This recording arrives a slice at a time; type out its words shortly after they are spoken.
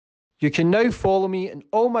You can now follow me on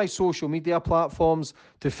all my social media platforms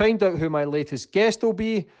to find out who my latest guest will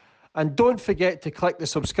be. And don't forget to click the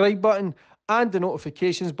subscribe button and the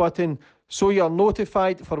notifications button so you're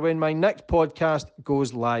notified for when my next podcast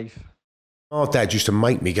goes live. My dad used to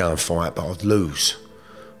make me go and fight, but I'd lose.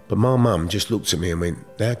 But my mum just looked at me and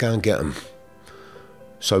went, now go and get them.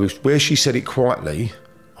 So where she said it quietly,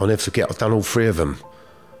 I'll never forget, I've done all three of them.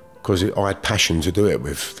 Because I had passion to do it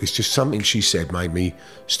with. It's just something she said made me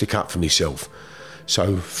stick up for myself.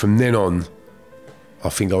 So from then on, I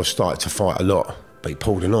think I started to fight a lot. But he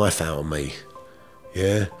pulled a knife out on me,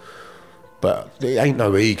 yeah? But it ain't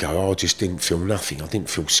no ego, I just didn't feel nothing. I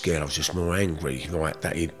didn't feel scared, I was just more angry, like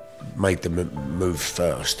that he'd made the move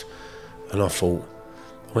first. And I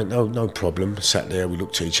went, no problem. Sat there, we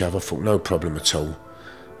looked at each other, thought, no problem at all.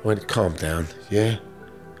 I went, calm down, yeah?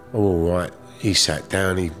 Oh, all right. He sat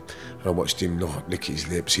down, and I watched him lick his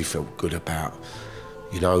lips. He felt good about,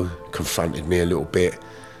 confronted me a little bit.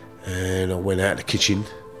 And I went out the kitchen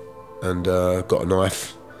and got a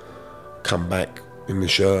knife, come back in the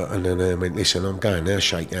shirt, and then I went, listen, I'm going now,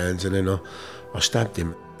 shake hands. And then I stabbed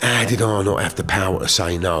him. How did I not have the power to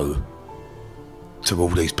say no to all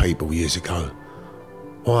these people years ago?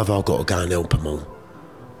 Why have I got to go and help them all?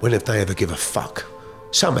 When have they ever give a fuck?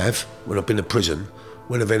 Some have, when I've been in prison.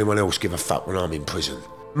 When have anyone else give a fuck when I'm in prison?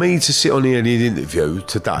 Me to sit on here in the interview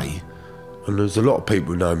today, and there's a lot of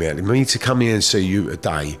people who know me out there, me to come here and see you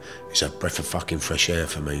today is a breath of fucking fresh air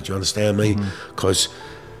for me. Do you understand me? Because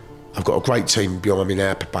I've got a great team behind me now,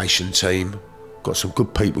 our probation team, got some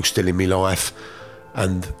good people still in my life,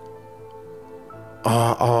 and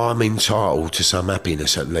I'm entitled to some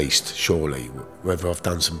happiness at least, surely. Whether I've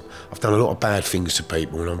done a lot of bad things to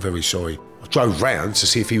people, and I'm very sorry. I drove round to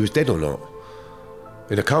see if he was dead or not.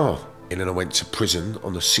 In a car. And then I went to prison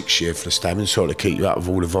on the 6th year for the stabbing, sort of keep you out of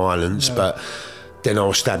all the violence. Yeah. But then I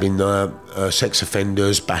was stabbing sex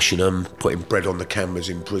offenders, bashing them, putting bread on the cameras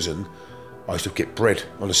in prison. I used to get bread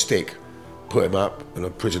on a stick, put him up, and the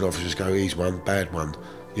prison officers go, he's one, bad one.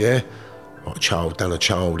 Yeah? Like done a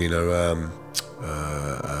child in a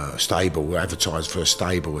stable, advertised for a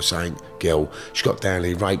stable or saying, girl, she got down and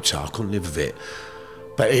he raped her, I couldn't live with it.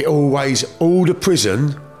 But all the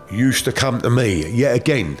prison used to come to me, yet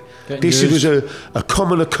again. This was a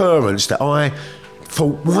common occurrence that I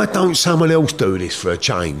thought, why don't someone else do this for a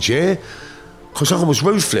change, yeah? Because I was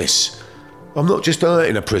ruthless. I'm not just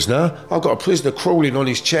hurting a prisoner, I've got a prisoner crawling on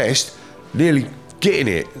his chest, nearly getting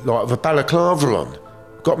it, like with a balaclava on.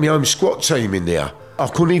 Got my own squat team in there. I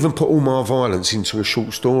couldn't even put all my violence into a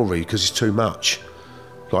short story because it's too much.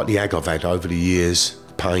 Like the ag I've had over the years,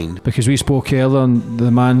 pain. Because we spoke earlier and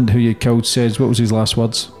the man who you killed says, what was his last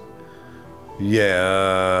words?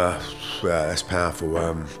 Yeah, that's powerful.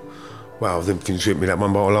 Well, I didn't finish with me that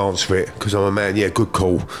one, but I'll answer it because I'm a man. Yeah, good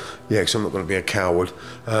call. Yeah, because I'm not going to be a coward.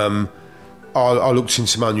 I looked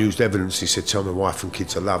into some unused evidence. He said, tell my wife and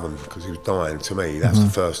kids I love them because he was dying. To me, that's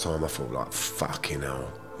the first time I thought, like, fucking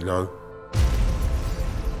hell, you know?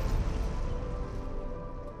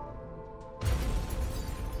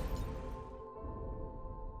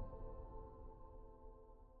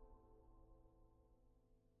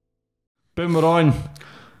 Boom, we're on.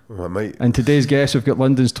 All right, mate. And today's guest, we've got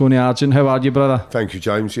London's Tony Argent. How are you, brother? Thank you,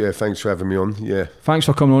 James. Yeah, thanks for having me on. Yeah. Thanks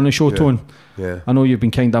for coming on the show, Tone. Yeah. I know you've been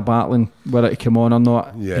kind of battling whether to come on or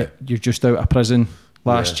not. Yeah. You're just out of prison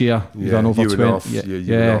last year. You've done over 20 years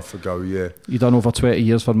and a half ago, yeah. You've done over 20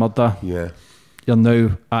 years for murder. Yeah. You're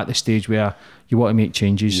now at the stage where you want to make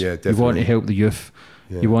changes. Yeah, definitely. You want to help the youth.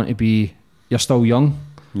 Yeah. You want to be... You're still young.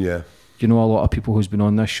 Yeah. You know a lot of people who's been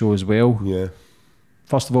on this show as well. Yeah.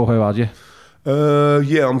 First of all, how are you?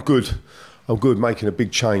 Yeah, I'm good. I'm good, making a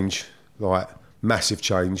big change, like massive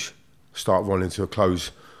change. Start running to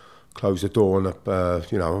close the door, and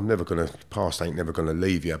I'm never gonna. Past ain't never gonna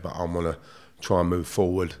leave you, but I'm gonna try and move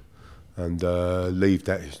forward and leave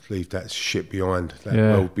that shit behind, that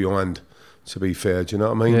world behind. To be fair, do you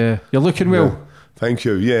know what I mean? Yeah, you're looking well. Yeah. Thank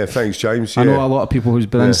you. Yeah, thanks, James. Yeah. I know a lot of people who's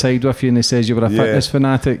been inside with you, and they says you were a fitness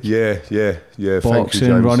fanatic. Yeah. Boxing, thank you,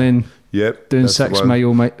 James. running. Yep. Doing 6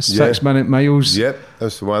 minute miles. Yep,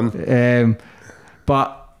 that's the one.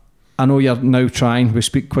 But I know you're now trying, we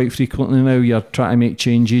speak quite frequently now, you're trying to make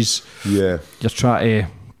changes. Yeah. You're trying to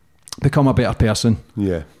become a better person.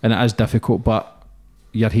 Yeah. And it is difficult, but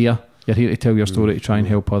you're here. You're here to tell your story, to try and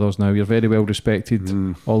help others now. You're very well respected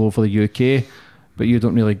all over the UK, but you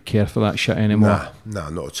don't really care for that shit anymore. Nah,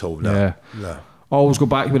 not at all. No. Yeah. No. I always go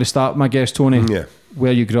back to the start, my guest, Tony. Yeah.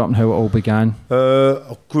 Where you grew up and how it all began.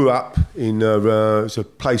 I grew up in it's a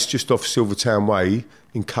place just off Silvertown Way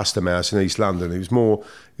in Custom House in East London. It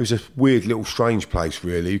was a weird little strange place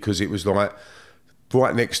really, because it was like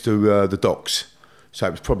right next to the docks. So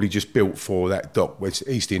it was probably just built for that dock, it's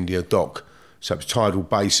East India dock. So it was tidal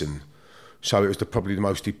basin. So it was probably the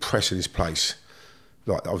most depressingest place.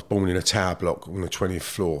 Like, I was born in a tower block on the 20th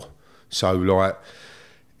floor. So like,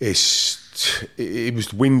 it was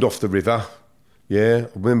the wind off the river. Yeah,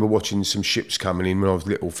 I remember watching some ships coming in when I was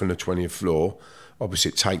little from the 20th floor,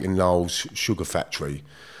 opposite Tate and Lyle's sugar factory.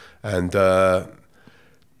 And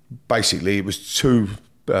basically it was two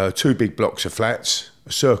big blocks of flats,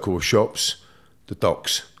 a circle of shops, the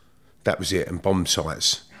docks. That was it, and bomb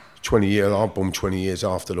sites. 20 years, I bombed 20 years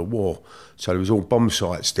after the war. So there was all bomb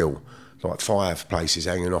sites still, like fireplaces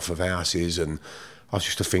hanging off of houses. And I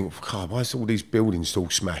used to think, God, why is all these buildings still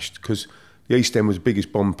smashed? Because the East End was the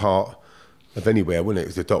biggest bomb part of anywhere, wasn't it? It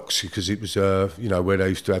was the docks, because it was, you know, where they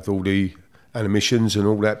used to have all the animations and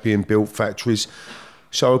all that being built, factories.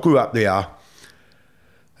 So I grew up there.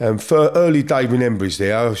 For early day remembrance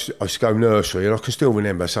there, I used to go nursery, and I can still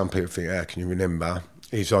remember, some people think, how can you remember?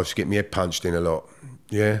 Is I used to get my head punched in a lot,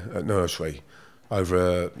 yeah, at nursery.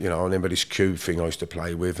 Over, you know, I remember this cube thing I used to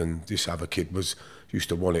play with, and this other kid used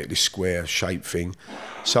to want it, this square shape thing.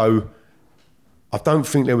 So I don't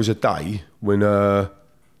think there was a day when I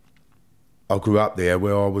grew up there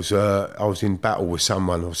where I was in battle with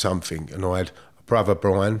someone or something, and I had a brother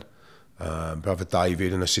Brian, brother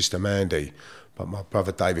David, and a sister Mandy. But my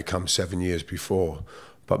brother David come 7 years before.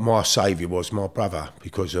 But my saviour was my brother,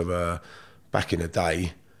 because of back in the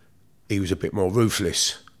day, he was a bit more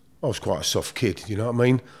ruthless. I was quite a soft kid, you know what I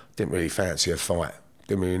mean? Didn't really fancy a fight.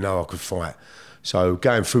 Didn't really know I could fight. So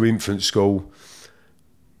going through infant school,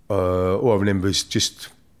 all I remember is just,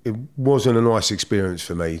 it wasn't a nice experience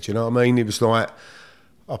for me. Do you know what I mean? It was like,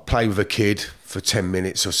 I played with a kid for 10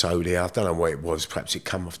 minutes or so there. I don't know what it was. Perhaps it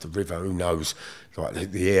come off the river, who knows?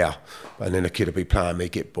 Like the air. And then the kid would be playing me,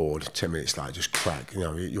 get bored. 10 minutes later, just crack, you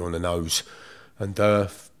know, you're on the nose. And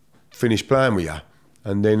finish playing with you.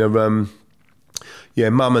 And then, yeah,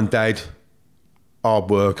 mum and dad, hard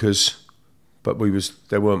workers, but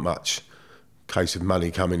there weren't much case of money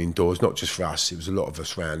coming indoors, not just for us. It was a lot of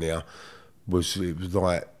us round there.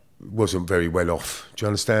 Wasn't very well off. Do you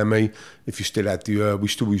understand me? If you still had we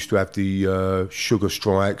still used to have the sugar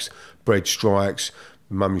strikes, bread strikes.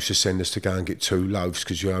 Mum used to send us to go and get 2 loaves,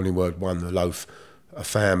 because you only were one loaf a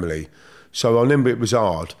family. So I remember it was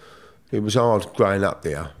hard. It was hard growing up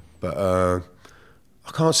there, but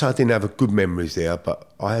I can't say I didn't have good memories there,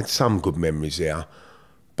 but I had some good memories there.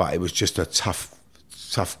 But it was just a tough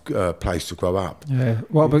place to grow up. Yeah.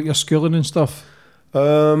 What about your schooling and stuff?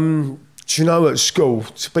 Do you know, at school,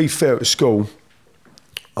 to be fair, at school,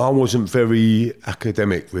 I wasn't very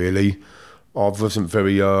academic, really. I was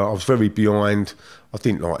very behind. I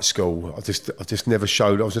didn't like school. I just never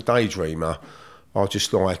showed. I was a daydreamer. I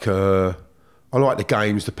just like, I like the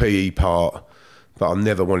games, the PE part, but I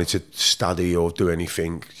never wanted to study or do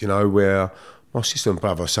anything, you know, where my sister and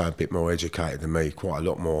brother are so a bit more educated than me, quite a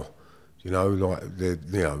lot more, you know,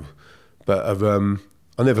 but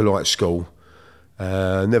I never liked school.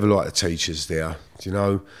 Never liked the teachers there, you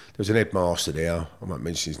know. There was an headmaster there, I won't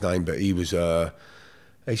mention his name, but he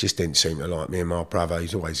just didn't seem to like me and my brother.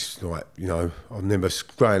 He's always like, you know, I remember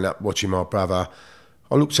growing up watching my brother.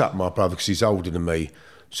 I looked up at my brother because he's older than me,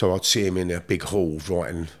 so I'd see him in a big hall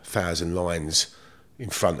writing 1,000 lines in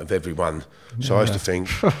front of everyone. So I used to think,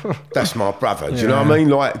 that's my brother. Do you know what I mean?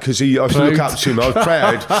 Like, because I used to look up to him. I was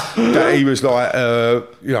proud that he was like,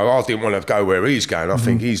 you know, I didn't want to go where he's going. I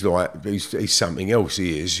think he's like, he's something else.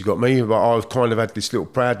 He is. You got me? But I kind of had this little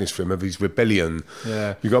proudness for him of his rebellion.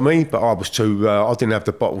 Yeah. You got me? But I was too. I didn't have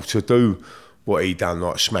the bottle to do what he done,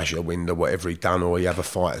 like smash a window, whatever he done, or he have a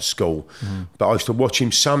fight at school. But I used to watch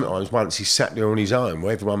him sometimes. Once he sat there on his own,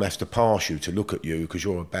 where everyone has to pass you to look at you because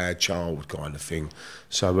you're a bad child, kind of thing.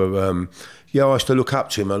 So yeah, I used to look up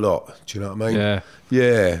to him a lot. Do you know what I mean? Yeah.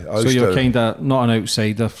 Yeah. So you're kind of not an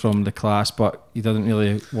outsider from the class, but you didn't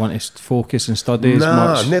really want to focus and study as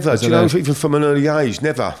much? No, never. Do you know, even from an early age,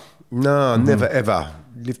 never. No, never, ever.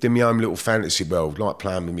 Lived in my own little fantasy world, like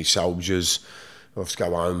playing with me soldiers. I used to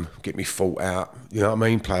go home, get me fought out, you know what I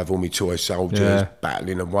mean? Play with all my toy soldiers,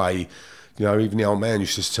 battling away. You know, even the old man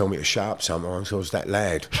used to tell me to shut up sometimes. I was that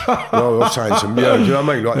lad. You know, I was saying some, do you know what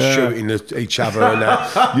I mean? Like shooting at each other and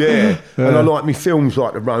that. Yeah. And I like me films,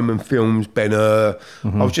 like the Roman films, Ben-Hur.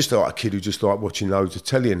 I was just like a kid who just liked watching loads of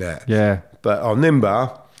telly and that. Yeah. But I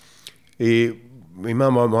remember, my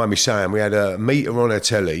mum won't mind me saying, we had a meter on our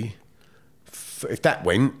telly. If that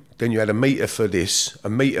went, then you had a meter for this, a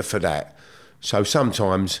meter for that. So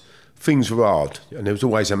sometimes things were hard, and there was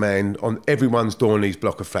always a man on everyone's door in these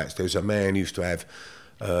block of flats. There was a man who used to have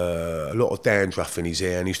a lot of dandruff in his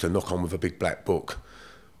hair, and he used to knock on with a big black book.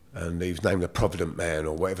 and he was named the Provident Man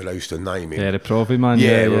or whatever they used to name him. Yeah, the Provi Man.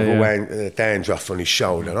 Yeah, with all dandruff on his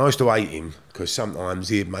shoulder. And I used to hate him because sometimes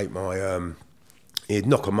he'd make my... he'd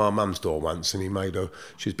knock on my mum's door once and he made her...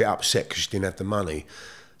 She was a bit upset because she didn't have the money.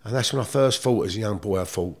 And that's when I first thought, as a young boy, I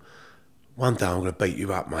thought, one day I'm going to beat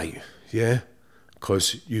you up, mate, yeah?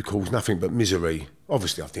 Because you cause nothing but misery.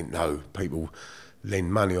 Obviously, I didn't know. People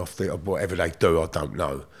lend money off whatever they do, I don't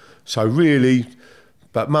know. So really...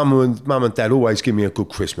 But mum and dad always give me a good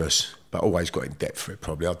Christmas, but always got in debt for it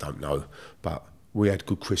probably, I don't know. But we had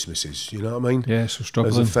good Christmases, you know what I mean? Yeah, so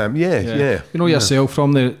struggling. As a family, yeah. You know yourself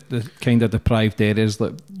from the kind of deprived areas,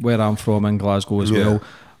 like where I'm from in Glasgow as well,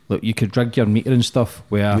 look, you could rig your meter and stuff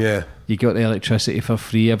where you got the electricity for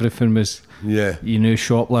free, everything was, you knew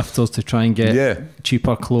shoplifters to try and get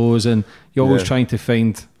cheaper clothes, and you're always trying to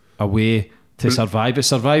find a way to survive. It's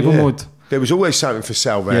survival mode. There was always something for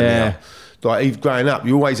sale around there. Like, even growing up,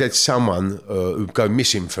 you always had someone who'd go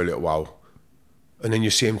missing for a little while, and then you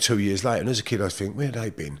see them 2 years later. And as a kid, I think, where had they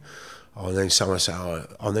been? Oh, and then someone said, oh,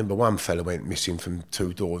 I remember one fella went missing from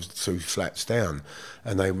 2 flats down,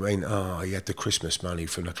 and they went, oh, he had the Christmas money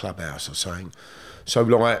from the clubhouse or something. So,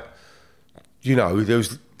 like, you know, there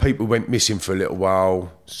was people went missing for a little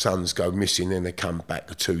while, sons go missing, then they come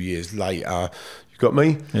back 2 years later. You got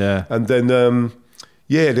me? Yeah. And then,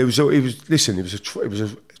 there was. It was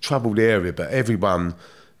a troubled area, but everyone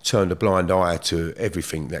turned a blind eye to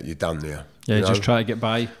everything that you'd done there. Yeah, you know? Just try to get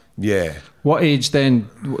by. Yeah. What age then?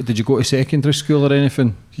 Did you go to secondary school or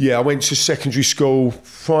anything? Yeah, I went to secondary school,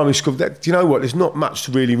 primary school. Do you know what? There's not much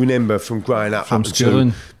to really remember from growing up. From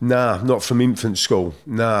schooling? Nah, not from infant school.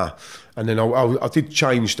 Nah. And then I did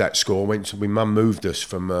change that school. My mum moved us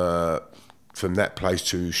from that place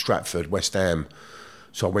to Stratford, West Ham.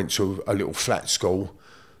 So I went to a little flat school.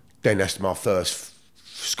 Then that's my first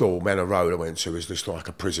school, Manor Road I went to, was just like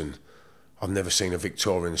a prison. I've never seen a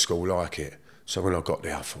Victorian school like it. So when I got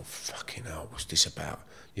there, I thought, fucking hell, what's this about?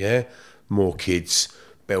 Yeah? More kids,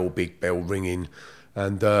 big bell ringing.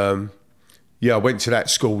 And I went to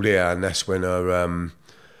that school there, and that's when I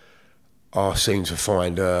seemed to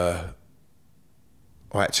find I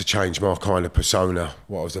had to change my kind of persona,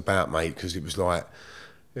 what I was about, mate, because it was like,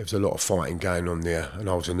 there was a lot of fighting going on there, and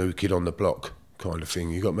I was a new kid on the block. Kind of thing,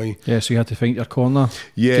 you got me? Yeah, so you had to find your corner.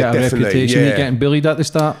 Yeah, get a definitely. reputation. Yeah. You getting bullied at the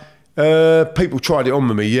start? People tried it on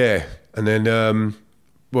with me, yeah. And then,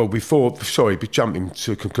 jumping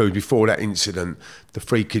to conclude, before that incident, the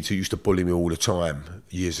 3 kids who used to bully me all the time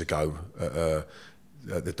years ago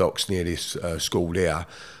at the docks near this school there,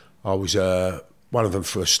 I was one of them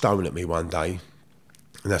threw a stone at me one day.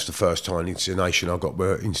 And that's the first time instigation I got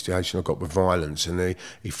with violence. And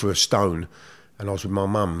he threw a stone. And I was with my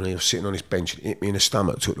mum, and he was sitting on his bench and hit me in the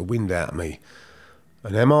stomach, took the wind out of me.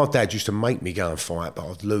 And then my dad used to make me go and fight, but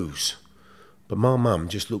I'd lose. But my mum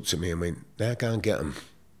just looked at me and went, now go and get them.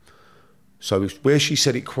 So where she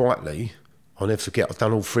said it quietly, I'll never forget, I've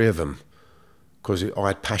done all 3 of them, because I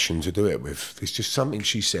had passion to do it with. It's just something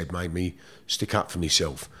she said made me stick up for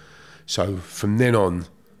myself. So from then on,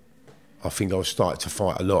 I think I started to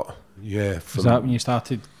fight a lot. Yeah. Is that when you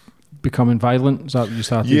started becoming violent? Is that when you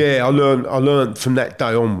started? Yeah, I learned from that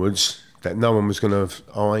day onwards that no one was I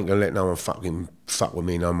ain't gonna let no one fuck with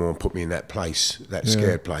me no more and put me in that place, that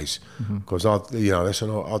scared place, because I'm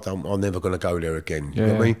never gonna go there again. You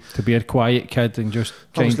know what I mean? To be a quiet kid and just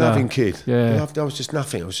I was a loving kid. Yeah, I was just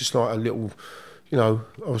nothing. I was just like a little, I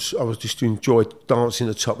was just to enjoy dancing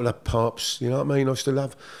at the top of the pops. You know what I mean? I used to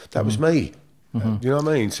love. That was me. You know what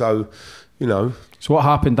I mean? So, So what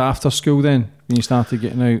happened after school then, when you started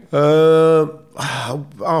getting out?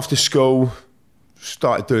 After school,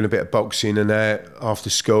 started doing a bit of boxing and that. After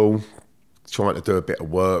school, trying to do a bit of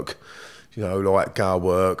work, like go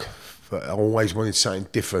work. But I always wanted something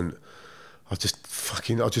different. I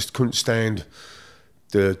just couldn't stand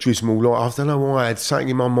the dismal life. I don't know why. I had something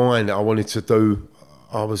in my mind that I wanted to do.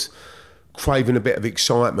 I was craving a bit of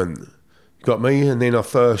excitement. Got me? And then I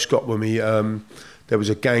first got with me, there was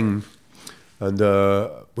a gang, and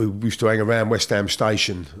we used to hang around West Ham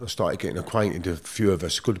Station. I started getting acquainted with a few of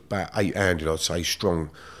us, good about 800, I'd say, strong.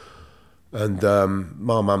 And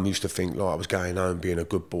my mum used to think like I was going home being a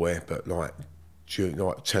good boy, but like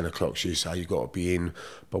 10 o'clock she'd say you've got to be in.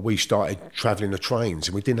 But we started travelling the trains,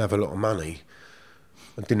 and we didn't have a lot of money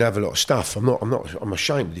and didn't have a lot of stuff. I'm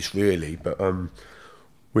ashamed of this really, but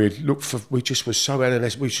we just were so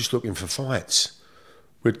analyst. We were just looking for fights.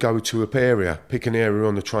 We'd go to pick an area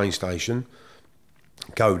on the train station,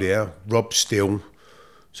 go there, rob, steal.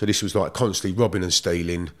 So this was like constantly robbing and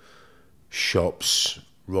stealing, shops,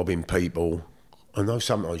 robbing people. I know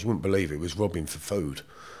sometimes you wouldn't believe it was robbing for food.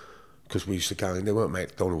 because we used to go, and there weren't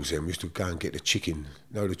McDonald's then, we used to go and get the chicken,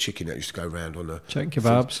 the chicken that used to go around on the... Chicken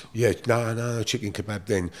kebabs? Yeah, no, chicken kebab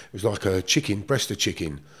then. It was like a breast of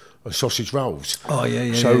chicken, and sausage rolls. Oh,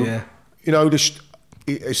 yeah. You know,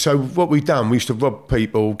 so what we've done, we used to rob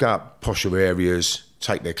people, go up posher areas,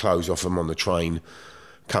 take their clothes off them on the train,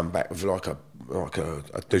 come back with like a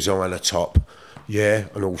designer top,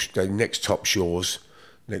 and all the next top's yours.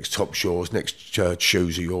 Next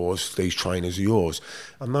shoes are yours, these trainers are yours.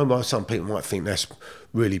 I know some people might think that's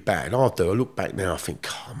really bad. I do. I look back now, I think,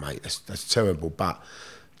 oh, mate, that's terrible. But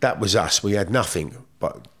that was us. We had nothing.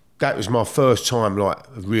 But that was my first time, like,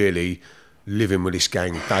 really living with this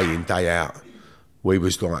gang day in, day out. It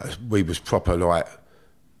was proper, like,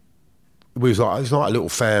 it was like a little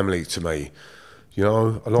family to me. You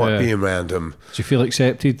know, I like being around them. Did you feel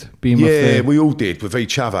accepted being with them? Yeah, we all did, with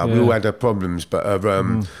each other. Yeah. We all had our problems, but,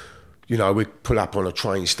 you know, we'd pull up on a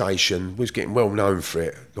train station. We was getting well known for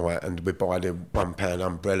it, like, and we'd buy the £1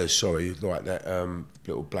 umbrellas, like that,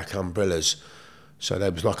 little black umbrellas. So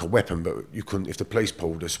that was like a weapon, but you couldn't, if the police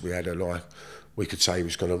pulled us, we could say it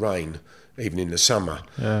was going to rain, even in the summer.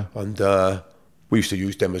 Yeah. And we used to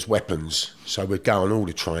use them as weapons. So we'd go on all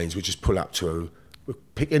the trains, we'd just pull up to we'd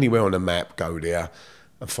pick anywhere on the map, go there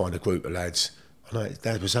and find a group of lads. And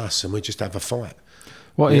that was us, and we'd just have a fight.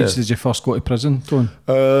 What age did you first go to prison, Tony?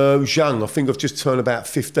 I was young. I think I've just turned about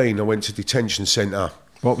 15. I went to detention centre.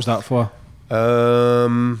 What was that for?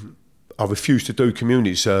 I refused to do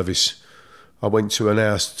community service. I went to an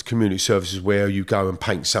house, community services, where you go and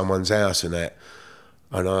paint someone's house and that.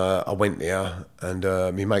 And I went there, and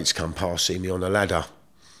my mates come past, see me on a ladder.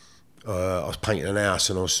 I was painting an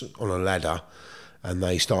house, and I was on a ladder. And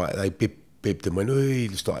they bibbed and went, ooh,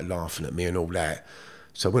 they started laughing at me and all that.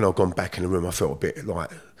 So when I'd gone back in the room, I felt a bit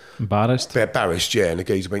like... Embarrassed? Embarrassed, yeah. And the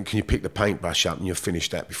geezer went, can you pick the paintbrush up and you'll finish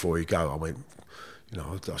that before you go? I went, you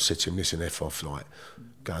know, I said to him, listen, F off, like,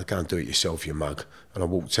 go and do it yourself, you mug. And I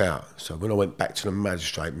walked out. So when I went back to the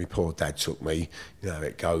magistrate, my poor dad took me, you know how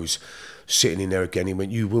it goes, sitting in there again, he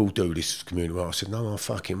went, you will do this community work. I said, no, I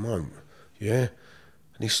fucking won't, yeah?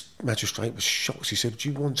 And this magistrate was shocked. He said, do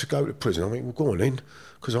you want to go to prison? I went, well, go on then,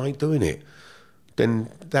 because I ain't doing it.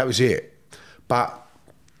 Then that was it. But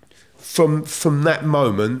from that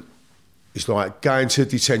moment, it's like going to a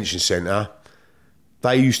detention centre.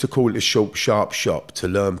 They used to call it a sharp shop to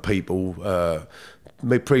learn people.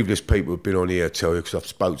 My previous people have been on here tell you, because I've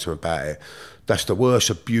spoken to them about it. That's the worst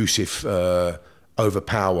abusive,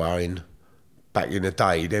 overpowering. Back in the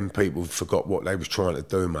day, then people forgot what they was trying to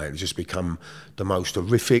do, mate. It's just become the most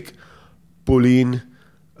horrific bullying.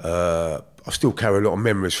 I still carry a lot of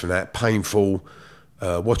memories from that. Painful,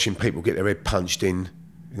 watching people get their head punched in,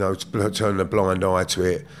 you know, turning a blind eye to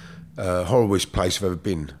it. Horriblest place I've ever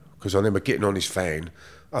been. Because I remember getting on this van,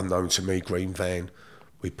 unknown to me, green van.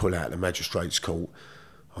 We pull out the magistrate's court.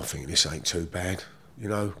 I'm thinking, this ain't too bad, you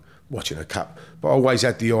know. Watching a cup, but I always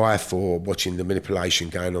had the eye for watching the manipulation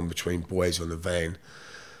going on between boys on the van.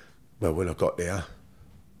 Well, when I got there,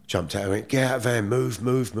 jumped out, I went, get out of the van,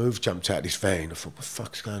 move, jumped out of this van. I thought, what the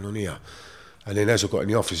fuck's going on here? And then as I got in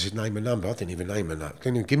the office, he said, name a number. I didn't even name a number,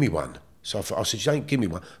 didn't even give me one. So I said, you ain't give me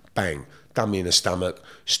one. Bang, done me in the stomach,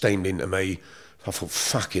 steamed into me. I thought,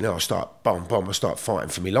 fucking hell, I start fighting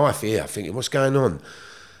for my life here, thinking, what's going on?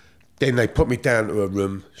 Then they put me down to a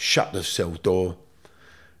room, shut the cell door.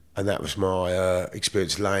 And that was my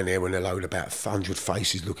experience laying there when a load about 100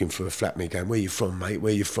 faces looking for a flat me going, where you from, mate,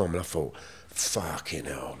 where you from? And I thought, fucking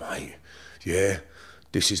hell, mate, yeah,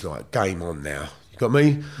 this is like game on now. You got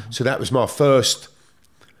me? Mm-hmm. So that was my first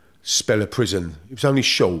spell of prison. It was only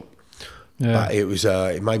short, but it was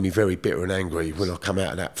it made me very bitter and angry when I come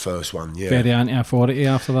out of that first one, yeah. Very anti-authority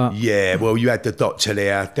after that? Yeah, well, you had the doctor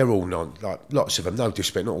there, they're all lots of them, no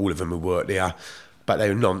disrespect, not all of them who work there. But they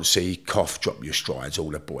were noncy, cough, drop your strides,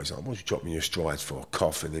 all the boys. Like, what you dropping your strides for?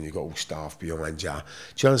 Cough, and then you got all staff behind you. Do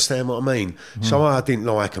you understand what I mean? Mm-hmm. So I didn't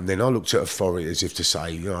like them. Then I looked at authority as if to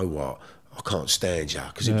say, you know what, I can't stand you,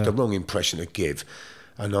 because it was the wrong impression to give.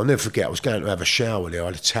 And I'll never forget, I was going to have a shower there, I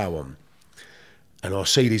had a towel on. And I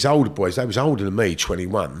see these older boys, they was older than me,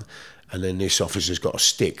 21, and then this officer's got a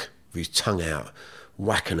stick with his tongue out,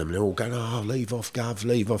 whacking them, and they're all going, oh, leave off, Gov,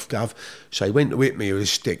 leave off, Gov. So he went to hit me with his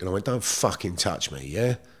stick, and I went, don't fucking touch me,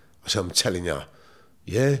 yeah? I said, I'm telling you,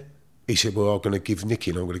 yeah? He said, well, I'm going to give Nicky,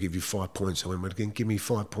 and I'm going to give you 5 points. I went, well, give me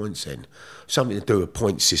 5 points then. Something to do with a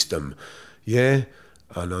point system, yeah?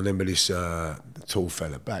 And I remember this tall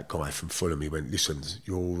fella, black guy from Fulham, he went, listen,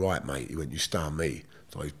 you're all right, mate. He went, you star me.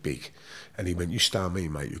 So he's big. And he went, you star me,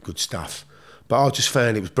 mate, you're good stuff. But I just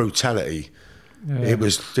found it was brutality. Yeah. It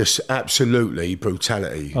was just absolutely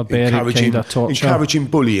brutality, encouraging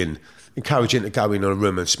bullying. encouraging to go in a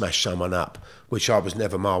room and smash someone up, which I was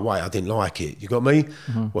never my way. I didn't like it. You got me?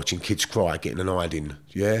 Watching kids cry, getting an hiding,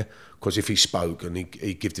 yeah? Because if he spoke and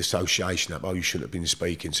he'd give the association up, oh, you shouldn't have been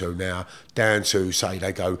speaking. So now, down to, say,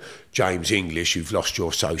 they go, James English, you've lost your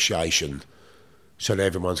association. So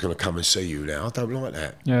everyone's going to come and see you now. I don't like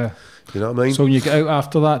that. Yeah. You know what I mean? So when you get out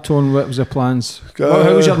after that, Tone, what was the plans?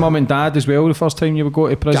 How was your mum and dad as well the first time you would go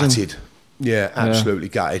to prison? Gutted. Yeah, absolutely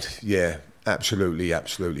gutted. Yeah,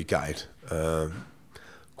 absolutely gutted.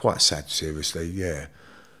 Quite sad, seriously, yeah.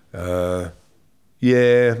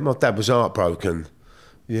 Yeah, my dad was heartbroken.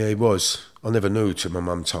 Yeah, he was. I never knew till my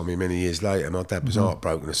mum told me many years later. My dad was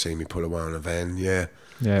heartbroken to see me pull away on a van, yeah.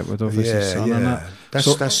 Yeah, it would obviously son and that.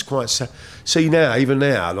 That's quite sad. See now, even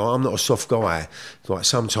now, like, I'm not a soft guy. Like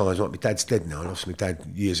sometimes, like my dad's dead now. I lost my dad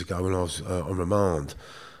years ago when I was on remand,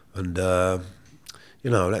 and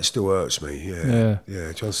you know that still hurts me. Yeah. Do you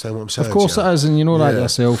understand what I'm saying? Of course it is, and you know that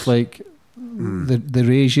yourself. Like they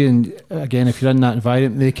raise you, and again, if you're in that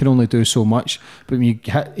environment, they can only do so much. But when you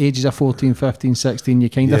hit ages of 14, 15, 16, you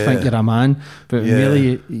kind of think you're a man, but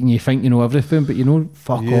really you think you know everything, but you know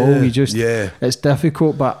fuck all. You just it's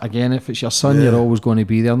difficult. But again, if it's your son, you're always going to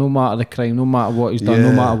be there, no matter the crime, no matter what he's done,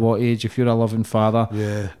 no matter what age. If you're a loving father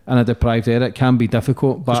and a deprived area, it can be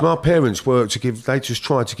difficult. But my parents worked to give, they just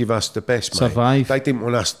tried to give us the best, mate. Survive. They didn't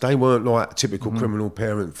want us, they weren't like a typical criminal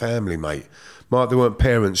parent family, mate. They weren't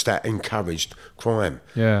parents that encouraged crime.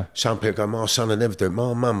 Yeah. Some people go, my son would never do it.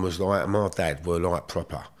 My mum was like, and my dad were like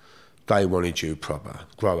proper. They wanted you proper,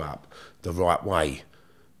 grow up the right way.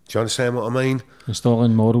 Do you understand what I mean?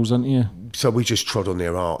 Installing morals into you. So we just trod on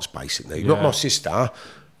their hearts, basically. Not my sister.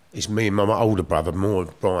 It's me and my older brother, more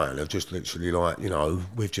Brian, have just literally like, you know,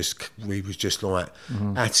 we was just like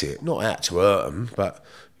at it. Not out to hurt them, but,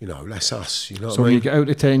 you know, that's us. You know what I mean? So when you get out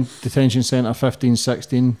of detention centre 15,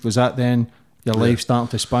 16, was that then your life starting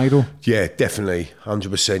to spiral? Yeah, definitely,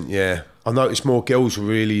 100%. Yeah, I noticed more girls were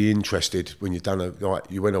really interested when you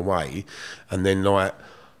went away, and then like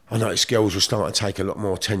I noticed girls were starting to take a lot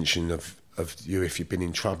more attention of you if you've been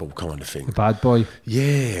in trouble, kind of thing. The bad boy.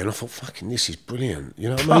 Yeah, and I thought, fucking, this is brilliant. You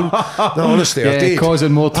know what I mean? No, honestly, I did.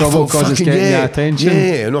 Causing more trouble because it's getting your attention.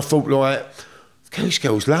 Yeah, and I thought like, these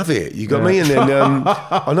girls love it, you got me? And then,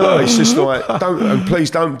 I know, it's just like,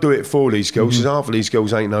 please don't do it for these girls, because half of these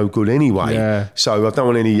girls ain't no good anyway. Yeah. So I don't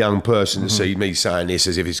want any young person to see me saying this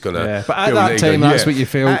as if it's going to... But at that time, that's what you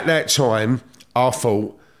feel. At that time, I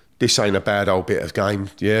thought, this ain't a bad old bit of game.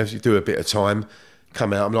 Yeah, if you do a bit of time,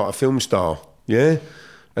 come out, I'm like a film star. Yeah?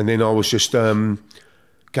 And then I was just going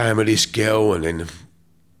with this girl, and then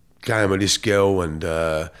going with this girl, and...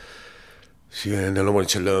 and then I wanted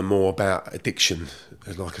to learn more about addiction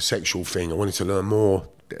as like a sexual thing. I wanted to learn more,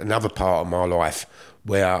 another part of my life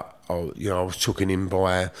where I was taken in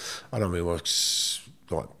by, I don't really want to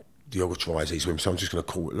like deogatrise these women, so I'm just going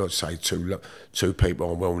to call it, let's say two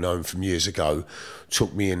people I'm well known from years ago,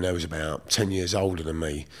 took me in. They was about 10 years older than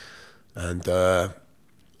me, and I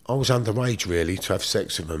was underage really to have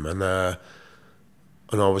sex with them, and I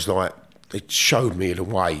was like, they showed me the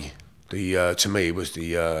way. To me, it was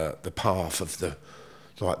the path of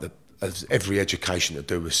of every education to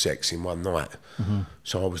do with sex in one night.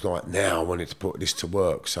 So I was like, now I wanted to put this to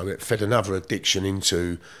work. So it fed another addiction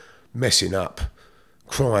into messing up,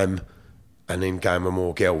 crime, and then going with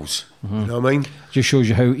more girls. You know what I mean? Just shows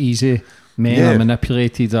you how easy men are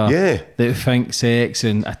manipulated, that think sex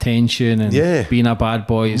and attention and being a bad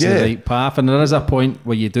boy is the right path. And there is a point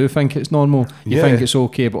where you do think it's normal, you think it's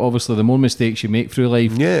okay, but obviously the more mistakes you make through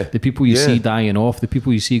life, the people you see dying off, the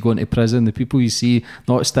people you see going to prison, the people you see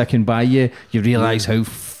not sticking by you realise how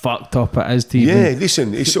fucked up it is to even...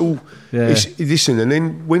 Listen, it's all... listen, and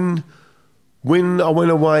then when I went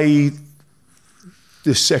away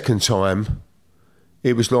the second time,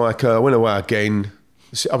 it was like I went away again.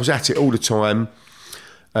 I was at it all the time,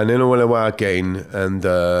 and then I went away again, and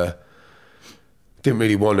didn't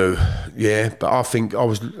really want to, but I think I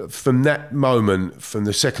was, from that moment, from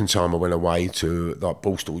the second time I went away to like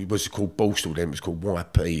Borstal, it was called Borstal then, it was called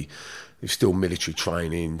YP, it was still military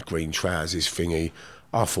training, green trousers thingy.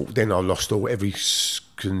 I thought then I lost every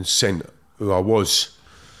consent who I was,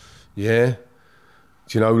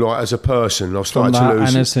 you know, like as a person, I started to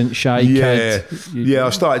lose. Innocent, shy kid. I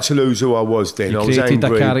started to lose who I was then. I was angry. Created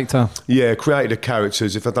a character. Yeah, created a character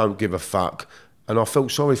as if I don't give a fuck. And I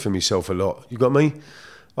felt sorry for myself a lot. You got me?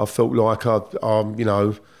 I felt like I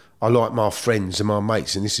like my friends and my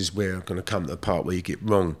mates, and this is where I'm going to come to the part where you get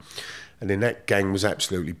wrong. And then that gang was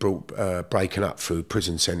absolutely breaking up through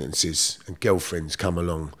prison sentences, and girlfriends come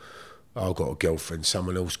along. I got a girlfriend,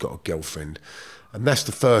 someone else got a girlfriend. And that's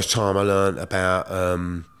the first time I learned about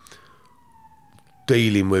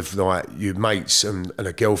dealing with like your mates and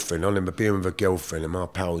a girlfriend. I remember being with a girlfriend, and my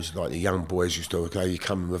pals, like the young boys, used to go, "Okay, you're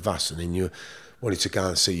coming with us," and then you wanted to go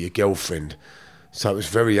and see your girlfriend. So it was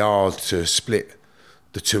very hard to split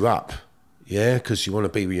the two up, yeah, because you want to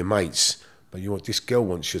be with your mates, but this girl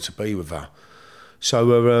wants you to be with her.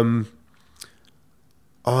 So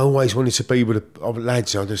I always wanted to be with the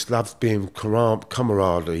lads. I just loved being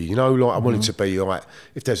camaraderie, you know, like I wanted to be like,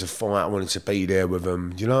 if there's a fight, I wanted to be there with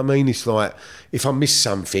them. Do you know what I mean? It's like, if I missed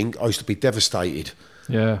something, I used to be devastated.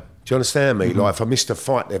 Yeah. Do you understand me? Like, if I missed a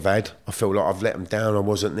fight they've had, I feel like I've let them down, I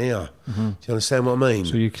wasn't there. Do you understand what I mean?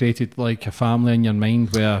 So you created like a family in your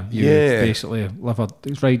mind where you basically live a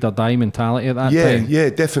ride or die mentality at that time.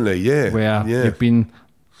 Yeah, definitely, yeah. Where you've been,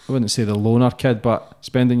 I wouldn't say the loner kid, but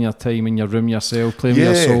spending your time in your room yourself, playing with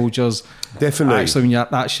your soldiers. Definitely. Actually, when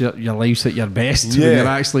that's your life's at your best. When you're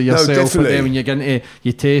actually yourself. No, when you get into,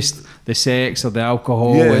 you taste the sex or the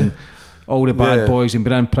alcohol and all the bad boys, and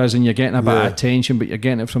being in prison, you're getting a bit of attention, but you're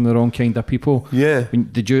getting it from the wrong kind of people. Yeah.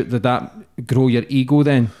 Did that grow your ego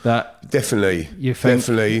then? That definitely. You think,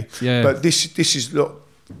 definitely. Yeah. But this is, look,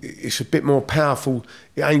 it's a bit more powerful.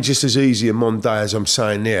 It ain't just as easy a Monday as I'm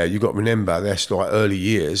saying there. You got to remember, that's like early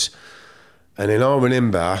years. And then I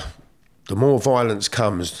remember, the more violence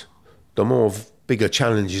comes, the more bigger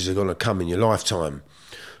challenges are going to come in your lifetime.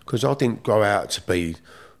 Because I didn't grow out to be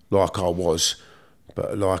like I was,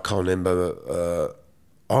 but like I remember,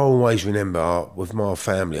 I always remember with my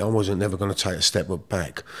family, I wasn't never going to take a step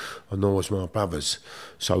back, and nor was my brothers.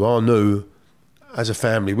 So I knew, as a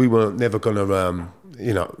family, we weren't never going to,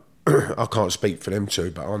 you know, I can't speak for them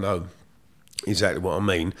two, but I know exactly what I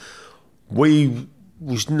mean. We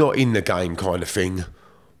was not in the game kind of thing,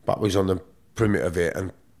 but was on the perimeter of it,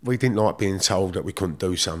 and we didn't like being told that we couldn't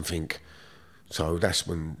do something. So that's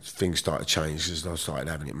when things started to change, as I started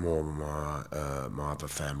having it more with my other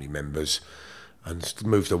family members, and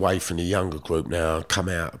moved away from the younger group now, come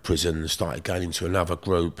out of prison and started going into another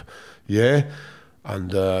group,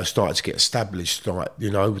 and started to get established, like, you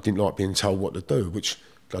know, we didn't like being told what to do, which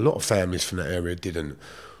a lot of families from that area didn't.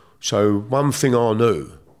 So one thing I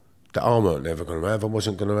knew that I weren't never going to have, I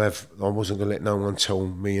wasn't going to let no one tell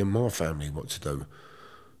me and my family what to do.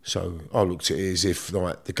 So I looked at it as if,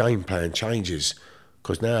 like, the game plan changes,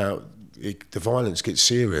 because now the violence gets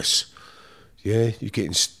serious. Yeah, you're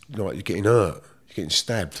getting hurt, you're getting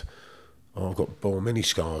stabbed. I've got many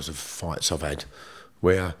scars of fights I've had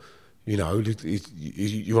where, you know,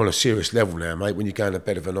 you're on a serious level now, mate. When you're going to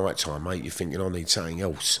bed of a night time, mate, you're thinking, I need something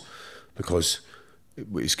else, because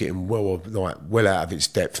it's getting well out of its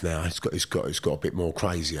depth now. It's got a bit more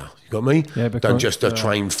crazier. You got me? Yeah, don't just the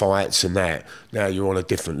train fights and that. Now you're on a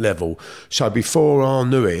different level. So before I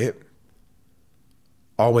knew it,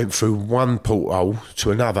 I went through one porthole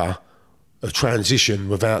to another, a transition,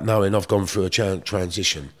 without knowing I've gone through a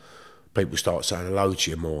transition. People start saying hello to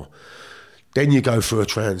you more. Then you go through a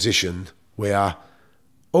transition where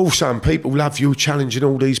all of a sudden people love you, challenging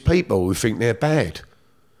all these people who think they're bad.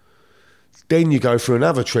 Then you go through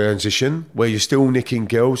another transition where you're still nicking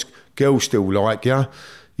girls still like you,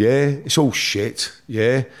 it's all shit,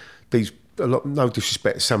 no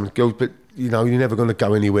disrespect to some girls, but you know, you're never going to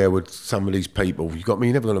go anywhere with some of these people, you got me,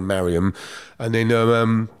 you're never going to marry them. And then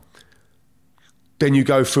you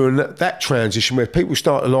go through that transition where people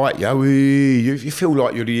start to like you, you feel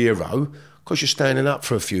like you're the hero, because you're standing up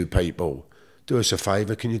for a few people. Do us a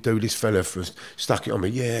favour, can you do this fella for us? Stuck it on me,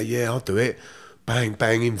 yeah, I'll do it. Bang,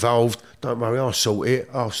 bang, involved. Don't worry, I'll sort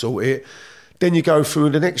it. Then you go through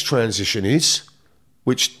the next transition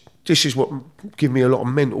which this is what give me a lot of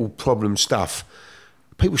mental problem stuff.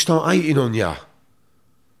 People start hating on you.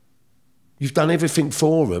 You've done everything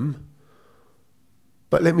for them.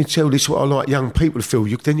 But let me tell you, this is what I like young people to feel.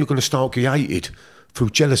 Then you're going to start getting hated through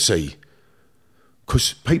jealousy.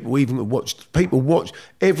 Because people watch,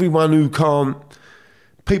 everyone who can't,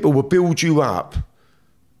 people will build you up.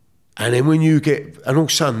 And then when you and all of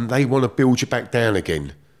a sudden they want to build you back down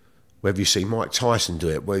again. Whether you see Mike Tyson do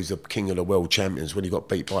it, where he's the king of the world champions, when he got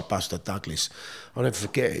beat by Buster Douglas. I'll never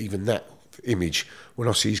forget even that image. When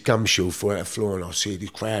I see his gum shield fall out the floor and I see the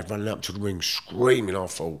crowd running up to the ring screaming, I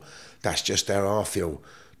thought, that's just how I feel.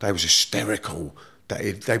 They was hysterical.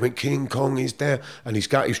 They went, King Kong is there, and he's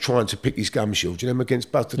trying to pick his gum shield. You know him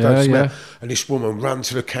against Buster Douglas? Yeah. And this woman ran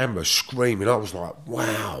to the camera screaming. I was like,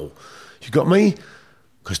 wow. You got me?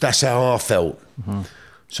 Because that's how I felt. Mm-hmm.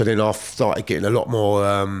 So then I started getting a lot more,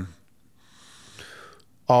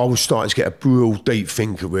 I was starting to get a real deep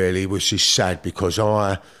thinker really, which is sad, because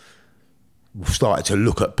I started to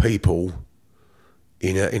look at people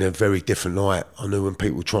in a very different light. I knew when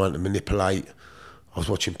people were trying to manipulate, I was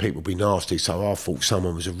watching people be nasty, so I thought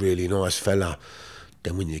someone was a really nice fella.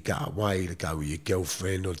 Then when you got away to go with your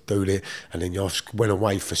girlfriend or do it, and then I went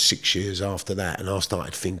away for 6 years after that, and I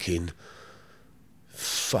started thinking,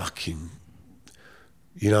 fucking,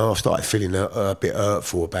 you know, I started feeling a bit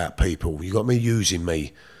hurtful about people. You got me using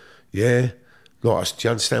me, yeah? Like, do you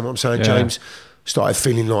understand what I'm saying, James? Started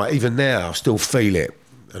feeling like, even now, I still feel it.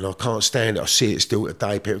 And I can't stand it. I see it still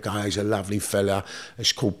today. People go, hey, he's a lovely fella.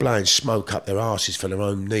 It's called blowing smoke up their arses for their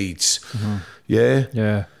own needs. Yeah?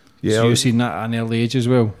 Yeah. So you've seen that at an early age as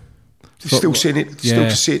well? Still seeing it, still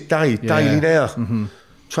see it daily now.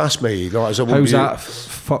 Trust me. Like, as I how's that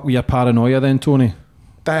fuck with your paranoia then, Tony?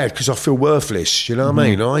 Bad, because I feel worthless. You know what I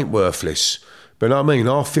mean? I ain't worthless. But you know what I mean?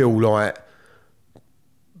 I feel like,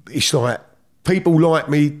 it's like, people like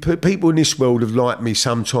me, people in this world have liked me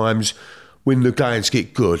sometimes when the games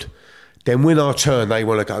get good. Then when I turn, they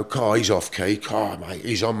want to go, "Car, he's off key. Car, mate,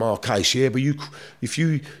 he's on my case." Yeah, but if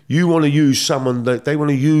you want to use someone, that they want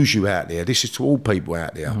to use you out there. This is to all people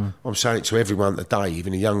out there. I'm saying it to everyone today,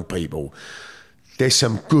 even the young people. There's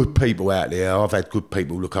some good people out there. I've had good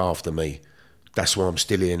people look after me. That's why I'm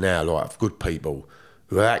still here now. Like, good people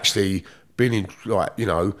who have actually been in, like, you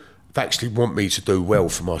know, actually want me to do well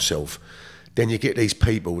for myself. Then you get these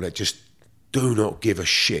people that just do not give a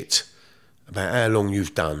shit about how long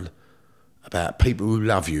you've done, about people who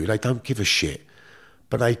love you. They don't give a shit.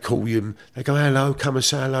 But they call you, they go, "Hello, come and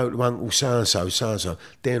say hello to Uncle so-and-so, so-and-so."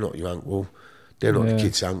 They're not your uncle. They're not the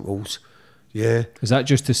kids' uncles. Yeah. Is that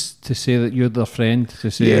just to say that you're their friend?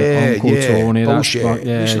 To say Uncle Tony? Bullshit. That's,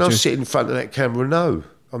 you should not sit in front of that camera. No.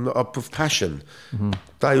 I'm not up with passion.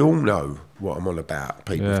 They all know what I'm on about.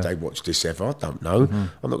 People, if they watch this ever, I don't know.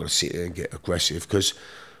 I'm not going to sit there and get aggressive, because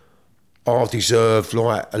I deserve,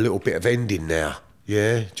 like, a little bit of ending now.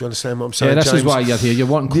 Yeah, do you understand what I'm saying? Yeah, this James? is why you're here. You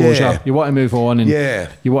want closure. You want to move on, and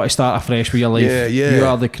you want to start afresh with your life. You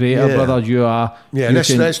are the creator, brother. You are. Yeah, and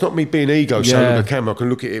that's not me being ego. So on the camera, I can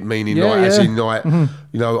look at it meaning as in, like, you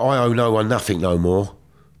know, I owe no one nothing no more.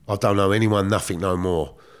 I don't owe anyone nothing no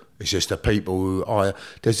more. It's just the people who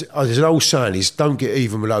there's an old saying is, don't get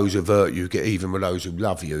even with those who hurt you, get even with those who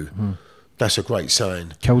love you. That's a great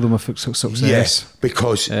saying. Kill them with success. Yes,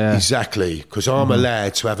 because exactly, because I'm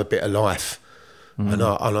allowed to have a bit of life. And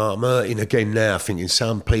I'm hurting again now, thinking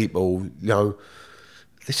some people, you know,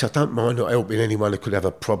 listen, I don't mind not helping anyone who could have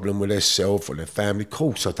a problem with themselves or their family. Of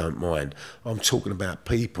course I don't mind. I'm talking about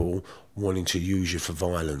people wanting to use you for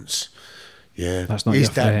violence. Yeah, that's not is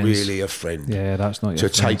your that friends. Really a friend? Yeah, that's not your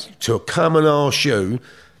friends. To come and ask you.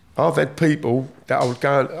 I've had people that I would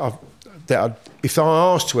go, if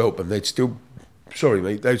I asked to help them, they'd still, sorry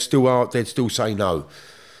mate, they'd still say no,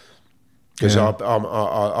 because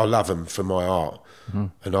I love them for my art,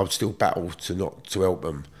 and I would still battle to help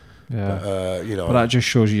them. Yeah, but, you know, but that just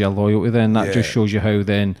shows you your loyalty. Then that just shows you how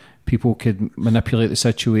then people could manipulate the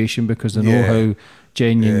situation, because they know how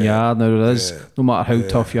genuine you are. Now there is, no matter how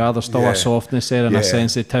tough you are, there's still a softness there and a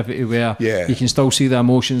sensitivity where you can still see the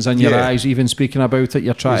emotions in your eyes. Even speaking about it,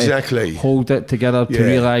 you're trying to hold it together to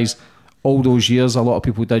realise all those years a lot of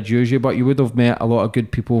people did use you, but you would have met a lot of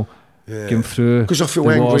good people going through. Because I feel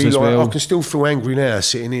angry, like, I can still feel angry now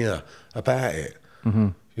sitting here about it.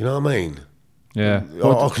 You know what I mean? Yeah,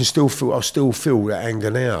 I still feel that anger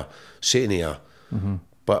now sitting here,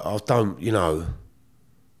 but I don't, you know.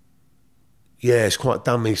 Yeah, it's quite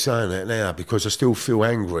dumb me saying that now, because I still feel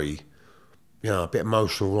angry, you know, a bit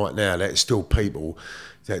emotional right now. That it's still people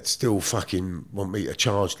that still fucking want me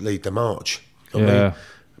to lead the march. You know what I mean?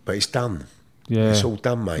 But it's done. Yeah, it's all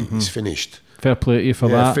done, mate. It's finished. Fair play to you for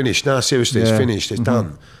that. Yeah, finished. No, seriously, it's finished. It's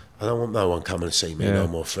done. I don't want no one coming to see me no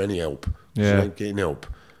more for any help. Yeah, I ain't getting help.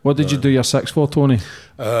 What did you do your 6 for, Tony?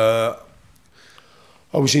 I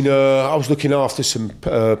was looking after some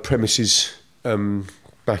premises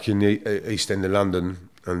back in the East End of London,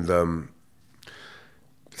 and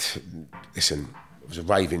listen, it was a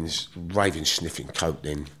raving sniffing coke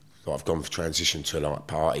then. Like, I've gone for transition to like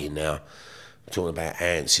partying now. I'm talking about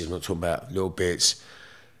ounces, I'm not talking about little bits.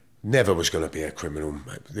 Never was going to be a criminal.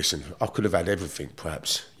 Listen, I could have had everything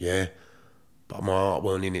perhaps, but my heart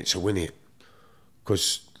weren't in it to win it.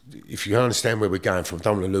 Because if you understand where we're going from,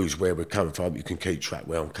 don't want to lose where we're coming from, you can keep track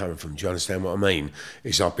where I'm coming from. Do you understand what I mean?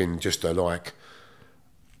 I've been just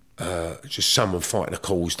just someone fighting a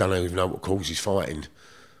cause, don't even know what cause he's fighting.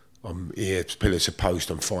 I'm here, pillar to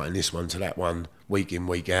post, I'm fighting this one to that one, week in,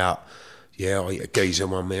 week out. Yeah, I hit a geezer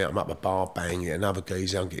one minute, I'm up a bar, bang, hit another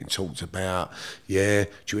geezer, I'm getting talked about. Yeah,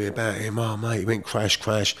 do you hear about him? Oh, mate, he went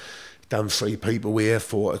crash. Done 3 people here,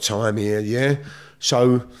 4 at a time here, yeah?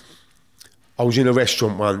 So I was in a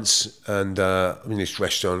restaurant once, and in this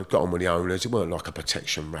restaurant, got on with the owners. It weren't like a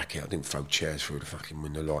protection racket. I didn't throw chairs through the fucking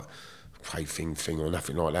window like plaything thing or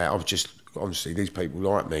nothing like that. I was just honestly, these people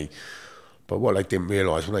like me. But what they didn't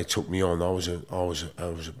realise when they took me on,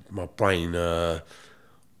 my brain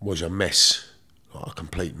was a mess, like a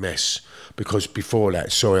complete mess. Because before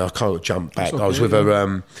that, sorry, I can't jump back. Okay, I was with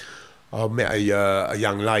I met a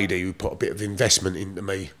young lady who put a bit of investment into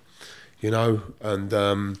me, you know,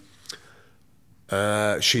 and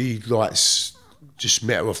she likes just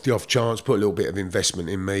met her off the off chance, put a little bit of investment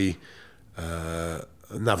in me.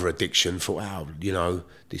 Another addiction, thought, oh, you know,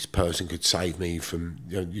 this person could save me from,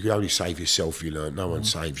 you know, you can only save yourself, you learn. No one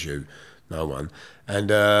saves you, no one.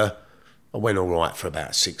 And I went all right for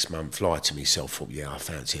about 6 months, lied to myself, thought, yeah, I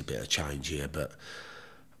fancy a bit of change here, but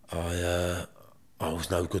I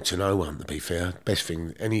was no good to no one, to be fair. Best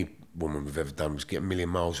thing any woman we've ever done was get a million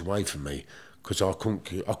miles away from me, because I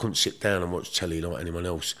couldn't sit down and watch telly like anyone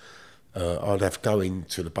else. I'd have to go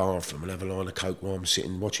into the bathroom and have a line of coke while I'm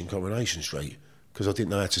sitting watching Coronation Street, because I didn't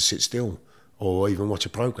know how to sit still or even watch a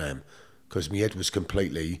programme, because my head was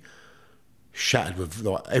completely shattered with,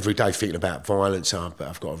 like, every day thinking about violence. But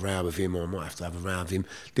I've got a row with him, or I might have to have a row with him.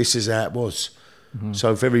 This is how it was.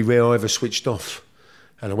 So very rare I ever switched off.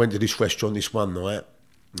 And I went to this restaurant this one night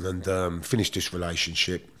and finished this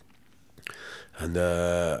relationship. And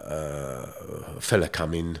a fella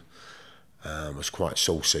come in, was quite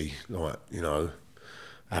saucy, like, you know,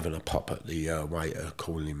 having a pop at the waiter,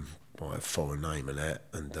 calling him by a foreign name and that.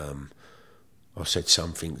 And I said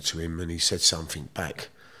something to him and he said something back.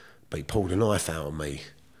 But he pulled a knife out on me,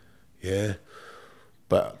 yeah?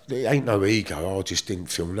 But it ain't no ego, I just didn't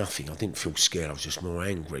feel nothing. I didn't feel scared, I was just more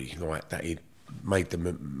angry, like that he'd made the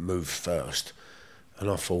move first. And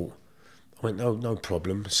I went, no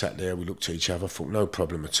problem. Sat there, we looked at each other, thought, no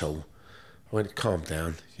problem at all. I went, calm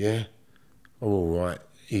down, yeah? Oh, all right.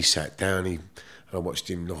 He sat down, and I watched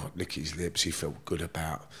him lick his lips. He felt good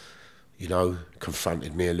about, you know,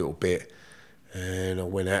 confronted me a little bit. And I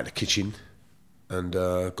went out the kitchen and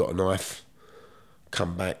got a knife,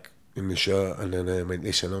 come back in the shirt, and then I went,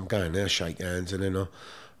 listen, I'm going now, shake hands. And then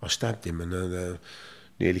I stabbed him and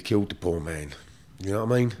nearly killed the poor man. You know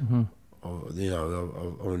what I mean? You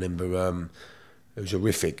know, I remember it was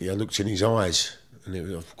horrific. I looked in his eyes and it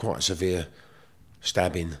was quite a severe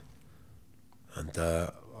stabbing. And,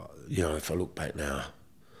 you know, if I look back now,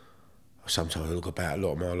 sometimes I look about a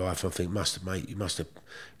lot of my life and I think, mate, you must have...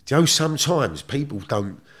 You know, sometimes people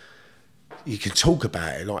don't... You can talk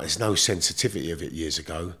about it like there's no sensitivity of it years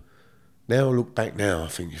ago. Now I look back now, I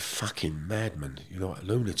think, you're fucking madman. You're like a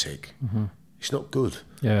lunatic. It's not good.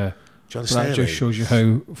 Yeah. Do you understand That just shows you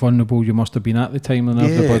how vulnerable you must have been at the time. And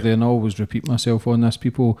everybody, and I always repeat myself on this,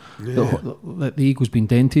 people, the ego's been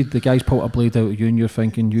dented. The guy's pulled a blade out of you and you're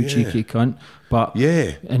thinking, you cheeky cunt. But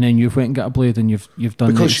and then you've went and got a blade and you've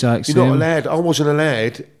done the exact same. You're not a lad. I wasn't a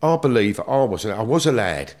lad. I believe I was a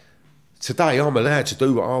lad. Today I'm allowed to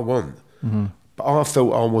do what I want. But I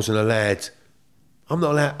felt I wasn't a lad. I'm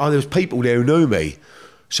not allowed. There was people there who knew me.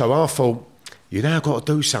 So I thought, you now got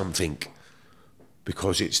to do something.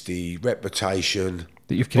 Because it's the reputation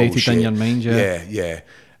that you've created bullshit. In your mind, yeah.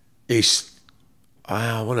 It's,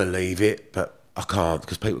 I want to leave it, but I can't,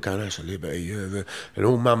 because people go, that's a liberty, and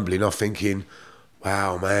all mumbling. I'm thinking,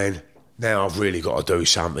 wow, man, now I've really got to do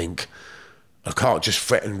something. I can't just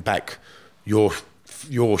threaten back your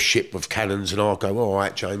ship of cannons, and I'll go, all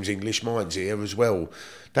right, James English, mine's here as well.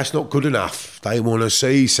 That's not good enough. They want to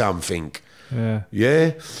see something.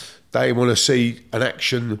 Yeah? They want to see an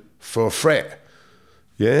action for a threat.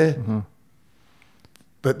 Yeah,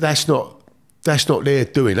 but that's not their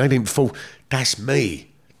doing. They didn't fall. That's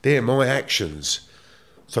me. They're my actions.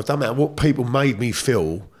 So it doesn't matter what people made me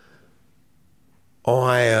feel.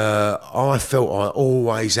 I felt I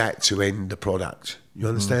always had to end the product. You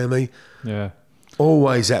understand me? Yeah.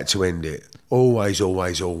 Always had to end it. Always.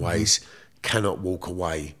 Cannot walk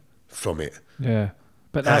away from it. Yeah.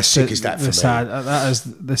 But how sick is that for me? That is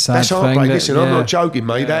the sad that's thing. Heartbreak. Listen, I'm not joking,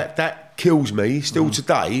 mate. That kills me. Still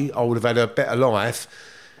today, I would have had a better life.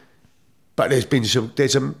 But there's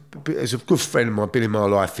a good friend of mine, been in my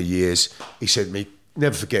life for years. He said to me,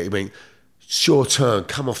 never forget, he went, it's your turn,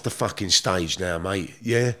 come off the fucking stage now, mate,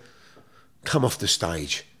 yeah? Come off the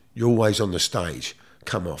stage. You're always on the stage.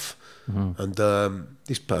 Come off. And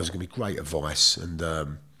this person's going to be great advice.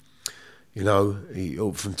 And, you know, he,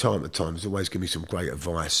 from time to time, he's always given me some great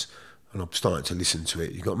advice. And I'm starting to listen to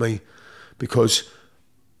it, you got me? Because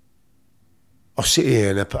I sit here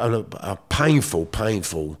and a painful,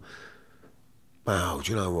 wow,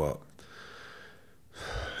 do you know what?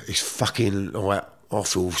 It's fucking like, I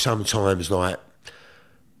feel sometimes like,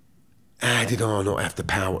 how did I not have the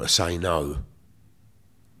power to say no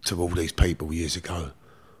to all these people years ago?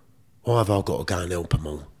 Why have I got to go and help them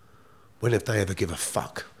all? When have they ever give a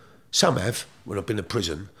fuck? Some have, when I've been to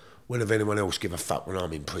prison. When have anyone else give a fuck when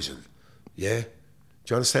I'm in prison? Yeah? Do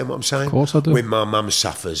you understand what I'm saying? Of course I do. When my mum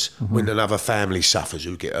suffers, when another family suffers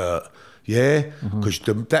who get hurt. Yeah? Because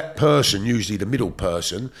that person, usually the middle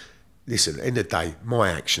person, listen, at the end of the day, my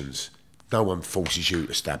actions, no one forces you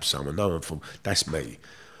to stab someone, that's me.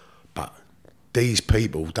 But these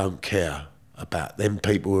people don't care about them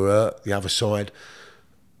people who hurt, the other side,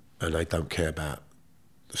 and they don't care about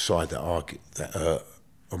the side that hurt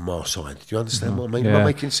on my side. Do you understand what I mean? Am I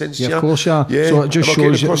making sense? Yeah, of course, yeah. Yeah. So it just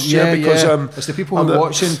shows you, because, it's the people who are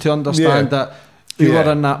watching to understand that you are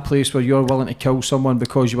in that place where you're willing to kill someone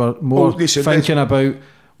because you were more thinking about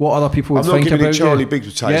what other people would think about you. I'm not giving Charlie Big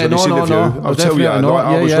Potatoes on this interview. I'll tell you,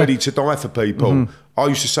 I was ready to die for people. I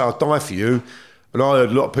used to say I'd die for you, and I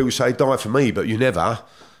heard a lot of people say die for me, but you never.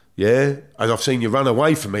 Yeah, and I've seen you run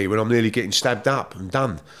away from me when I'm nearly getting stabbed up and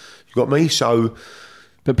done. You got me? So...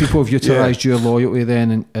 But people have utilised your loyalty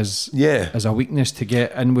then as a weakness to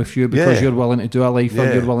get in with you because you're willing to do a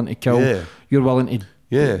lifer, you're willing to kill, you're willing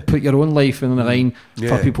to put your own life in the line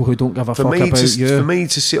for people who don't give a fuck about you. For me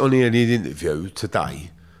to sit on here in the interview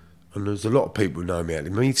today, and there's a lot of people who know me out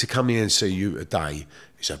there, me to come here and see you today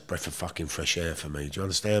is a breath of fucking fresh air for me. Do you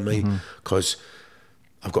understand me? Because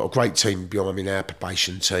I've got a great team behind me now,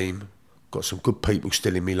 probation team, got some good people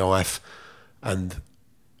still in my life, and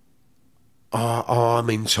I'm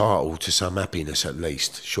entitled to some happiness at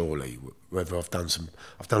least, surely. Whether I've done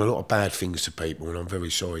a lot of bad things to people, and I'm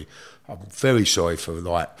very sorry. I'm very sorry for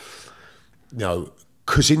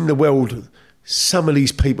because in the world, some of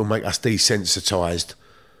these people make us desensitised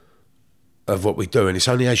of what we do, and it's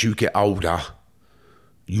only as you get older,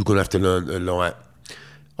 you're gonna have to learn to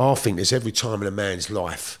I think there's every time in a man's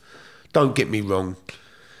life. Don't get me wrong.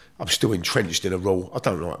 I'm still entrenched in a rule. I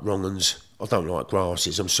don't like wrong-uns. I don't like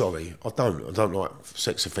grasses. I'm sorry. I don't like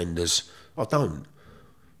sex offenders. I don't.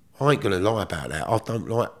 I ain't going to lie about that.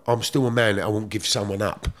 I'm still a man that I won't give someone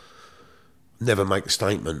up. Never make a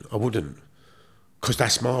statement. I wouldn't. Because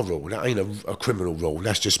that's my rule. That ain't a criminal rule.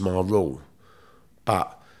 That's just my rule.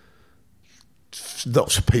 But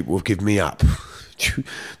lots of people have given me up.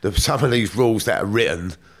 Some of these rules that are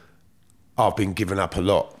written, I've been given up a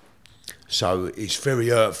lot. So it's very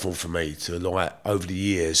hurtful for me to, over the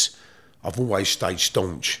years, I've always stayed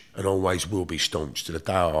staunch and always will be staunch to the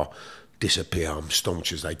day I disappear. I'm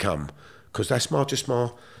staunch as they come because that's just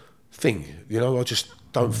my thing. I just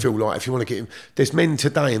don't feel like if you want to get in. There's men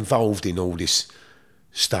today involved in all this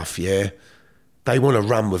stuff, yeah? They want to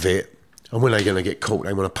run with it, and when they're going to get caught,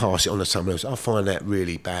 they want to pass it on to someone else. I find that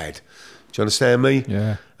really bad. Do you understand me?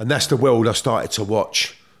 Yeah. And that's the world I started to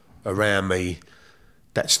watch around me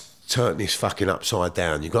that's turned this fucking upside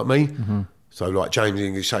down. You got me? So like James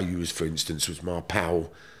English, say you for instance, was my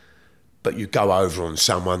pal, but you go over on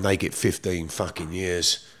someone, they get 15 fucking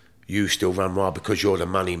years, you still run wild because you're the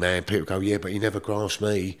money man. People go, yeah, but you never grasped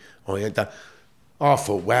me. I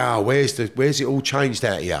thought, wow, where's it all changed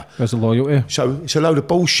out here? Where's the loyalty? So it's a load of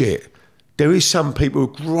bullshit. There is some people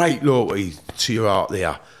with great loyalty to your art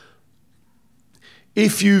there.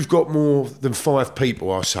 If you've got more than 5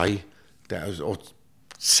 people, I say, or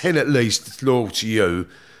 10 at least loyal to you,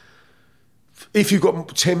 if you've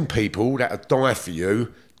got 10 people that would die for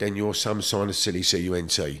you, then you're some sign of silly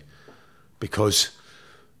C-U-N-T. Because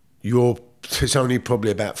there's only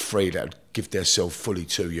probably about 3 that would give themselves fully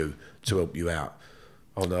to you to help you out.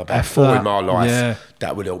 I know about 4 in my life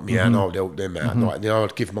that would help me out, and I'd help them out.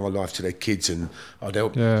 I'd give my life to their kids, and I'd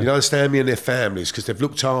help. You understand me and their families because they've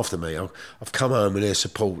looked after me. I've come home with their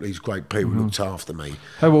support. These great people looked after me.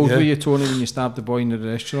 How old were you, Tony, when you stabbed the boy in the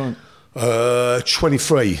restaurant?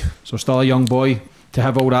 23. So still a young boy to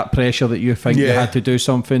have all that pressure that you think you had to do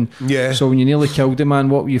something. Yeah. So when you nearly killed the man,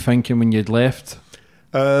 what were you thinking when you'd left?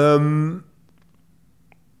 Do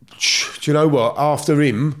you know what? After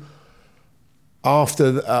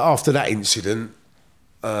that incident,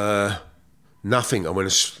 nothing. I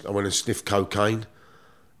went and sniffed cocaine.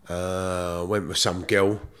 Went with some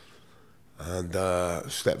girl and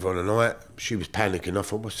slept with her on the night. She was panicking. I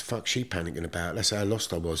thought, what the fuck's she panicking about? That's how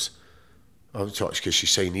lost I was. I was touched because she'd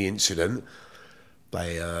seen the incident.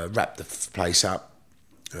 They wrapped the place up,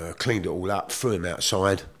 cleaned it all up, threw him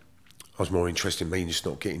outside. I was more interested in me just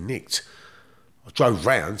not getting nicked. I drove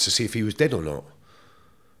round to see if he was dead or not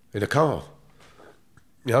in a car.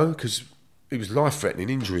 Because it was life-threatening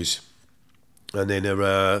injuries. And then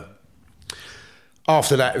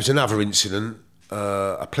after that, it was another incident.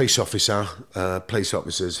 Police officers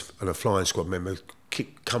and a flying squad member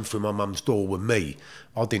come through my mum's door with me.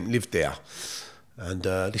 I didn't live there. And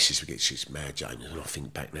it's mad, James. And I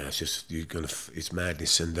think back now, it's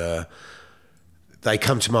madness. And they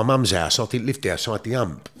come to my mum's house. I didn't live there, outside the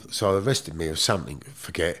hump. So they arrested me or something,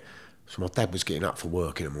 forget. So my dad was getting up for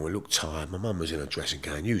work in the morning, looked tired. My mum was in her dressing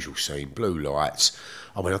gown, usual scene, blue lights.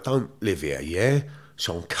 I went, I don't live here, yeah?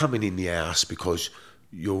 So I'm coming in the house because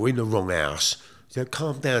you're in the wrong house. He said,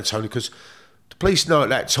 calm down, Tony, because the police know at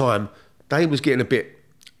that time, they was getting a bit,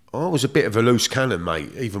 I was a bit of a loose cannon,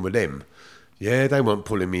 mate, even with them. Yeah, they weren't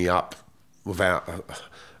pulling me up without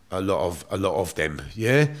a lot of them,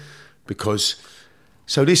 yeah? Because,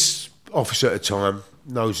 so this officer at the time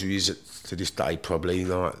knows who he is to this day probably,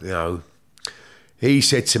 like, you know, he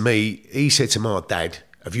said to my dad,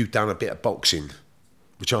 have you done a bit of boxing?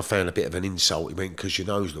 Which I found a bit of an insult. He went, because your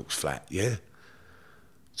nose looks flat, yeah?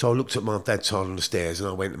 So I looked at my dad's side on the stairs and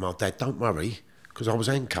I went to my dad, don't worry, because I was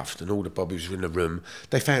handcuffed and all the bobbies were in the room.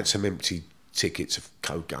 They found some empty tickets of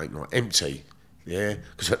cocaine, like empty, yeah?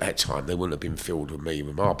 Because at that time they wouldn't have been filled with me,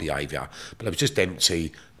 with my behaviour, but it was just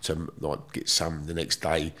empty to like get some the next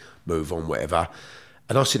day, move on, whatever.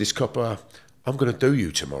 And I said, this copper, I'm going to do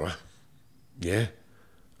you tomorrow, yeah?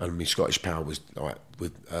 And my Scottish pal was like,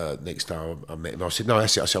 with next day I met him. I said, no,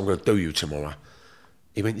 that's it. I said, I'm going to do you tomorrow.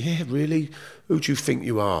 He went, yeah, really? Who do you think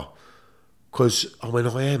you are? Because I went,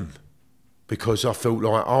 I am. Because I felt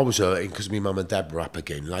like I was hurting because my mum and dad were up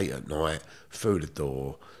again late at night, through the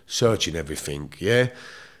door, searching everything, yeah?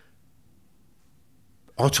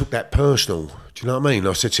 I took that personal, do you know what I mean?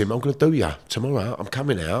 I said to him, I'm going to do you tomorrow. I'm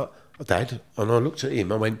coming out, Dad. And I looked at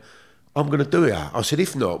him, I went, I'm going to do it. I said,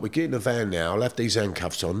 if not, we get in the van now, I'll have these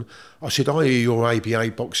handcuffs on. I said, I hear you're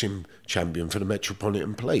ABA boxing champion for the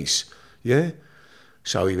Metropolitan Police, yeah?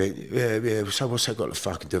 So he went, yeah, so what's that got to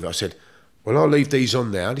fucking do with it? I said, well, I'll leave these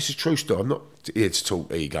on now. This is true story. I'm not here to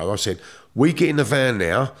talk ego. I said, we get in the van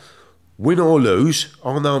now, win or lose,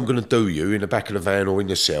 I know I'm going to do you in the back of the van or in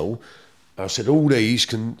the cell. I said, all these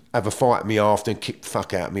can have a fight at me after and kick the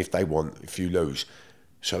fuck out of me if they want, if you lose.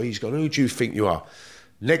 So he's gone, who do you think you are?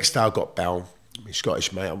 Next day I got bail, my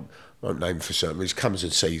Scottish mate, I won't name him for certain, he comes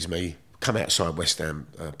and sees me, come outside West Ham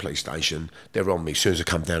police station, they're on me as soon as I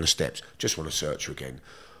come down the steps, just want to search her again.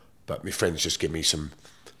 But my friends just give me some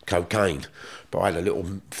cocaine, but I had a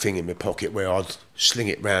little thing in my pocket where I'd sling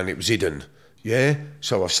it round, it was hidden, yeah?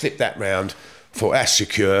 So I slipped that round, thought that's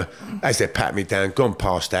secure, as they pat me down, gone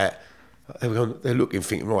past that, they're looking,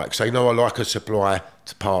 thinking, right, because they know I like a supply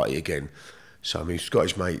to party again. So my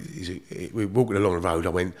Scottish mate, we were walking along the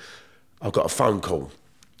road, I got a phone call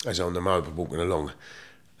as I'm on the road walking along,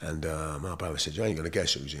 and my brother said, you ain't going to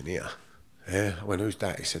guess who's in here. Yeah, I went, who's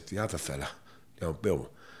that? He said, the other fella, the old Bill.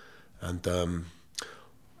 And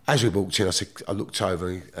as we walked in, I looked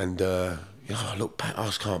over and I looked back, I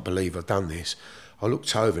just can't believe I've done this. I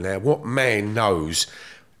looked over now, what man knows,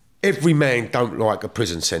 every man don't like a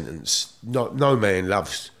prison sentence. No man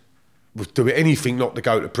would do anything not to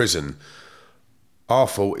go to prison. I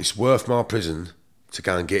thought it's worth my prison to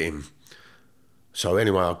go and get him. So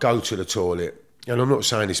anyway, I go to the toilet, and I'm not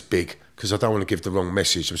saying it's big, because I don't want to give the wrong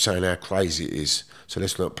message. I'm saying how crazy it is. So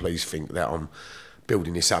let's not please think that I'm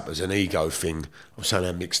building this up as an ego thing. I'm saying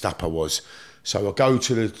how mixed up I was. So I go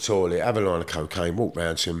to the toilet, have a line of cocaine, walk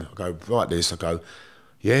round to him, I go, right this, I go,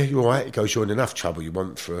 yeah, you all right? He goes, you're in enough trouble you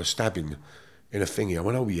want for a stabbing in a thingy. I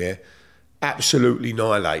went, oh yeah. Absolutely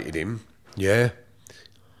annihilated him, yeah.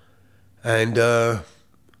 And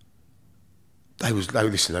they was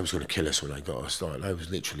going to kill us when they got us. Like, they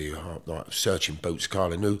was literally like searching boots,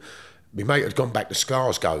 Carl. They knew my mate had gone back to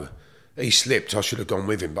Glasgow. He slipped. I should have gone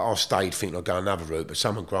with him, but I stayed thinking I'd go another route. But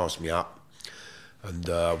someone grasped me up, and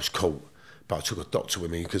I was caught. But I took a doctor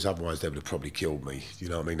with me because otherwise they would have probably killed me. You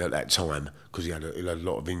know what I mean? At that time, because he had a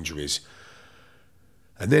lot of injuries.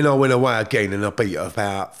 And then I went away again, and I beat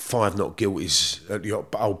about 5 not guilties at the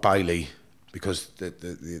Old Bailey. Because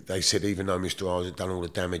they said even though Mr. Argent had done all the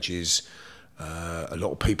damages, a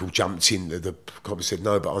lot of people jumped in. The cop said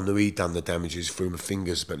no, but I knew he'd done the damages through my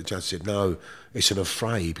fingers. But the judge said no, it's an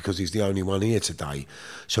affray because he's the only one here today.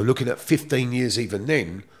 So looking at 15 years even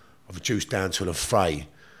then, I've reduced down to an affray.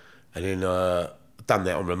 And then done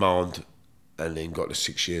that on remand and then got the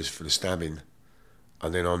 6 years for the stabbing.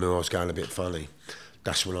 And then I knew I was going a bit funny.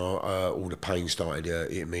 That's when all the pain started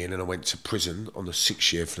hitting me, and then I went to prison on the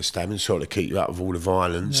 6th year for the stabbing, sort of keep you out of all the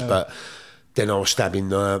violence. Yeah. But then I was stabbing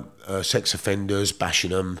sex offenders, bashing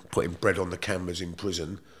them, putting bread on the cameras in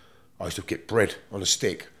prison. I used to get bread on a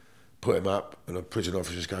stick, put him up, and the prison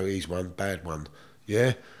officers go, he's one, bad one.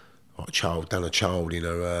 Yeah? Like done a child in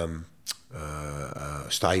a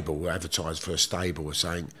stable, advertised for a stable or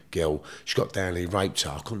something, girl. She got down and he raped her.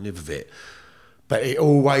 I couldn't live with it. But it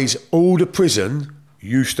always, all the prison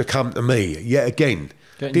used to come to me, yet again.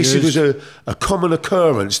 This was a common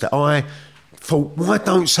occurrence that I thought, why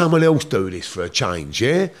don't someone else do this for a change,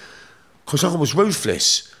 yeah? Because I was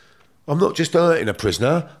ruthless. I'm not just hurting a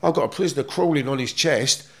prisoner. I've got a prisoner crawling on his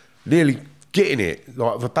chest, nearly getting it,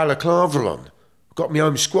 like with a balaclava on. I've got my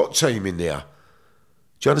own squat team in there.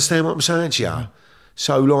 Do you understand what I'm saying to you?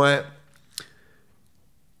 So, like,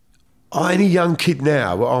 any young kid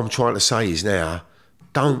now, what I'm trying to say is now,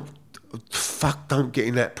 don't get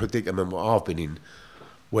in that predicament what I've been in,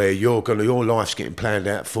 where your life's getting planned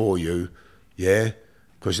out for you, yeah?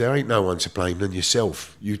 Because there ain't no one to blame than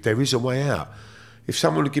yourself. There is a way out. If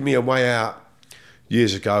someone would give me a way out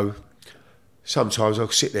years ago, sometimes I'll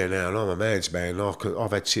sit there now and I'm a man's man.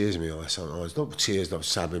 I've had tears in my eyes sometimes. Not tears, not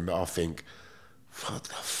sobbing, but I think, what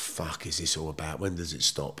the fuck is this all about? When does it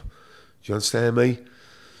stop? Do you understand me?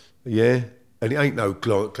 Yeah? And it ain't no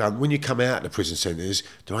when you come out of the prison centres,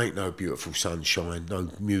 there ain't no beautiful sunshine, no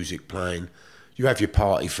music playing. You have your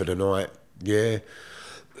party for the night, yeah?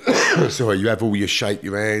 Sorry, you have all your shake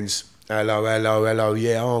your hands. Hello, hello, hello,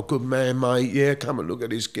 yeah, oh, good man, mate, yeah, come and look at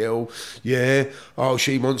this girl, yeah, oh,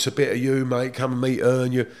 she wants a bit of you, mate, come and meet her,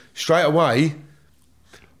 and you, straight away,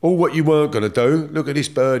 all what you weren't going to do, look at this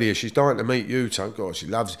bird here, she's dying to meet you, so God, she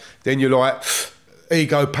loves, then you're like,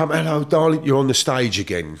 ego pump, hello, darling, you're on the stage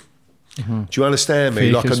again. Do you understand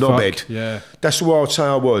me? Fake like a knobhead. Yeah. That's what I'd say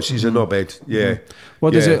I was, he's a knobhead, yeah.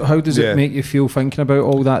 How does it make you feel thinking about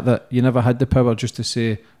all that you never had the power just to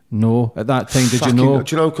say, no, at that time, did you know?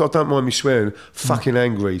 Do you know, I don't mind me swearing, fucking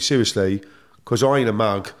angry, seriously, because I ain't a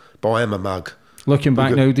mug, but I am a mug. Looking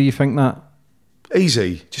back now, do you think that?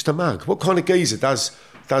 Easy, just a mug. What kind of geezer does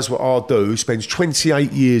what I do, spends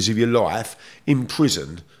 28 years of your life in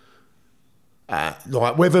prison,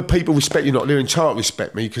 like whether people respect you or not, they're entitled to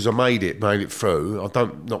respect me because I made it through. I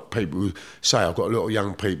don't, not people who say, I've got a lot of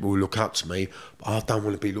young people who look up to me, but I don't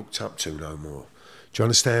want to be looked up to no more. Do you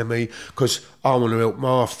understand me? Because I want to help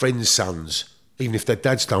my friends' sons, even if their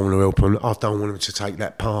dads don't want to help them, I don't want them to take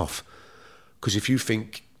that path. Because if you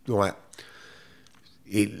think, like,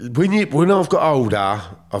 when I've got older,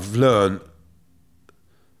 I've learned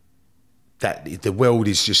that the world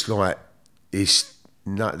is just like, there's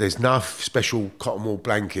no special cotton wool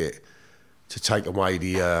blanket to take away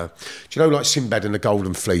the, do you know, like Sinbad and the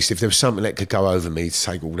Golden Fleece, if there was something that could go over me to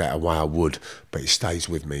take all that away, I would, but it stays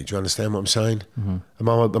with me. Do you understand what I'm saying? Am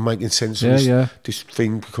I making sense of this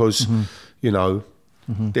thing? Because, you know,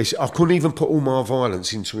 I couldn't even put all my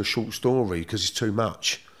violence into a short story because it's too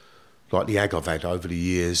much. Like the ag I've had over the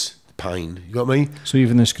years, the pain, you got me? So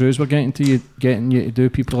even the screws were getting you to do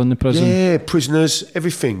people in the prison? Yeah, prisoners,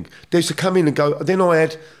 everything. They used to come in and go, then I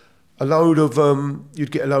had a load of,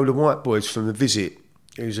 you'd get a load of white boys from the visit.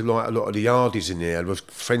 There was like a lot of the yardies in there, there was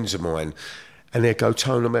friends of mine. And they'd go,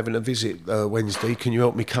 Tone, I'm having a visit Wednesday, can you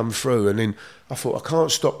help me come through? And then I thought, I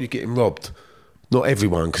can't stop you getting robbed. Not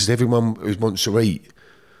everyone, because everyone wants to eat.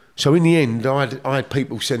 So in the end, I had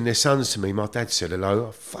people send their sons to me. My dad said, hello,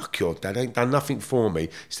 oh, fuck your dad, ain't done nothing for me.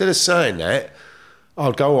 Instead of saying that,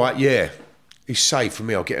 I'd go, all right, yeah. He's safe for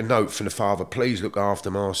me. I'll get a note from the father, please look after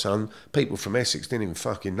my son. People from Essex didn't even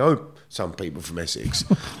fucking know some people from Essex.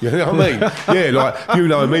 You know what I mean? Yeah, like, you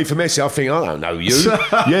know me from Essex, I think, I don't know you.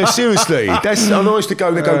 Yeah, seriously. That's, I used to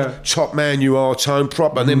go, they go, top man you are, Tone,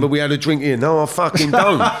 proper. And then, but we had a drink here. No, I fucking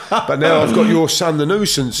don't. But now I've got your son, the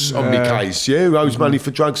nuisance, on my case, yeah, who owes money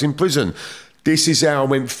for drugs in prison. This is how I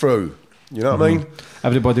went through. You know what I mean?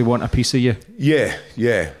 Everybody want a piece of you. Yeah,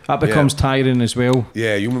 yeah. That becomes tiring as well.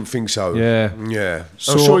 Yeah, you wouldn't think so. Yeah. Yeah.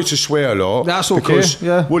 So, I'm sorry to swear a lot. That's okay. Because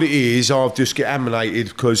yeah. what it is, I've just get emanated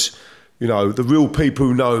because, you know, the real people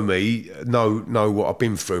who know me know what I've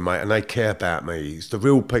been through, mate, and they care about me. It's the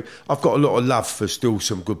real people. I've got a lot of love for still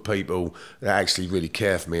some good people that actually really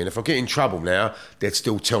care for me. And if I get in trouble now, they'd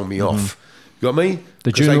still tell me off. You got me?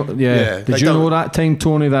 Did you know, Did you know that time,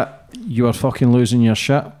 Tony, that you were fucking losing your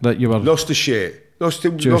shit? That you were... Lost the shit. Lost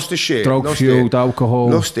the shit. Drug-fueled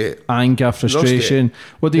alcohol. Lost it. Anger, frustration.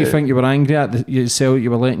 What do you think you were angry at? You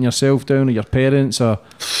were letting yourself down, or your parents, or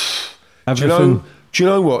everything? Do you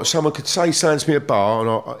know what? Someone could say something to me at a bar,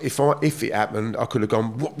 and if it happened, I could have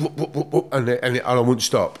gone, whoop, whoop, whoop, whoop, whoop, and I wouldn't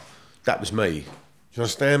stop. That was me. Do you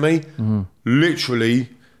understand me? Literally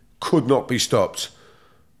could not be stopped.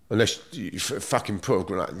 Unless you fucking put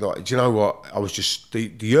a, like, do you know what? I was just,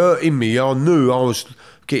 the hurt in me, I knew I was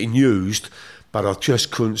getting used, but I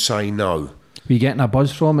just couldn't say no. Were you getting a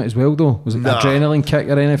buzz from it as well, though? Was it an adrenaline kick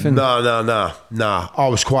or anything? No. I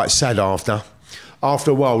was quite sad after.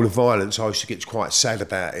 After a while of violence, I used to get quite sad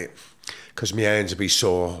about it because my hands would be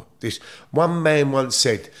sore. This one man once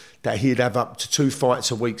said that he'd have up to 2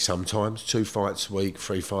 fights a week sometimes, 2 fights a week,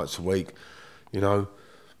 3 fights a week, you know.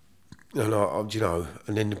 And you know,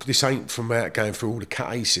 and then this ain't from out going through all the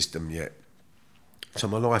Cat A system yet. So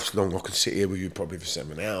my life's long. I can sit here with you probably for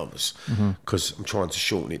 7 hours because I'm trying to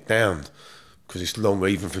shorten it down because it's long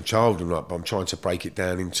even from childhood, like, but I'm trying to break it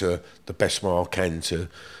down into the best way I can to,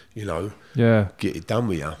 you know, get it done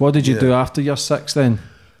with you. What did you do after year 6 then?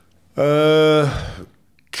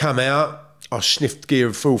 Come out, I sniffed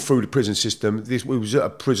gear full through the prison system. We was at a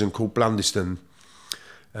prison called Blundeston,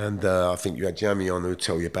 and I think you had Jamie on who would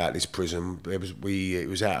tell you about this prison. It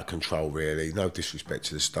was out of control, really. No disrespect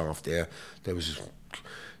to the staff there.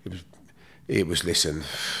 Listen,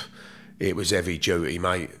 it was heavy duty,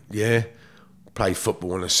 mate. Yeah, play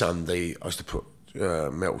football on a Sunday. I used to put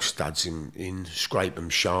metal studs in, scrape them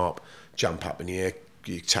sharp, jump up in the air,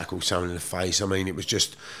 you tackle someone in the face. I mean, it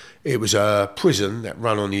was a prison that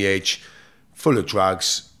ran on the edge, full of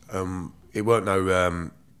drugs. It weren't no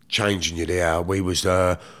changing you there. We was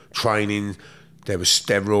training. There was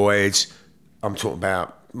steroids. I'm talking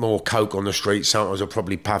about more coke on the street. Sometimes I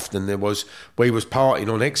probably puffed than there was. We was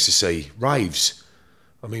partying on ecstasy, raves.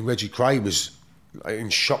 I mean, Reggie Craig was in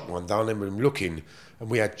shock one day. I remember him looking, and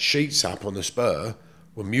we had sheets up on the spur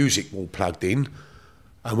with music all plugged in,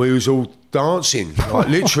 and we was all dancing, like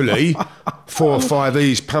literally 4 or 5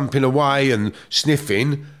 E's pumping away and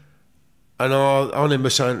sniffing. And I remember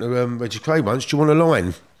saying to Reggie Craig once, "Do you want a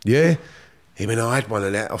line?" Yeah. He went, "I had one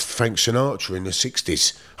of that off Frank Sinatra in the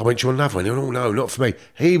 60s. I went, "Do you want another one?" He went, "Oh, no, not for me."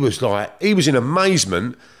 He was in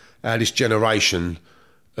amazement how this generation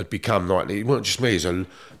had become like, it wasn't just me,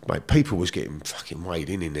 mate, people was getting fucking weighed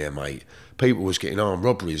in there, mate. People was getting armed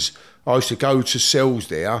robberies. I used to go to cells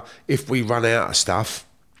there, if we run out of stuff,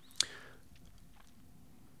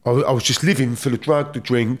 I was just living for the drug, the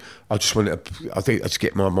drink. I just wanted to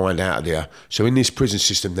get my mind out of there. So in this prison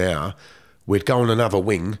system now, we'd go on another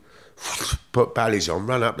wing, put ballys on,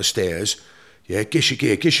 run up the stairs, yeah, get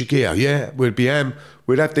your gear, yeah.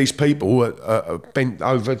 We'd have these people bent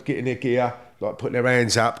over, getting their gear, like putting their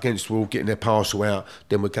hands up against the wall, getting their parcel out,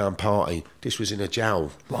 then we'd go and party. This was in a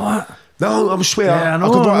jail. What? No, I swear, I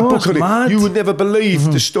could write a book on it. You would never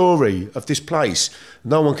believe the story of this place.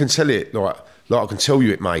 No one can tell it like I can tell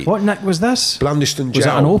you it, mate. What nick was this? Blundeston jail. Was it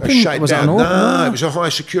an open? Was it an open? No, it was a high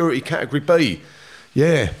security category B.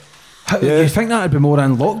 Yeah. You think that would be more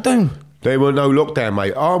in lockdown? There were no lockdown,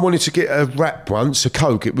 mate. I wanted to get a wrap once, a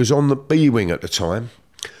coke. It was on the B wing at the time.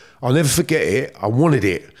 I'll never forget it. I wanted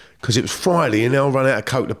it because it was Friday and they'll run out of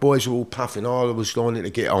coke. The boys were all puffing. I was wanting to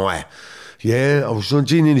get high. Yeah, I was in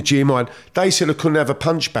the gym. They said I couldn't have a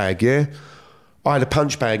punch bag, yeah? I had a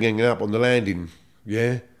punch bag hanging up on the landing,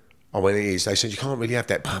 yeah? I went, "It is." They said, "You can't really have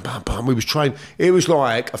that." Bum, bum, bum. We was trained. It was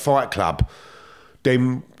like a fight club.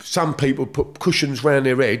 Then some people put cushions round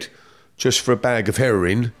their head just for a bag of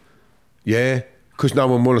heroin, yeah? Because no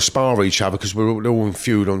one want to spar each other because we're all in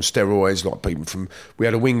feud on steroids, like people we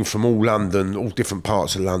had a wing from all London, all different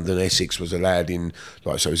parts of London. Essex was allowed in,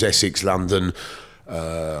 so it was Essex, London,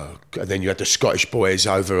 and then you had the Scottish boys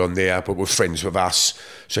over on there, but were friends with us.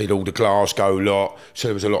 So you had all the Glasgow lot. So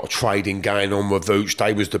there was a lot of trading going on with Vooch.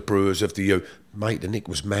 They was the brewers of the U. Mate, the Nick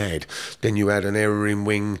was mad. Then you had an heroin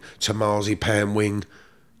wing, Marzipan wing.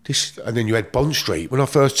 And then you had Bond Street. When I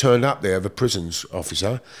first turned up there, the prisons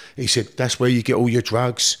officer, he said, "That's where you get all your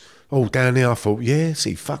drugs." All down there. I thought, yeah, is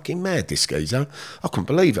he fucking mad, this geezer? I couldn't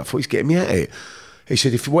believe it. I thought he's getting me at it. He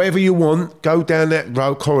said, "If whatever you want, go down that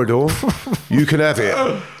road corridor, you can have it."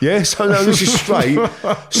 Yeah, so no, this is straight.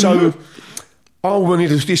 So I wanted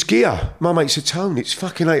this gear. My mate said, "Tony, it's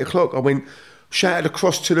fucking 8 o'clock. I went, shouted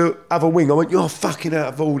across to the other wing. I went, "You're fucking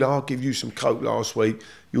out of order. I'll give you some coke last week.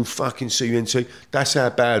 You'll fucking see you into." That's how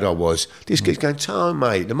bad I was. This kid's going, "Tone,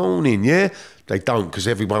 mate, in the morning, yeah?" They don't, because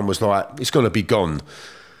everyone was like, "It's going to be gone."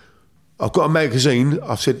 I've got a magazine.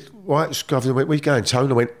 I said, "Right, let's go." Where you going,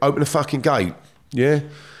 Tone? I went, "Open the fucking gate." Yeah.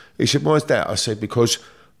 He said, "Why's that?" I said, "Because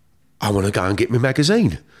I want to go and get my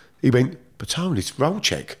magazine." He went, "But Tone, it's roll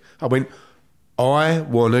check." I went, "I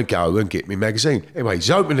want to go and get my magazine." Anyway,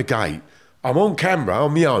 he's opened the gate. I'm on camera,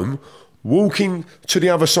 on my own, walking to the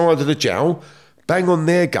other side of the jail, bang on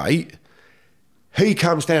their gate. He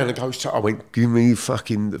comes down and goes to, I went, "Give me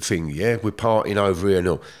fucking the thing, yeah? We're partying over here and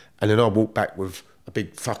all." And then I walked back with a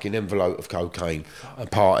big fucking envelope of cocaine, a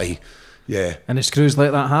party, yeah. And the screws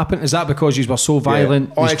like that happen? Is that because you were so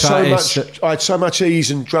violent? Yeah. I had so much ease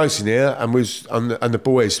and drugs in there, and the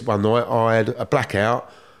boys one night, I had a blackout.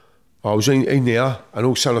 I was in there, and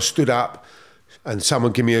all of a sudden I stood up, and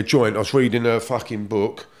someone gave me a joint. I was reading a fucking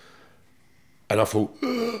book, and I thought,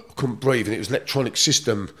 I couldn't breathe, and it was electronic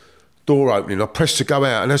system door opening. I pressed to go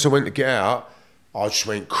out, and as I went to get out, I just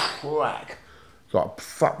went crack. Like,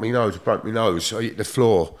 fuck me nose, broke my nose. I hit the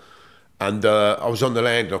floor. And I was on the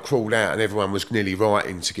land, and I crawled out, and everyone was nearly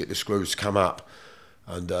writing to get the screws to come up.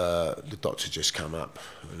 And the doctor just come up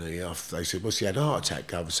and they said, "What's he had a heart attack,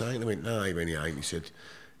 Gov?" I went, "No, he really ain't." He said,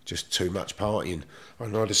 "Just too much partying."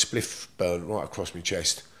 And I had a spliff burnt right across my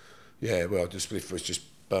chest. Yeah, well, the spliff was just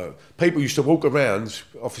burnt. People used to walk around,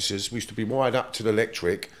 officers, we used to be wired up to the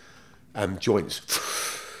electric and joints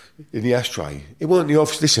in the ashtray. It weren't the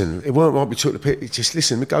office, listen, it weren't like we took the pit. Just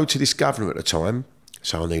listen, we go to this governor at the time,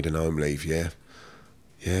 so I need an home leave, yeah.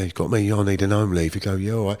 Yeah, you got me, I need an home leave. You go,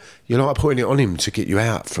 yeah, all right. You're like putting it on him to get you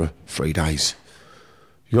out for 3 days.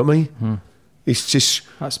 You got me? It's just...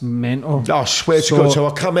 That's mental. I swear to God. So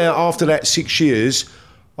I come out after that 6 years,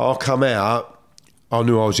 I come out, I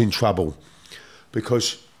knew I was in trouble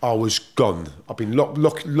because I was gone. I've been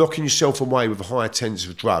locking yourself away with a high attendance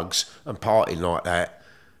of drugs and partying like that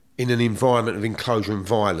in an environment of enclosure and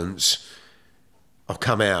violence. I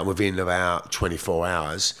come out within about 24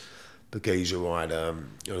 hours. The geezer I had an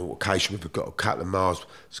altercation with, got a couple of Mars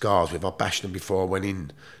scars with. I bashed them before I went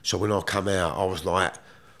in. So when I come out, I was like,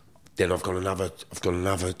 then I've got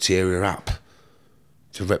another tear up.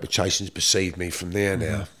 The reputation's perceived me from there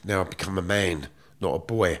now. Now I've become a man, not a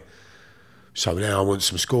boy. So now I want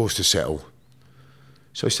some scores to settle.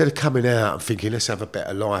 So instead of coming out and thinking, let's have a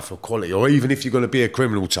better life or quality, or even if you're going to be a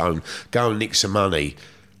criminal, Tone, go and nick some money.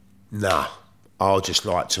 Nah, I'll just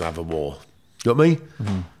like to have a war. You know what I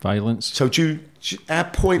mean? Violence. So our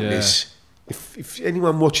pointless, if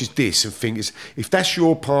anyone watches this and thinks, if that's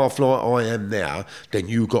your path like I am now, then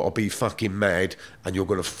you've got to be fucking mad and you're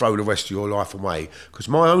going to throw the rest of your life away. Because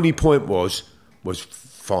my only point was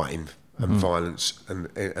fighting and violence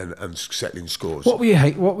and settling scores. What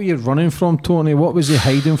were you running from, Tony? What was you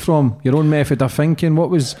hiding from? Your own method of thinking?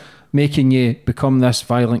 What was making you become this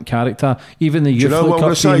violent character? Even the youth. Do you know what I'm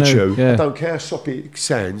going to say to you? Yeah. I don't care how soppy it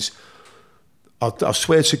sounds. I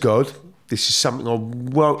swear to God, this is something I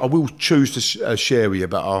will choose to share with you,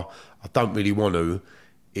 but I don't really want to,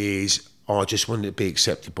 is I just want it to be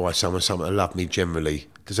accepted by someone to love me generally.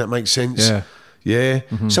 Does that make sense? Yeah. Yeah?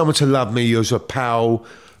 Someone to love me as a pal,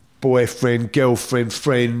 boyfriend, girlfriend,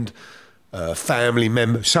 friend, family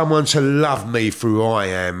member. Someone to love me for who I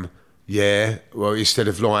am, yeah? Well, instead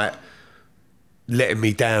of like letting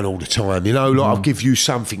me down all the time, you know, like I'll give you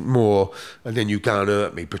something more and then you go and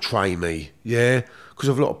hurt me, betray me, yeah? Because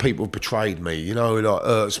a lot of people have betrayed me, you know, it like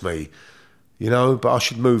hurts me, you know, but I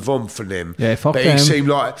should move on from them. Yeah, fuck but them. It seemed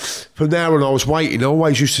like, from now on I was waiting, I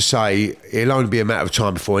always used to say, it'll only be a matter of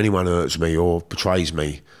time before anyone hurts me or betrays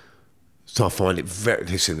me. So I find it very,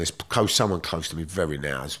 listen, there's someone close to me very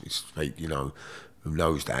now as we speak, you know, who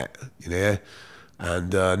knows that, you know,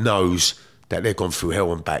 and knows that they've gone through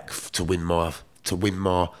hell and back to win my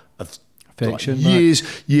affection, like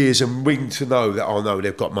years, and ring to know that I know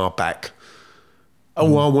they've got my back.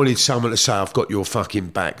 Oh, I wanted someone to say I've got your fucking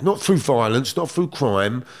back, not through violence, not through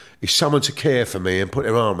crime. It's someone to care for me and put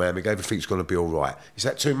their arm around me. Everything's going to be all right. Is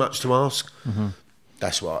that too much to ask?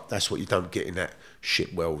 That's what you don't get in that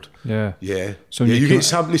shit world. Yeah. So you get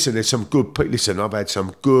some. Listen, there's some good. Listen, I've had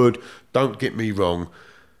some good. Don't get me wrong.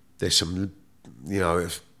 There's some, you know,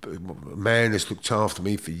 a man that's looked after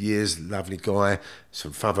me for years, lovely guy,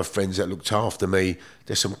 some other friends that looked after me.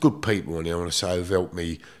 There's some good people in here, I want to say, who've helped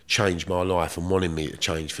me change my life and wanting me to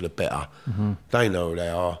change for the better. They know who they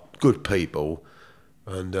are, good people,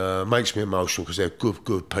 and makes me emotional because they're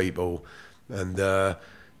good people. And do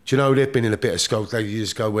you know, they've been in a bit of skull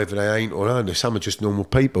years ago, whether they ain't or aren't. Some are just normal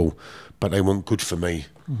people, but they want good for me.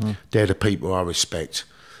 They're the people I respect.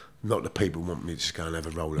 Not the people who want me to just go and have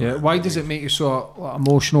a roll. Yeah. Why does it make you so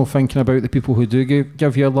emotional thinking about the people who do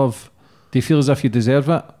give you love? Do you feel as if you deserve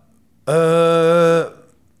it?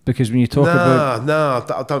 Because when you talk about... No,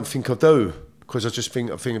 I don't think I do. Because I just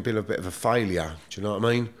think I've been a bit of a failure. Do you know what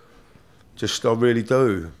I mean? I really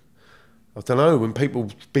do. I don't know, when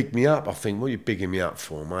people big me up, I think, what are you bigging me up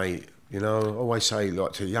for, mate? You know, I always say,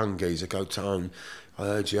 like, to young geezers, I go, Tone, I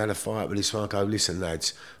heard you had a fight with this one. I go, listen,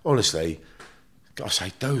 lads, honestly, I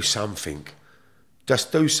say, do something.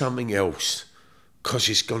 Just do something else, because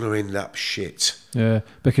it's going to end up shit. Yeah,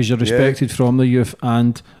 because you're respected from the youth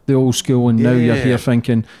and the old school, and now you're here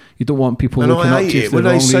thinking you don't want people looking up to you for the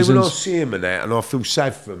wrong reasons. When I see them and that, and I feel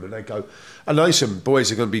sad for them, and they go, I know some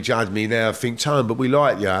boys are going to be judging me now, think, Tone, but we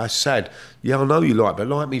like you. That's sad. Yeah, I know you like me, but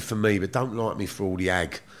like me for me, but don't like me for all the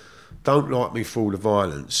ag. Don't like me for all the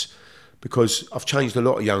violence. Because I've changed a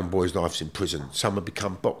lot of young boys' lives in prison. Some have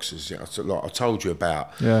become boxers, like I told you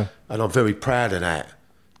about. Yeah. And I'm very proud of that.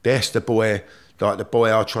 There's the boy, like the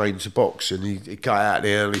boy I trained to box, and he got out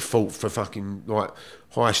there and he fought for fucking like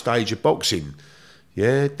high stage of boxing.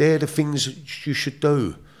 Yeah, they're the things you should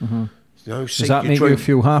do. You know, does that make you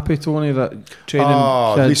feel happy, Tony, that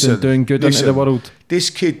training kids and doing good into the world?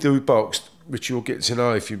 This kid who boxed, which you'll get to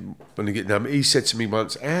know if you want to get to know him, he said to me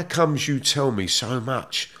once, how comes you tell me so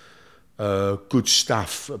much good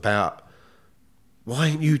stuff about, why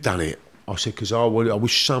ain't you done it? I said, because I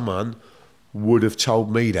wish someone would have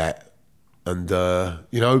told me that. And,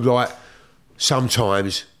 you know, like,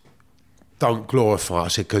 sometimes don't glorify. I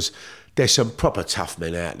said, because there's some proper tough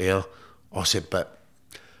men out there. I said, but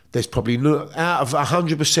there's probably out of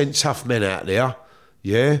 100% tough men out there,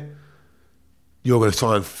 yeah, you're going to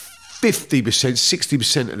find 50%,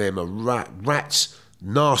 60% of them are rats,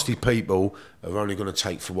 nasty people are only going to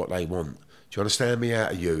take for what they want. Do you understand me?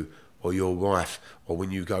 Out of you or your wife, or when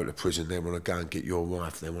you go to prison, they want to go and get your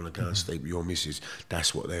wife, they want to go and sleep with your missus.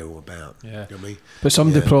 That's what they're all about. Yeah. You know what I mean? But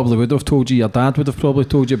somebody probably would have told you, your dad would have probably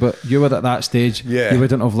told you, but you were at that stage, you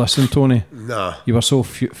wouldn't have listened, Tony. Nah. You were so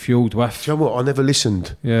fueled with. Do you know what? I never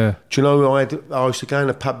listened. Yeah. Do you know, I used to go in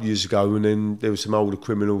a pub years ago, and then there were some older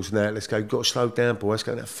criminals and that, let's go, got to slow down, boys.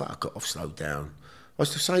 Go, fuck off, slow down. I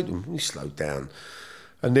used to say to them, you slow down.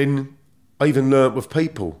 And then I even learnt with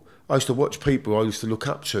people. I used to watch people I used to look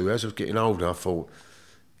up to. As I was getting older, I thought,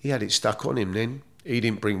 he had it stuck on him then. He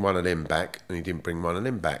didn't bring one of them back, and he didn't bring one of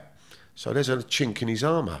them back. So there's a chink in his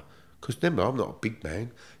armour. Because remember, I'm not a big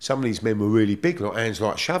man. Some of these men were really big, like hands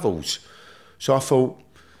like shovels. So I thought,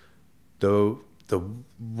 the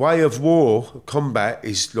way of war, combat,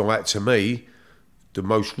 is like, to me, the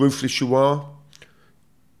most ruthless you are,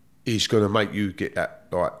 is going to make you get that,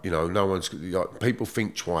 like, you know, no one's, like, people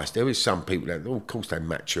think twice. There is some people that, of course they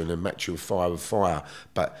match you, and they match you with fire,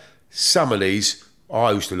 but some of these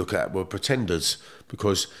I used to look at were pretenders,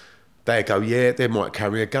 because they go, yeah, they might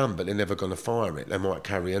carry a gun, but they're never going to fire it. They might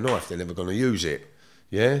carry a knife, they're never going to use it,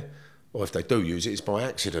 yeah? Or if they do use it, it's by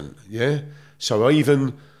accident, yeah? So I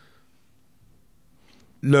even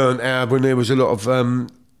learned how, when there was a lot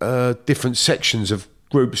of different sections of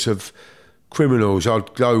groups of criminals,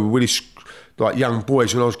 I'd go with this, like young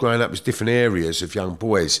boys, when I was growing up, there's different areas of young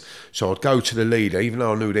boys. So I'd go to the leader, even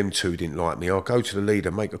though I knew them two didn't like me, I'd go to the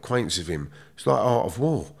leader, make acquaintance with him. It's like Art of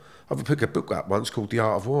War. I've picked a book up once called The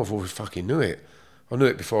Art of War. I've always fucking knew it. I knew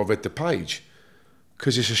it before I read the page.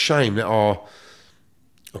 Because it's a shame that I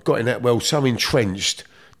got in that world so entrenched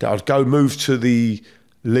that I'd go move to the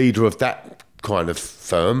leader of that kind of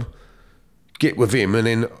firm, get with him, and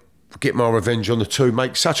then get my revenge on the two,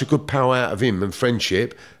 make such a good pal out of him and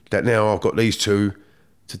friendship that now I've got these two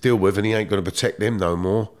to deal with, and he ain't going to protect them no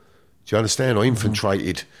more. Do you understand? I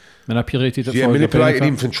infiltrated. Manipulated it. Yeah, manipulated,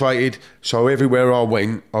 infiltrated. So everywhere I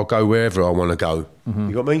went, I'll go wherever I want to go.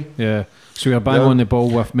 You got me? Yeah. So you're bang on the ball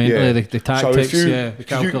with mentally, the tactics, the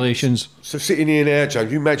calculations. So sitting here now, Joe,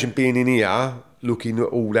 you imagine being in here, looking at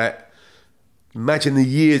all that. Imagine the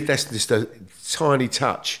years, that's just a tiny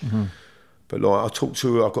touch. But like,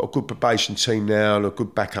 I've got a good probation team now and a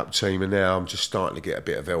good backup team, and now I'm just starting to get a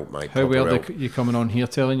bit of help, mate. How well are you coming on here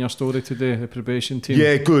telling your story today, the probation team?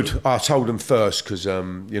 Yeah, good. I told them first because,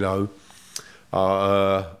 you know,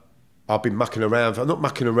 I've been mucking around. I'm not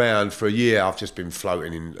mucking around for a year. I've just been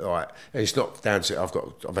floating in. Like, and it's not down to.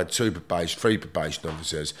 I've had three probation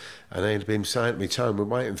officers, and they've been saying to me, "Tone, we're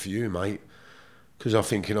waiting for you, mate." Because I'm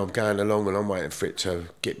thinking I'm going along and I'm waiting for it to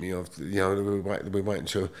get me off. You know, we're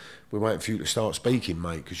waiting for you to start speaking,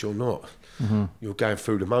 mate. Because you're not. You're going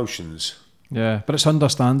through the motions. Yeah, but it's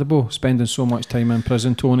understandable spending so much time in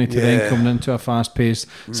prison, Tony, to then coming into a fast-paced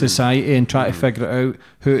society and try to figure it out,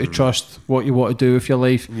 who to trust, what you want to do with your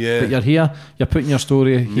life. But you're here, you're putting your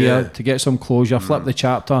story here to get some closure, flip the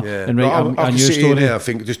chapter and write a new story. Now, I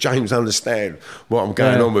think, does James understand what I'm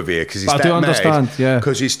going on with here? Because it's that I do understand,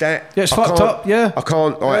 Because it's that... Yeah, it's fucked up, I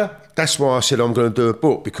can't... That's why I said I'm going to do a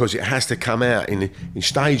book, because it has to come out in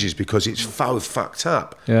stages, because it's so fucked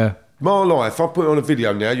up. Yeah. My life, if I put it on a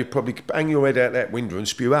video now, you'd probably bang your head out that window and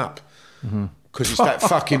spew up. Because it's that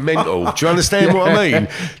fucking mental. Do you understand what I mean?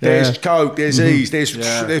 There's coke, there's ease, there's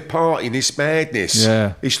partying, there's madness.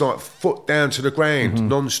 It's like foot down to the ground,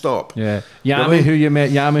 non-stop. Yeah. Yami, who you met,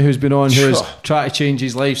 Yami, who's been on, who's tried to change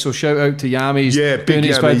his life. So shout out to Yami. He's doing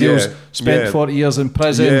his videos, spent 40 years in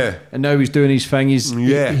prison, and now he's doing his thing.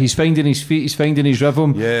 He's finding his feet, he's finding his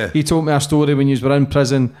rhythm. He told me a story when you were in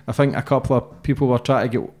prison. I think a couple of people were trying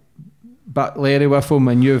to get back Larry with him,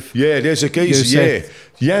 and you've... Yeah, there's a geezer,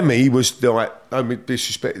 Yami was like, I mean,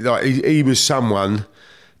 disrespect, like, he was someone,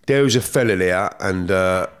 there was a fella there, and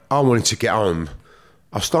I wanted to get home.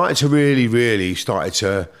 I started to really started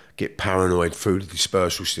to get paranoid through the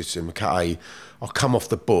dispersal system, okay? I come off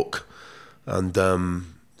the book, and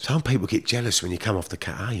some people get jealous when you come off the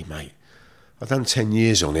KA, mate. I've done 10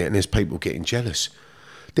 years on it, and there's people getting jealous.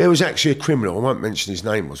 There was actually a criminal, I won't mention his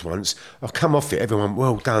name, was once. I come off it, everyone,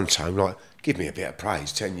 well done, Tone, like, give me a bit of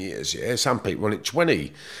praise, 10 years, yeah? Some people want it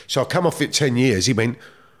 20. So I come off it 10 years. He went,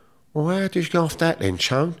 well, how did you go off that then,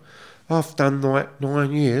 Sean? I've done like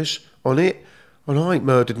 9 years on it, and I ain't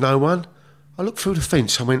murdered no one. I looked through the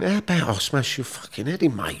fence, I went, how about I smash your fucking head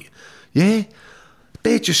in, mate? Yeah?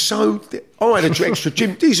 They're just so... I had an extra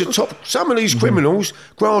gym... These are top... Some of these criminals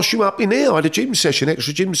grass you up in there. I had a gym session,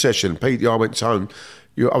 extra gym session. Pete, I went home.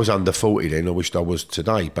 I was under 40 then. I wished I was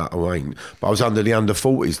today, but I ain't. But I was under the under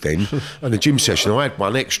 40s then. And the gym session, I had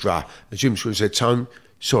one extra. The gym said, Tone,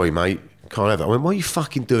 sorry, mate, can't have it. I went, what are you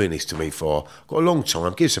fucking doing this to me for? Got a long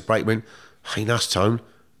time. Give us a break. I went, ain't us, Tone.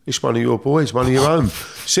 It's one of your boys, one of your own.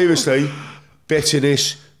 Seriously,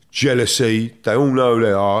 bitterness, jealousy, they all know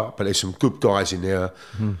they are, but there's some good guys in there.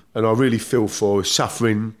 And I really feel for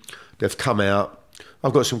suffering. They've come out.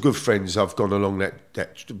 I've got some good friends I've gone along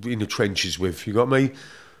that in the trenches with, you got me?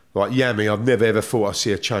 Like Yami, I've never ever thought I'd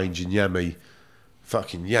see a change in Yami.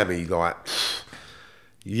 Fucking Yami, like,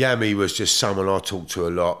 Yami was just someone I talked to a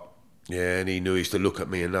lot. Yeah, and he knew he used to look at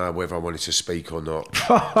me and know whether I wanted to speak or not.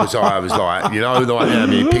 Because I was like, you know, like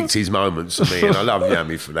Yami, he picked his moments to me, and I love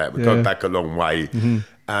Yami for that. We go back a long way.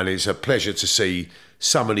 And it's a pleasure to see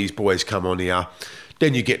some of these boys come on here.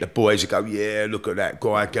 Then you get the boys that go, yeah, look at that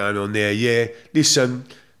guy going on there. Yeah, listen,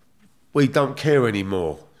 we don't care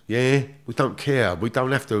anymore. Yeah, we don't care. We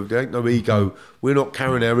don't have to. There ain't no ego. We're not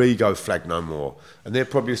carrying our ego flag no more. And they're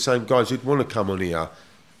probably the same guys who'd want to come on here.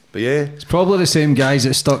 But yeah, it's probably the same guys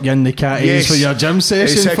that stuck you in the catties for your gym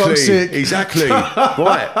session. Exactly.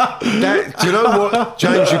 Right. Do you know what,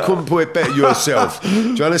 James? You couldn't put it better yourself.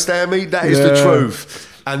 Do you understand me? That is the truth.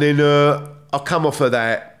 And then I come off of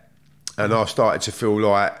that, and I started to feel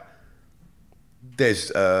like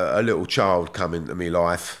there's a little child coming to my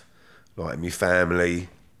life, like my family.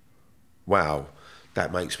 Wow,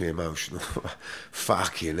 that makes me emotional.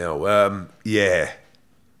 Fucking hell.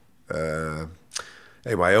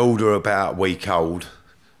 Anyway, older, about a week old,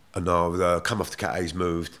 and I've come off the catties,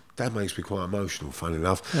 moved. That makes me quite emotional, funny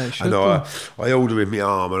enough. Yeah, and I held her in my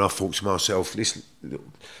arm, and I thought to myself, listen,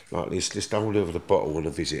 like this, let's hold over the bottle on a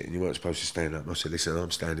visit, and you weren't supposed to stand up. And I said, listen, I'm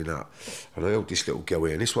standing up. And I held this little girl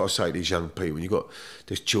here, and this is what I say to these young people, when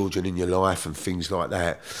there's children in your life and things like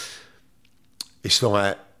that, it's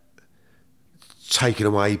like taking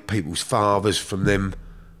away people's fathers from them.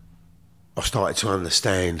 I started to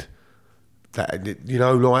understand that, you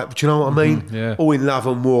know, like, do you know what I mean? Yeah. All in love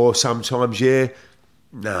and war sometimes, yeah.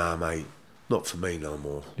 Nah, mate, not for me no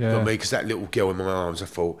more. Yeah. You know what I mean? Because that little girl in my arms, I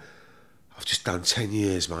thought, I've just done 10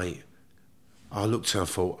 years, mate. I looked at her and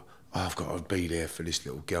thought, I've got to be there for this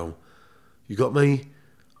little girl. You got me?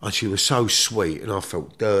 And she was so sweet, and I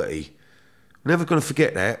felt dirty. I'm never going to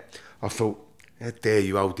forget that. I thought, how dare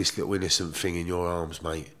you hold this little innocent thing in your arms,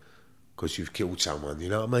 mate? Because you've killed someone, you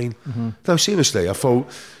know what I mean? No, seriously, I thought,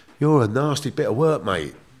 you're a nasty bit of work,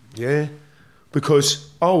 mate, yeah?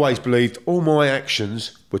 Because I always believed all my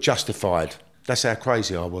actions were justified. That's how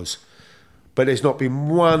crazy I was. But there's not been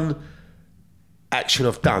one action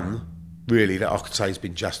I've done, really, that I could say has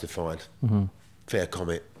been justified. Fair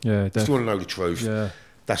comment. Yeah, if you want to know the truth,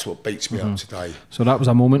 that's what beats me up today. So that was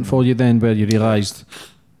a moment for you then where you realised...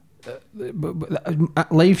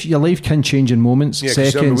 your life can change in moments,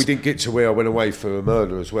 seconds. We didn't get to where I went away for a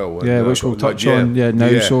murder as well. Which we'll touch on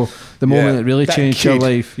now. So the moment that really changed your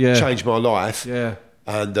life, changed my life. Yeah,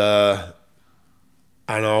 and I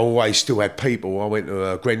always still had people. I went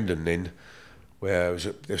to Grendon then, where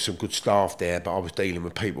there was some good staff there, but I was dealing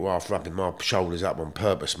with people half rubbing my shoulders up on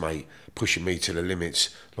purpose, mate, pushing me to the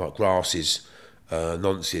limits, like grasses.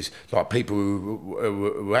 Nonsense, like people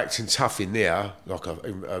who were acting tough in there, like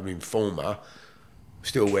an informer,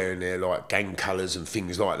 still wearing their like gang colours and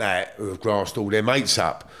things like that, who have grassed all their mates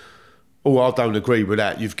up. Oh, I don't agree with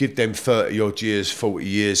that. You've given them 30 odd years, 40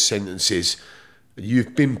 years sentences.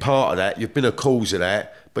 You've been part of that, you've been a cause of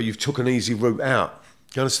that, but you've took an easy route out.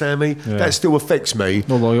 Do you understand me? Yeah. That still affects me.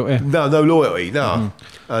 No loyalty. No loyalty, no.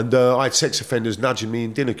 And I had sex offenders nudging me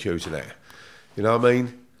in dinner queues and that. You know what I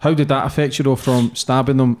mean? How did that affect you though, from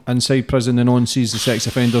stabbing them inside prison and on sees the sex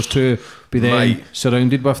offenders to be then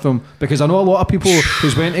surrounded with them? Because I know a lot of people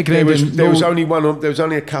who's went to Grendon... There was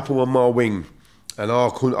only a couple on my wing, and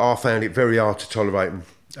I found it very hard to tolerate them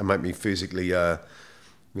and make me physically, you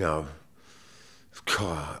know...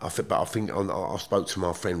 God, I think I spoke to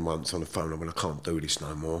my friend once on the phone. I went, I can't do this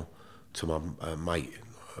no more. To my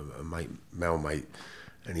male mate,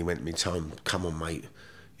 and he went to me, Tom, come on, mate,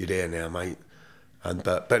 you're there now, mate. And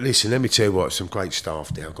but listen, let me tell you what, some great staff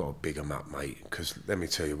there. I've got to big them up, mate. Because let me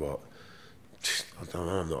tell you what, I don't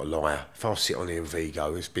know, I'm not a liar. If I sit on here with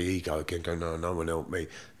ego, it's be ego again. Go, no one helped me.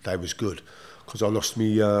 They was good. Because I lost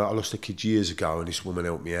a kid years ago, and this woman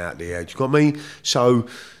helped me out there. Do you got me? So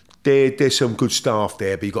there's some good staff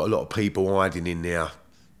there, but you got a lot of people hiding in there.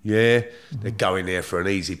 Yeah, they're going there for an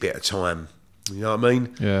easy bit of time. You know what I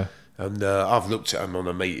mean? Yeah. And I've looked at them on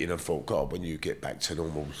a meeting and thought, God, when you get back to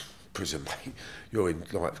normal prison, mate, you're in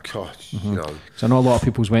like, God, you know. So I know a lot of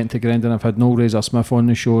people's went to Grendon. I've had Noel Razor Smith on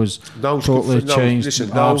the shows. Noel's totally changed.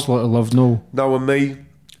 Listen, Absolutely loved Noel. Noel and me.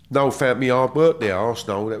 Noel found me hard work there. I asked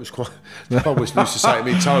Noel. That was quite. I always used to say to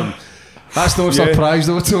me, Tone. That's no surprise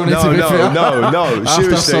though, Tony, no, to be fair. No, After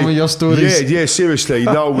seriously. some of your stories. Yeah, seriously.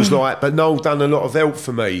 Noel was like, but Noel done a lot of help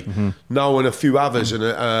for me. Noel and a few others, and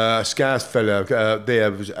a Scouse fella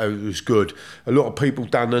there was good. A lot of people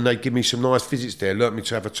done, and they give me some nice visits there. Learnt me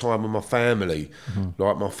to have a time with my family.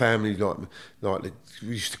 Like my family, like we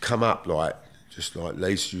used to come up, like just like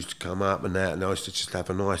Lisa used to come up and that, and I used to just have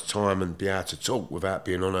a nice time and be able to talk without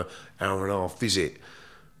being on an hour and a half visit.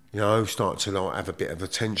 You know, start to like have a bit of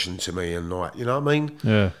attention to me and like, you know what I mean?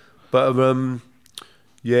 Yeah. But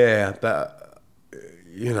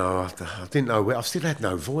you know, I didn't know where. I still had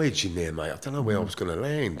no voyage in there, mate. I don't know where I was going to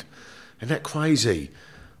land. Isn't that crazy?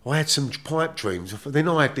 I had some pipe dreams. Then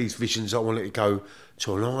I had these visions. I wanted to go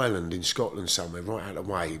to an island in Scotland somewhere, right out of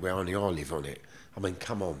the way, where only I live on it. I mean,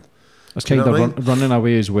 come on. It's kind of running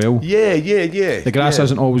away as well. Yeah. The grass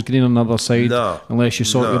isn't always green on the other side, unless you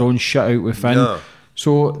sort your own shit out within. No.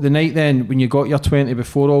 So the night then, when you got your 20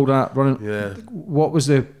 before all that running, what was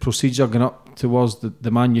the procedure going up towards the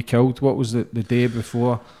man you killed? What was the day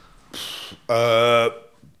before? Bad.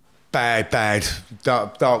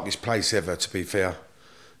 Darkest place ever, to be fair.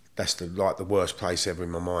 That's the worst place ever in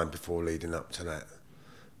my mind before leading up to that.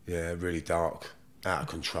 Yeah, really dark. Out of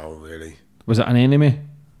control, really. Was it an enemy?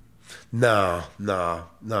 No, he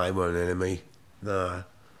wasn't an enemy. No,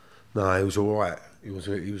 he was all right. He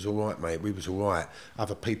was all right, mate. We was all right.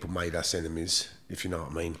 Other people made us enemies, if you know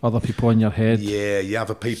what I mean. Other people in your head? Yeah,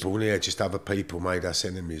 other people, just other people made us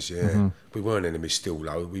enemies, yeah. We weren't enemies still,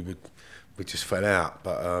 though. We just fell out.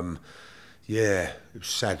 But, it was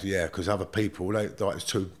sad, because other people,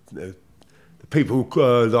 the people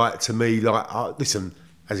to me, listen,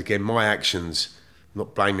 as again, my actions, I'm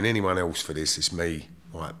not blaming anyone else for this, it's me,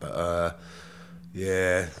 right? But,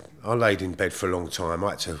 I laid in bed for a long time.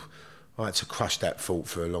 I had to crush that thought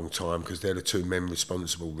for a long time because they're the two men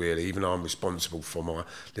responsible, really. Even though I'm responsible for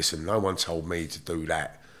listen, no one told me to do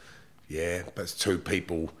that. Yeah, but two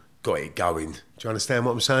people got it going. Do you understand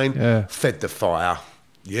what I'm saying? Yeah. Fed the fire.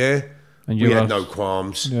 Yeah. And we had no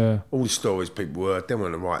qualms. Yeah. All the stories people heard, they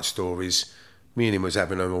weren't the right stories. Me and him was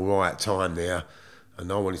having an all right time there,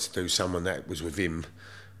 and I wanted to do someone that was with him,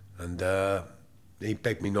 and he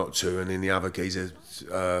begged me not to, and then the other geezer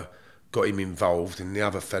got him involved, and the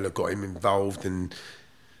other fella got him involved, and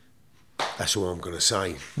that's all I'm going to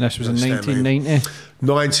say. And this was in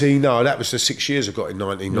 1990? No, that was the 6 years I got in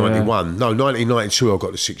 1991. Yeah. No, 1992 I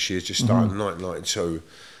got the 6 years, just started in 1992.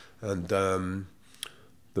 And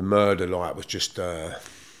the murder, was just, listen,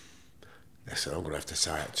 I'm going to have to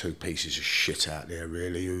say it, two pieces of shit out there,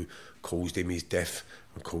 really, who caused him his death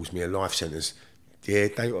and caused me a life sentence. Yeah,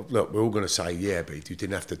 look, we're all going to say, yeah, but you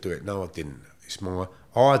didn't have to do it. No, I didn't.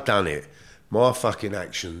 I done it, my fucking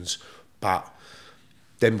actions, but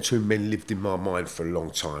them two men lived in my mind for a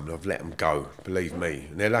long time, and I've let them go, believe me.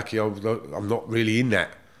 And they're lucky I'm not really in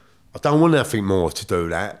that. I don't want nothing more to do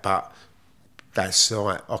that, but that's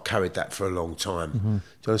I carried that for a long time. Do you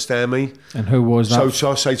understand me? And who was that?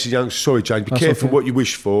 So I say to young, sorry, James, be careful what you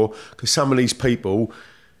wish for, because some of these people,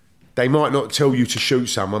 they might not tell you to shoot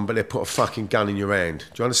someone, but they put a fucking gun in your hand.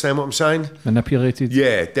 Do you understand what I'm saying? Manipulated?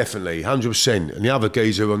 Yeah, definitely, 100%. And the other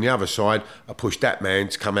geezer on the other side, I pushed that man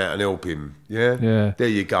to come out and help him. Yeah? Yeah. There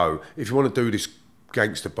you go. If you want to do this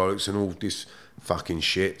gangster bollocks and all this fucking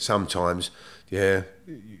shit, sometimes, half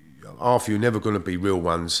of you are never going to be real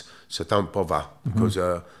ones, so don't bother, because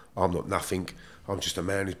I'm not nothing. I'm just a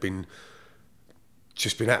man who's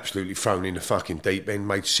been absolutely thrown in the fucking deep end,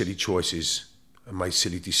 made silly choices and made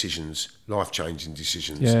silly decisions, life-changing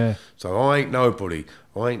decisions. Yeah. So I ain't nobody.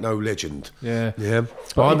 I ain't no legend. Yeah. Yeah.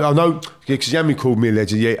 I know, because Yami called me a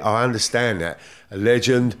legend. Yeah, I understand that. A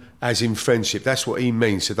legend as in friendship. That's what he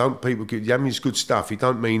means. So don't people get... Yami's good stuff. He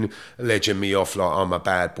don't mean legend me off like I'm a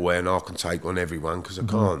bad boy and I can take on everyone, because I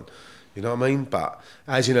can't. You know what I mean? But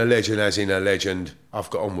as in a legend, I've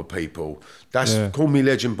got on with people. Call me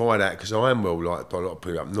legend by that, because I am well liked by a lot of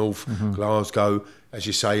people up north, Glasgow, as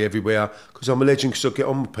you say, everywhere. Because I'm a legend, because I get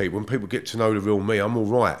on with people. When people get to know the real me, I'm all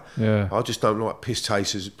right. Yeah. I just don't like piss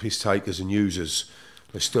takers and users.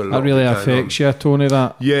 There's still a lot that really of it going affects you, Tony,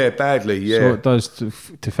 that? Yeah, badly, yeah. So it does, to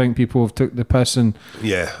think people have took the piss and...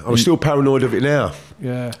 Yeah, I'm still paranoid of it now.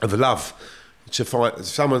 Yeah. Of love. If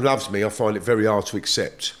someone loves me, I find it very hard to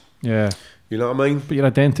accept. Yeah. You know what I mean? But you're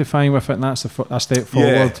identifying with it, and that's a step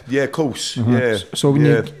forward. Yeah, of course. Yeah. So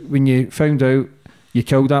when you found out you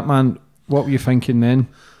killed that man, what were you thinking then?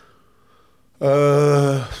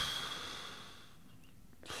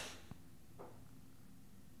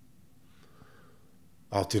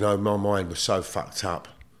 I don't know, my mind was so fucked up.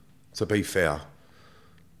 To be fair,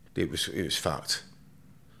 it was fucked.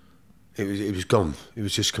 It was gone. It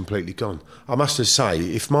was just completely gone. I must just say,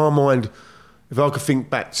 if I could think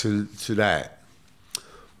back to that,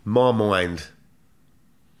 my mind,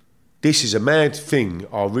 this is a mad thing.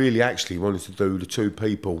 I really actually wanted to do the two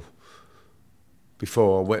people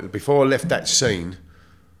before I left that scene.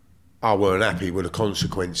 I weren't happy with the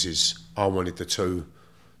consequences. I wanted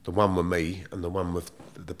the one with me and the one with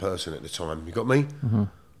the person at the time. You got me?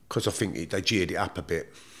 Because I think they geared it up a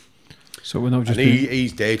bit. So we're not just. And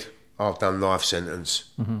he's dead. I've done life sentence.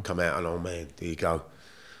 Come out and, oh man, there you go.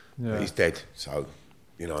 Yeah. He's dead. So,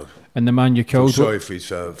 you know. And the man you killed. Sorry for his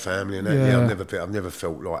family and that. Yeah, I've never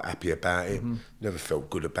felt like happy about it. Never felt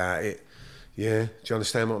good about it. Yeah, do you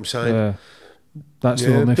understand what I'm saying? Yeah, that's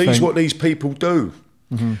the only thing. What these people do.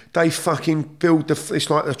 They fucking build it's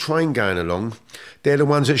like the train going along. They're the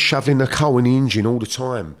ones that shoveling the coal in the engine all the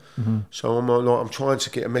time. So I'm trying to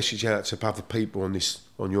get a message out to other people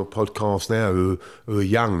on your podcast now who are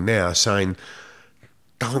young now, saying,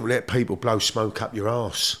 don't let people blow smoke up your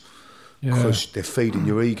arse. Because they're feeding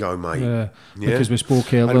your ego, mate. Yeah. Because we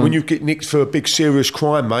spoke earlier. And when you get nicked for a big serious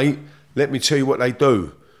crime, mate, let me tell you what they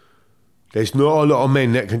do. There's not a lot of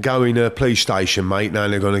men that can go in a police station, mate,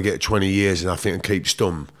 knowing they're going to get 20 years and I think and keep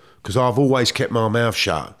stum. Because I've always kept my mouth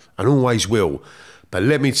shut and always will. But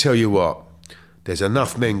let me tell you what, there's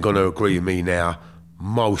enough men going to agree with me now.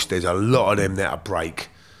 There's a lot of them that'll break.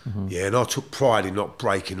 Yeah, and I took pride in not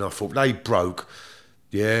breaking. I thought, they broke.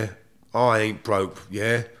 Yeah, I ain't broke.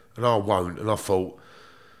 Yeah, and I won't. And I thought,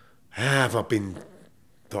 how have I been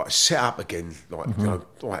set up again?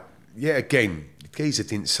 Again. The geezer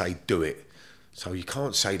didn't say do it, so you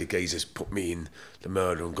can't say the geezers put me in the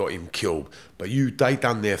murder and got him killed. But they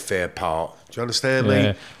done their fair part. Do you understand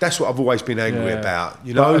me? That's what I've always been angry about.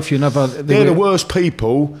 You know, but if you never, they're the worst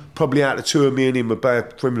people. Probably out of the two of me and him are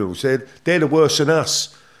bad criminals. They're the worst than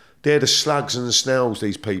us. They're the slugs and the snails.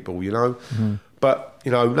 These people, you know. But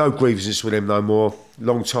you know, no grievances with them no more.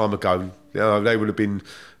 Long time ago, you know, they would have been.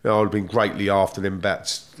 I would have been greatly after them back,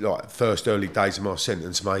 like first early days of my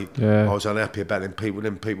sentence, mate. I was unhappy about them people.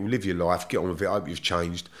 Them people, live your life, get on with it. I hope you've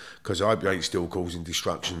changed, because I hope you ain't still causing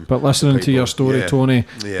destruction. But listening to your story, Tony,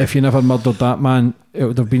 if you never murdered that man, it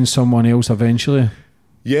would have been someone else eventually.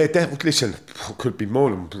 Yeah, listen, could be more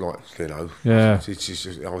than it's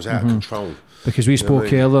just, I was out of control. Because we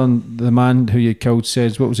spoke earlier, and the man who you killed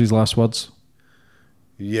says, what was his last words?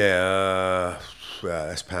 Yeah,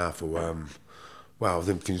 that's powerful. Well, I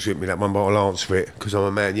didn't think me that one, but I'll answer it because I'm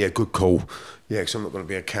a man. Yeah, good call. Yeah, because I'm not going to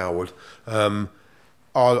be a coward.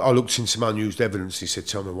 I looked into some unused evidence. He said,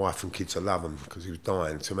 tell my wife and kids I love them, because he was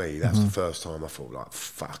dying. To me, that's the first time I thought, like,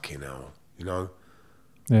 fucking hell, you know?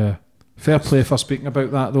 Yeah. Fair play for speaking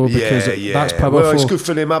about that, though, because that's powerful. Well, it's good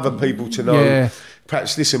for them other people to know. Yeah.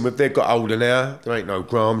 Perhaps, listen, they've got older now. There ain't no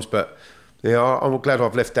grams, but I'm glad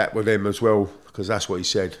I've left that with them as well, because that's what he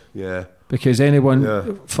said, Because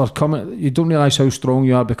anyone, for coming, you don't realise how strong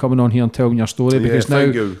you are by coming on here and telling your story, because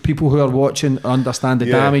now people who are watching understand the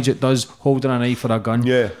damage it does holding a knife or a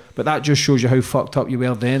gun. But that just shows you how fucked up you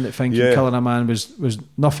were then, that thinking killing a man was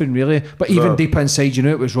nothing really. But even deep inside you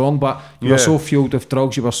knew it was wrong, but you were so fueled with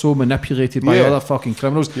drugs, you were so manipulated by other fucking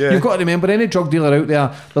criminals. You've got to remember, any drug dealer out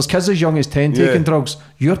there, there's kids as young as 10 taking drugs.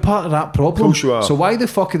 You're part of that problem. Of course you are. So why the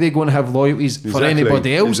fuck are they going to have loyalties for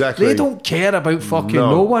anybody else? They don't care about fucking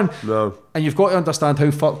no one. And you've got to understand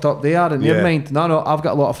how fucked up they are in their mind. No, I've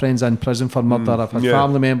got a lot of friends in prison for murder. I've had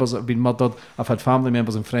family members that have been murdered. I've had family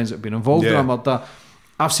members and friends that have been involved in a murder.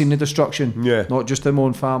 I've seen the destruction, not just in my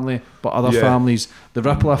own family, but other families. The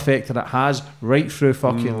ripple effect that it has right through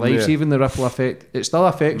fucking lives, even the ripple effect, it still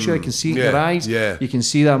affects you. I can see it in your eyes. You can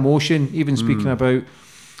see the emotion, even speaking about,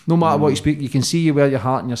 no matter what you speak, you can see you wear your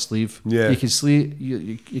heart on your sleeve. You can see,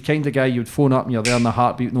 you're kind of guy you'd phone up and you're there in the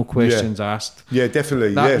heartbeat, no questions asked. Yeah,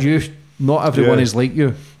 definitely. Not everyone is like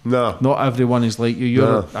you. No. Not everyone is like you.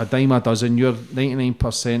 You're a dime a dozen. You're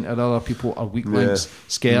 99% of other people are weaklings,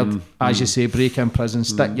 scared, as you say, break in prison,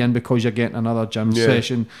 stick you in because you're getting another gym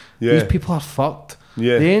session. These people are fucked.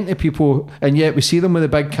 They ain't the people, and yet we see them with the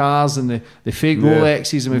big cars and the fake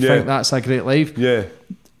Rolexes, and we think that's a great life.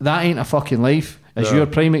 That ain't a fucking life. as your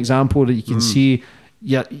prime example that you can see.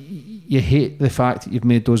 You hate the fact that you've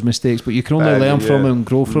made those mistakes, but you can only learn from them and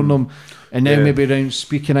grow from them. And now maybe around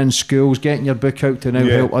speaking in schools, getting your book out to now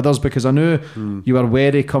help others, because I know you were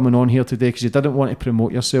wary coming on here today because you didn't want to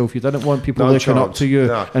promote yourself. You didn't want people looking up to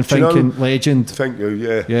you and thinking, legend. Thank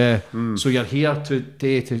you, So you're here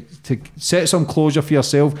today to set some closure for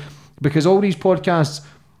yourself, because all these podcasts,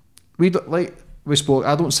 we spoke,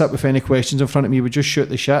 I don't sit with any questions in front of me, we just shoot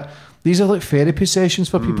the shit. These are like therapy sessions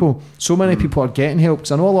for people. So many people are getting help,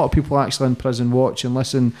 because I know a lot of people actually in prison watch and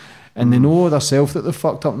listen, and they know themselves that they've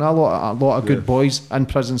fucked up. Now a lot of good boys in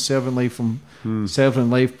prison serving life,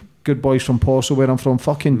 good boys from Porso, where I'm from,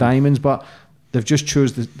 fucking diamonds, but they've just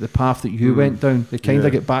chose the path that you went down. They kind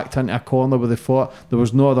of get backed into a corner where they thought there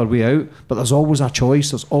was no other way out, but there's always a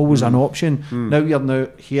choice, there's always an option. Now you're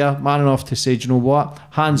here, man enough to say, do you know what,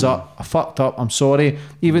 hands up, I fucked up, I'm sorry.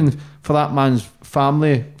 Even for that man's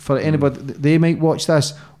family, for anybody, they might watch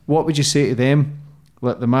this, what would you say to them?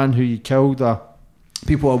 Like the man who you killed, or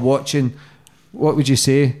people are watching, what would you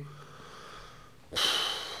say?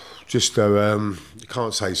 Just you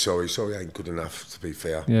can't say sorry ain't good enough, to be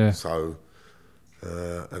fair. So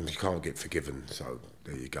and you can't get forgiven, so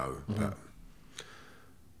there you go.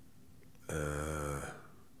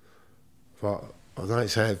 But I don't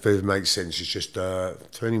say if it makes sense. It's just to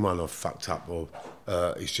anyone I've fucked up, or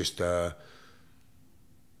it's just try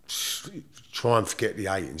and forget the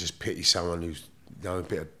hate and just pity someone who's a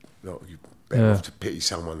bit of, you better off to pity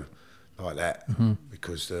someone like that,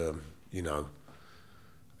 because you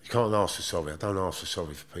can't ask for sorry. I don't ask for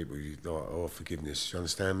sorry for people or forgiveness. You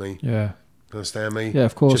understand me? Yeah. Understand me? Yeah,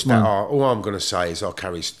 of course, just man. That, all I'm going to say is I'll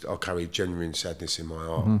carry genuine sadness in my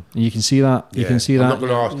heart. And you can see that. You can see that. I'm not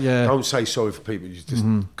going to ask. Don't say sorry for people you just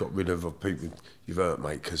got rid of, or people you've hurt,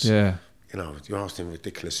 mate. Because you're asking a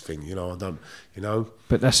ridiculous thing. I don't.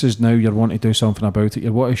 But this is now you're wanting to do something about it.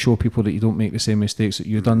 You want to show people that you don't make the same mistakes that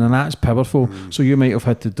you've done, and that's powerful. So you might have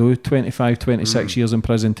had to do 25, 26 years in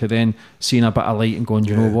prison to then seeing a bit of light and going,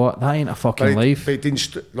 you know what, that ain't a fucking life. But it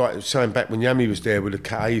didn't, like saying back when Yami was there with the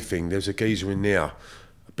KA thing, there was a geezer in there, a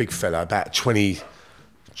big fella, about 22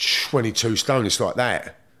 stone, it's like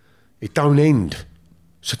that. It don't end.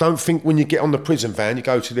 So don't think when you get on the prison van, you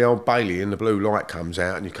go to the Old Bailey and the blue light comes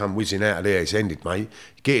out and you come whizzing out of there, it's ended, mate.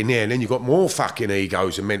 You get in there and then you've got more fucking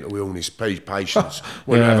egos and mental illness patients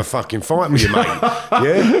when you have a fucking fight with your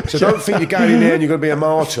mate. So don't think you're going in there and you're going to be a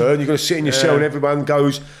martyr and you're going to sit in your cell and everyone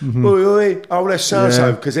goes, oi, oi, oh, that's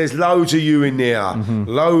so-so, because there's loads of you in there.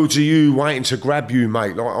 Loads of you waiting to grab you,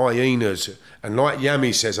 mate, like hyenas. And like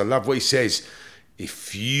Yami says, I love what he says,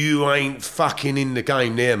 if you ain't fucking in the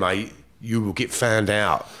game there, mate, you will get found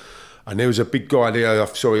out. And there was a big guy there,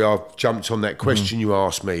 sorry, I've jumped on that question you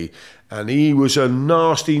asked me, and he was a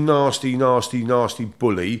nasty, nasty, nasty, nasty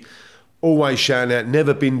bully, always shouting out,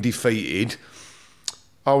 never been defeated.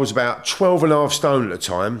 I was about 12 and a half stone at the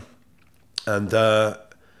time, and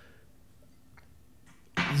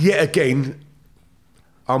yet again,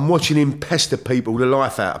 I'm watching him pester people, the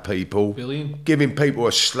life out of people, giving people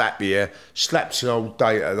a slap here. Slapped an old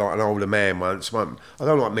date like an older man once. I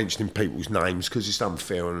don't like mentioning people's names because it's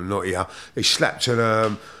unfair and not here. He slapped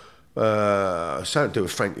something to do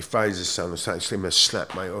with Frankie Fraser's son or something. Slim a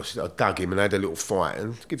slap, mate. I dug him and had a little fight.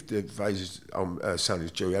 And give the Fraser's son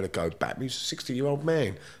his due. He had to go back. He was a 60-year-old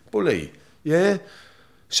man, bully. Yeah.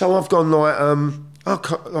 So I've gone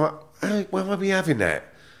hey, why are we having that?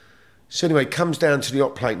 So anyway, comes down to the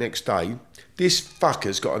hot plate next day. This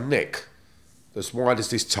fucker's got a neck as wide as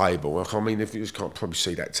this table. I mean, if you just can't probably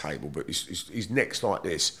see that table, but his neck's like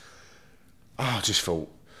this. I just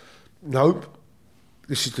thought, nope,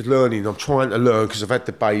 this is the learning. I'm trying to learn because I've had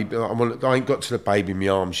the baby. I ain't got to the baby in my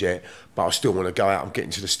arms yet, but I still want to go out. I'm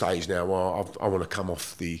getting to the stage now where I want to come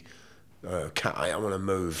off the cat. I want to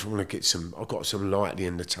move. I want to get some. I've got some light at the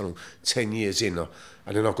end of the tunnel. 10 years in, and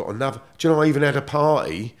then I've got another. Do you know I even had a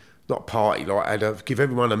party? Not party, like I had to give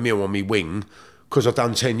everyone a meal on me wing because I've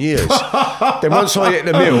done 10 years. Then once I hit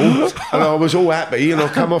the meal and I was all happy and I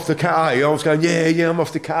come off the KA, I was going, yeah, I'm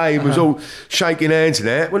off the KA, and was all shaking hands and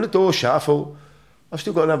that. When the door shut, I thought, I've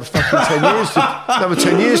still got another fucking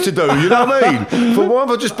 10 years to do, you know what I mean? For why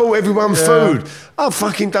have I just bought everyone food? I've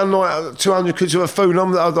fucking done like 200 quid worth of food, and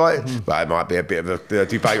I'm like, well, it might be a bit of a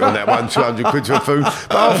debate on that one, 200 quid worth of food.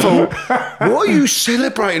 But I thought, what are you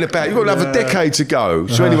celebrating about? You've got another decade to go.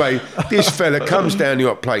 So anyway, this fella comes down the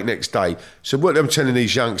hot plate next day. So what I'm telling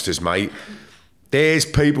these youngsters, mate, there's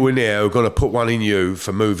people in there who are going to put one in you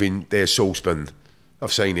for moving their saucepan.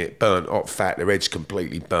 I've seen it, burnt, hot fat, their head's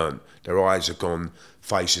completely burnt. Their eyes are gone,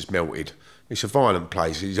 face is melted. It's a violent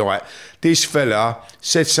place. He's like, this fella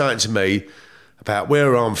said something to me about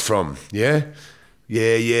where I'm from, yeah?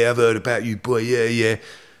 Yeah, I've heard about you, boy, yeah.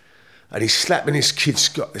 And he's slapping this kid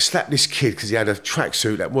because he had a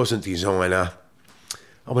tracksuit that wasn't designer.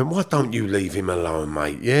 I went, why don't you leave him alone,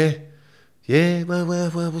 mate, yeah? Yeah, well,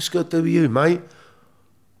 what's got to do with you, mate?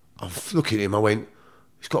 I'm looking at him, I went,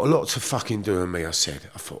 he's got a lot to fucking do with me, I said.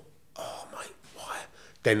 I thought, oh, mate, why?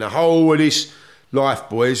 Then the whole of this life,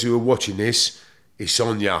 boys, who are watching this, it's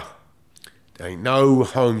on ya. There ain't no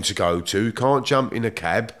home to go to, can't jump in a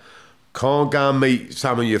cab, can't go and meet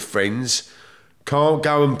some of your friends, can't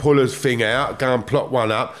go and pull a thing out, go and plot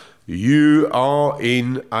one up. You are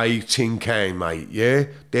in a tin can, mate, yeah?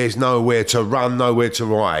 There's nowhere to run, nowhere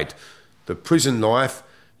to hide. The prison life,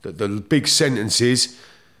 the big sentences,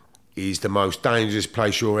 is the most dangerous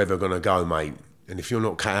place you're ever going to go, mate. And if you're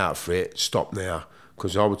not cut out for it, stop now.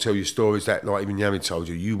 Because I will tell you stories that, like even Yami told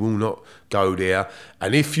you, you will not go there.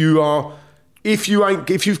 And if you've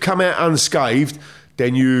come out unscathed,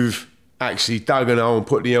 then you've actually dug an hole and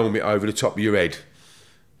put the helmet over the top of your head. Do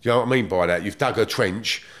you know what I mean by that? You've dug a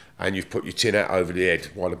trench and you've put your tin hat over the head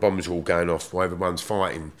while the bombs are all going off, while everyone's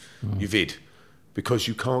fighting. You've hid. Because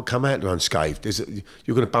you can't come out there unscathed.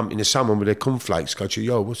 You're going to bump into someone with their cornflakes, go to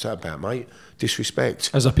you, yo, what's that about, mate?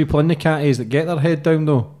 Disrespect. Is there people in the catties that get their head down,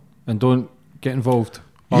 though, and don't get involved?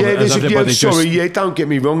 Or yeah, don't get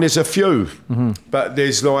me wrong, there's a few. But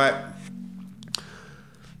there's like...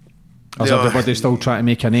 Is everybody still trying to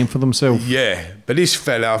make a name for themselves? Yeah, but this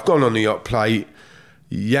fella, I've gone on the yacht plate,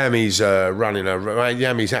 Yami's running around.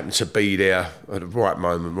 Yami's happened to be there at the right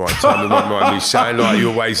moment, right time. He won't mind me saying, like he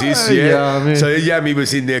always is, yeah. I mean. So Yami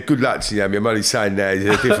was in there. Good luck to Yami. I'm only saying that he's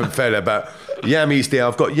a different fella, but Yami's there.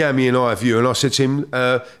 I've got Yami in eye view, and I said to him,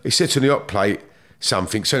 he said to the hot plate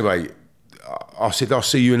something. So anyway, I said, I'll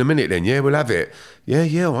see you in a minute then. Yeah, we'll have it.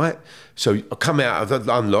 Yeah, all right. So I come out of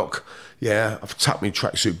the unlock. Yeah, I've tucked my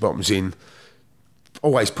tracksuit bottoms in.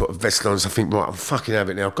 Always put a vest on, so I think, right, I'm fucking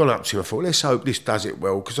having it now. I've gone up to him, I thought, let's hope this does it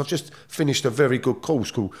well, because I've just finished a very good course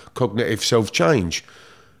called Cognitive Self-Change.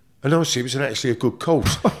 And honestly, it was actually a good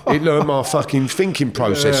course. It learned my fucking thinking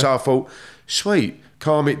process. So I thought, sweet,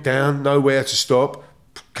 calm it down, know where to stop,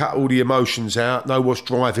 cut all the emotions out, know what's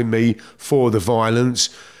driving me for the violence.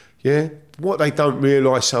 Yeah? What they don't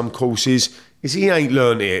realise, some courses, is he ain't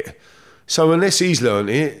learned it. So unless he's learned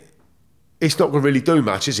it, it's not going to really do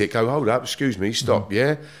much, is it? Go, hold up, excuse me, stop,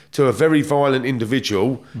 yeah? To a very violent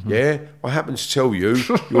individual, yeah? I happen to tell you,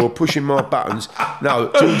 you're pushing my buttons.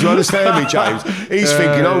 No, do you understand me, James? He's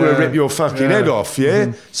thinking, I'm going to rip your fucking head off,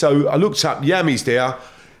 yeah? So I looked up, Yami's there.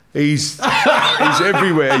 He's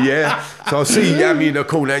everywhere, yeah? So I see Yami in the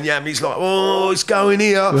corner, and Yami's like, oh, it's going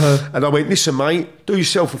here. And I went, listen, mate, do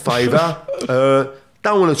yourself a favour.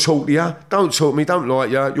 Don't want to talk to you. Don't talk to me, don't like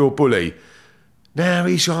you. You're a bully. Now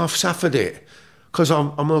he's half suffered it because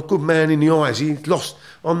I'm a good man in the eyes. He's lost.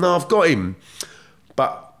 I've got him.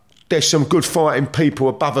 But there's some good fighting people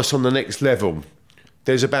above us on the next level.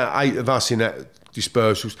 There's about 8 of us in that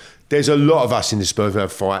dispersals. There's a lot of us in dispersals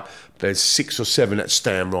that fight. There's 6 or 7 that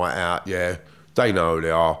stand right out, yeah. They know who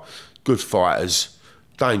they are. Good fighters,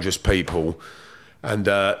 dangerous people. And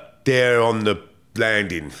they're on the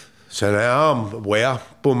landing. So now I'm aware.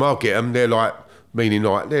 Boom, I'll get them. They're like... meaning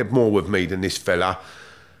like, they're more with me than this fella.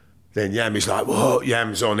 Then Yami's like, what?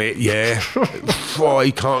 Yam's on it, yeah. Oh,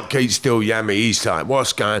 he can't keep still, Yami. He's like,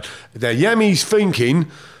 what's going on? Then Yami's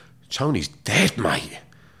thinking, Tony's dead, mate.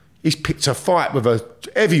 He's picked a fight with a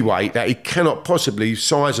heavyweight that he cannot possibly,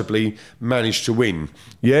 sizably manage to win,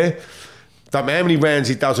 yeah? Don't matter how many rounds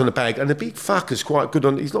he does on the bag. And the big fucker's quite good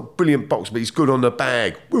on, he's not a brilliant boxer, but he's good on the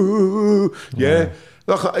bag. Ooh, yeah?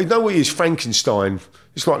 Like, you know what he is, Frankenstein?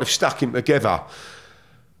 It's like they've stuck him together.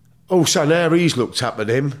 Also, now he's looked up at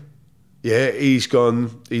him. Yeah, he's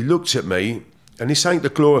gone, he looked at me, and this ain't to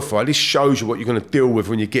glorify, this shows you what you're going to deal with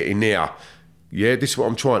when you get in there. Yeah, this is what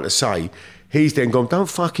I'm trying to say. He's then gone, don't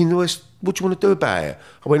fucking do this, what do you want to do about it?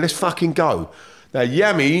 I went, let's fucking go. Now,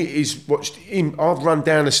 Yami is watched him, I've run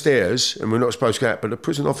down the stairs, and we're not supposed to go out, but the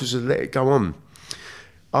prison officer let it go on.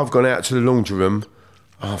 I've gone out to the laundry room,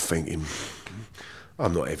 I'm thinking,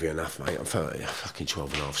 I'm not heavy enough, mate. I'm fucking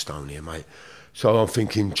 12.5 stone here, mate. So I'm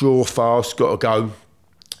thinking, draw fast, got to go.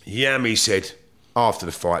 Yami said, after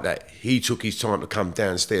the fight, that he took his time to come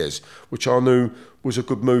downstairs, which I knew was a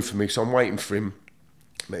good move for me, so I'm waiting for him.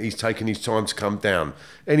 But he's taking his time to come down.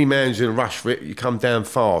 Any man who's in a rush for it, you come down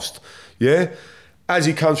fast, yeah? As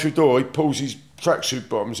he comes through the door, he pulls his tracksuit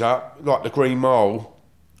bottoms up, like the Green Mile.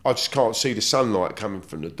 I just can't see the sunlight coming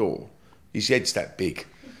from the door. His head's that big.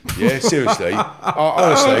 Yeah, seriously.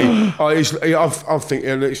 Honestly, I'm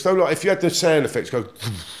thinking, it's so like if you had the sound effects go,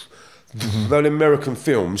 those American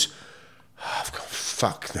films, I've gone,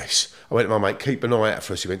 fuck this. I went to my mate, keep an eye out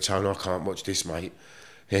for us. He went, Tony, I can't watch this, mate.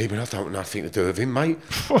 Yeah, he went, I don't want nothing to do with him, mate.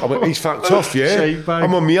 I went, he's fucked off, yeah?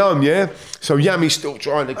 I'm on my own, yeah? So Yammy's still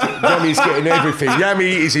trying to get, Yammy's getting everything. Yammy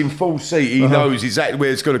is in full seat. He knows exactly where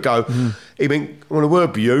it's got to go. He went, I want to word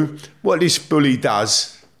with you. What this bully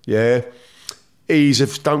does, yeah,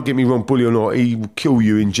 don't get me wrong, bully or not, he will kill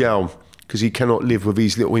you in jail because he cannot live with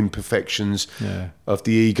these little imperfections of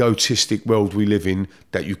the egotistic world we live in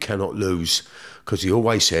that you cannot lose. Because he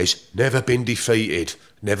always says, never been defeated,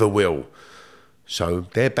 never will. So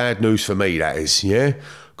they're bad news for me, that is, yeah?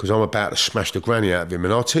 Because I'm about to smash the granny out of him.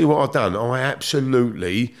 And I'll tell you what I've done. I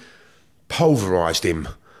absolutely pulverised him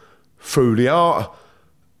through the art.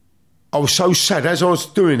 I was so sad. As I was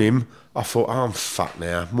doing him, I thought, oh, I'm fucked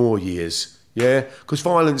now. More years, yeah? Because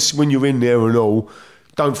violence, when you're in there and all,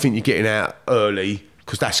 don't think you're getting out early.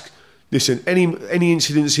 Because that's... Listen, any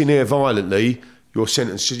incidents in there violently, your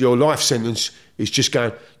sentence, your life sentence is just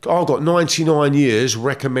going, I've got 99 years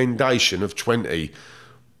recommendation of 20.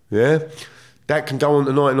 Yeah? That can go on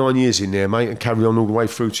to 99 years in there, mate, and carry on all the way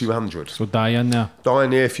through to 100. So die in there. Die in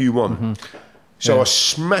there if you want. So I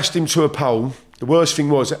smashed him to a pole. The worst thing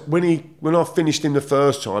was, when I finished him the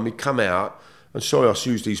first time, he'd come out, and sorry I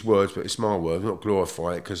used these words, but it's my word, not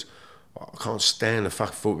glorify it, because I can't stand the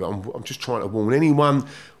fucking thought. I'm just trying to warn anyone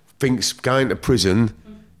thinks going to prison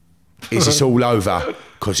is it's all over,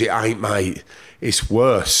 because it ain't, mate. It's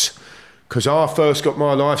worse. Because I first got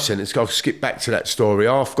my life sentence, I'll skip back to that story.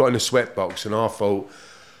 I got in a sweatbox and I thought,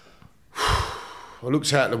 I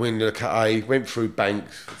looked out the window of the Cat A, went through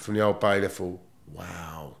banks from the Old Bailey, I thought,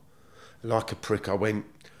 wow. Like a prick, I went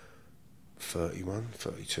 31,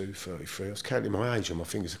 32, 33. I was counting my age on my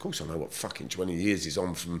fingers. Of course I know what fucking 20 years is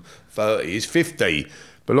on from 30. It's 50.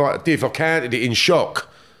 But like I counted it in shock.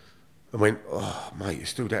 I went, oh, mate, you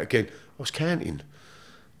still that again. I was counting.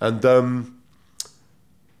 And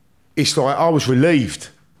it's like I was relieved.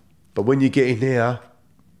 But when you get in there,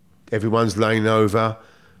 everyone's laying over.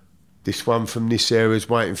 This one from this area is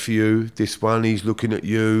waiting for you. This one, he's looking at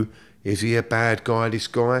you. Is he a bad guy, this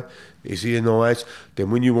guy? Is he a nice?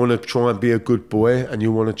 Then when you want to try and be a good boy and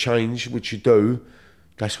you want to change, which you do,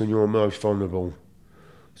 that's when you're most vulnerable.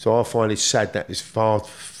 So I find it sad that it's hard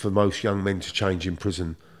for most young men to change in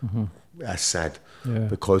prison. That's sad,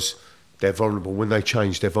 because they're vulnerable. When they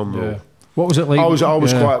change, they're vulnerable. Yeah. What was it like? I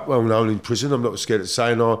was quite well known in prison. I'm not scared of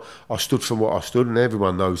saying I stood for what I stood, and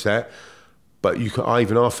everyone knows that. But I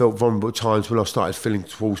felt vulnerable at times when I started feeling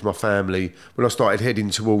towards my family, when I started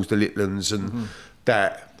heading towards the Litlands, and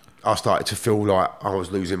that I started to feel like I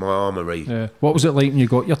was losing my armoury. Yeah. What was it like when you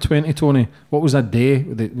got your 20, Tony? What was that day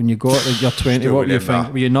when you got your 20? What were you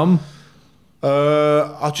think? Were you numb?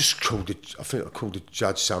 I just called it. I think I called the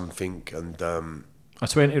judge something, and a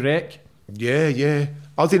 20 wreck. Yeah.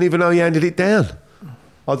 I didn't even know he handed it down.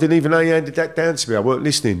 I didn't even know he handed that down to me. I weren't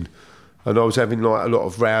listening, and I was having like a lot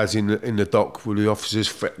of rows in the dock with the officers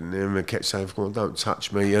threatening him and kept saying, "Don't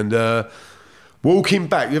touch me." And walking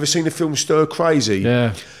back, you ever seen the film Stir Crazy?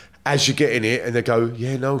 Yeah. As you get in it, and they go,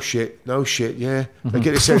 "Yeah, no shit, yeah." They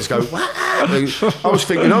get the sense, go, "Wow!" I was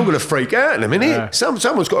thinking, I'm going to freak out in a minute. Yeah.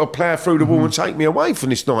 Someone's got to plough through the wall and take me away from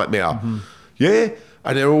this nightmare. Yeah,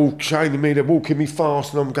 and they're all chaining me. They're walking me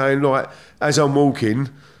fast, and I'm going like, as I'm walking,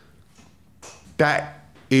 that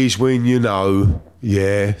is when you know,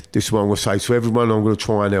 yeah, this is what I'm going to say to everyone. I'm going to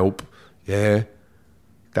try and help. Yeah,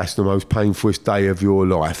 that's the most painfulest day of your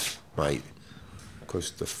life, mate,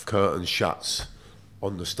 because the curtain shuts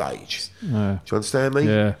on the stage. Yeah. Do you understand me?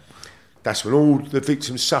 Yeah. That's when all the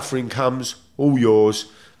victim's suffering comes, all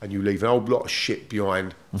yours, and you leave a whole lot of shit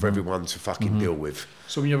behind for everyone to fucking deal with.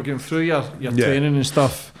 So when you were going through your training and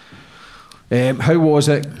stuff, how was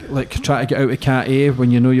it like trying to get out of Cat A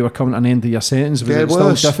when you know you were coming to an end of your sentence? Was it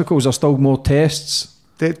still difficult? Was there still more tests?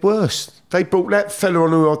 They're worse. They brought that fella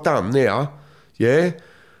on who I'd done there, yeah?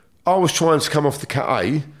 I was trying to come off the Cat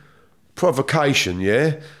A, provocation,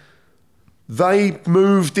 yeah? They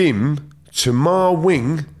moved him to my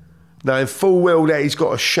wing, knowing full well that he's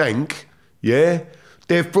got a shank, yeah?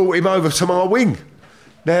 They've brought him over to my wing.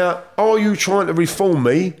 Now, are you trying to reform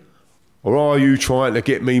me, or are you trying to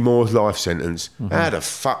get me more life sentence? How the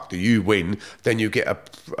fuck do you win? Then you get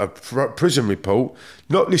a prison report.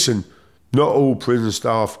 Not all prison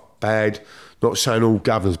staff bad, not saying all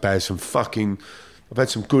governors bad, I've had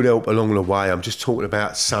some good help along the way. I'm just talking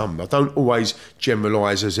about some. I don't always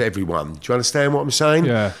generalise as everyone. Do you understand what I'm saying?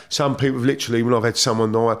 Yeah. Some people literally, when I've had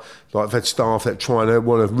someone like I've had staff that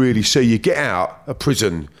want to really see you get out of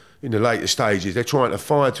prison in the later stages. They're trying to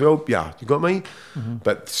fight to help you. You got me?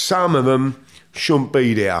 But some of them shouldn't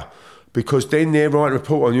be there, because then they're writing a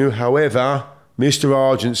report on you. However, Mr.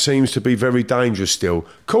 Argent seems to be very dangerous still.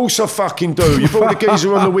 Of course I fucking do. You brought the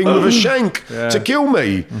geezer on the wing with a shank to kill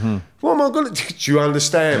me. What am I going to... Do you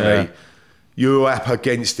understand me? You're up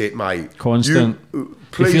against it, mate. Constant.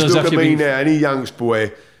 Please look at me now, any youngster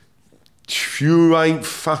boy. You ain't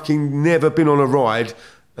fucking never been on a ride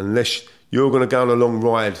unless you're going to go on a long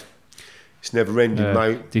ride. It's never ending,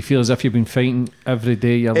 mate. Do you feel as if you've been fighting every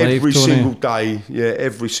day of your life, Tony? Every single day, yeah,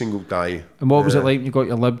 every single day. And what was it like when you got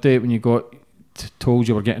your lib date, when you got told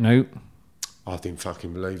you were getting out? I didn't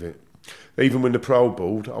fucking believe it. Even when the parole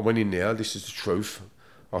board, I went in there, this is the truth,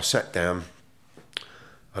 I sat down,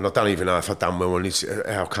 and I don't even know if I've done well on this,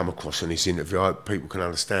 how I come across in this interview. I hope people can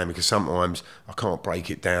understand, because sometimes I can't break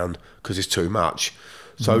it down because it's too much.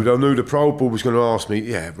 So I knew the parole board was going to ask me,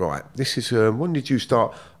 yeah, right, this is, when did you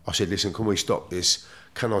start? I said, listen, can we stop this?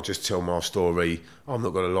 Can I just tell my story? I'm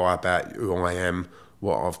not going to lie about who I am,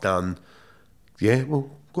 what I've done. Yeah, well,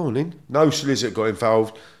 go on in. No solicitor got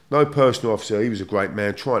involved, no personal officer. He was a great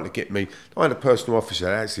man trying to get me. I had a personal officer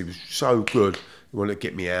that actually was so good, he wanted to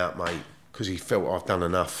get me out, mate, because he felt I've done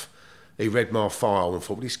enough. He read my file and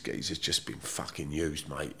thought, well, this geezer's just been fucking used,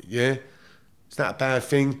 mate. Yeah? Is that a bad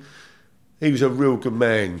thing? He was a real good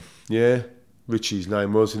man, yeah? Richie's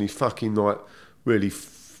name was, and he fucking, like, really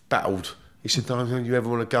battled. He said, don't you ever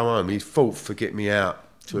want to go home? He fought for getting me out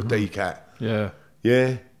to a DCAT. Yeah.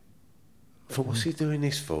 Yeah? I thought, what's he doing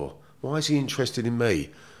this for? Why is he interested in me?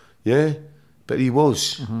 Yeah? But he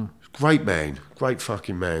was. Great man. Great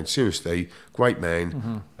fucking man. Seriously, great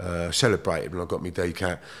man. Celebrated when I got me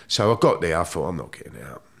DCAT. So I got there, I thought, I'm not getting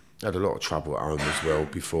out. Had a lot of trouble at home as well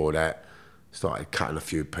before that. Started cutting a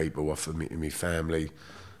few people off of me in my family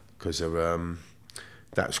because of,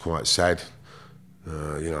 that's quite sad.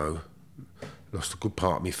 You know, lost a good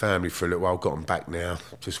part of my family for a little while, got them back now.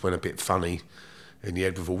 Just went a bit funny in the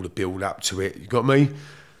head with all the build up to it. You got me?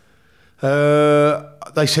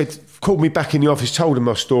 They said, called me back in the office, told them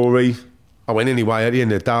my story. I went anyway. At the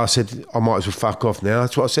end of the day, I said, I might as well fuck off now.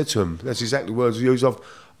 That's what I said to them. That's exactly words I used. You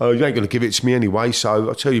ain't going to give it to me anyway, so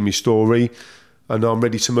I'll tell you my story. And I'm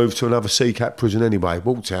ready to move to another CCAT prison anyway.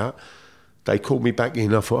 Walked out. They called me back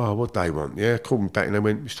in. I thought, oh, what they want? Yeah, called me back and they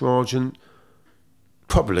went, Mr. Argent,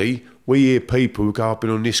 probably we hear people who go, I've been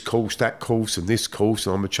on this course, that course, and this course,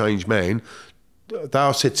 and I'm a changed man.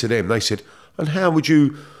 I said to them, they said, and how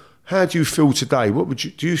do you feel today?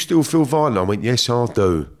 Do you still feel violent? I went, yes, I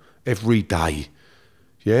do. Every day.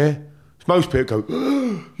 Yeah? Most people go,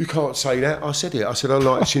 oh, you can't say that. I said it. I said, I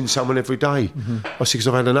like seeing someone every day. I said, because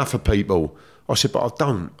I've had enough of people. I said, but I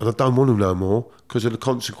don't, and I don't want them no more because of the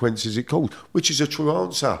consequences it caused, which is a true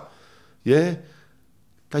answer. Yeah?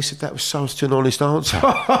 They said that was such an honest answer.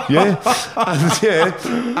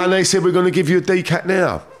 And they said, we're going to give you a DCAT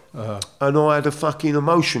now. And I had a fucking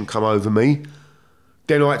emotion come over me.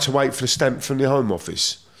 Then I had to wait for the stamp from the Home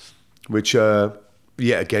Office, which, yet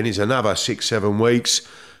again, is another 6-7 weeks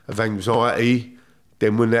of anxiety.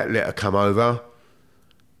 Then when that letter come over,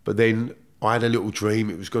 but then I had a little dream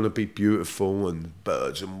it was going to be beautiful and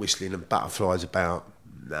birds and whistling and butterflies about.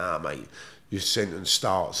 Nah, mate, your sentence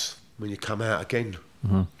starts when you come out again.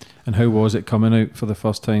 And how was it coming out for the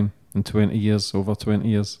first time in 20 years, over 20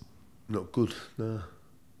 years? Not good, no.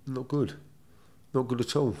 Not good. Not good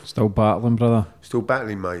at all. Still battling, brother? Still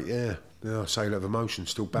battling, mate, yeah. Yeah, I say that of emotion,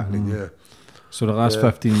 still battling, yeah. So the last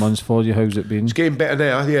 15 months for you, how's it been? It's getting better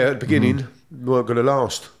now, yeah. At the beginning, weren't going to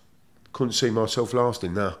last. Couldn't see myself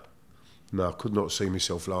lasting, no. No, I could not see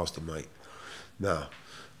myself lasting, mate. No.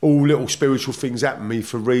 All little spiritual things happened to me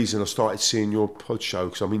for a reason. I started seeing your pod show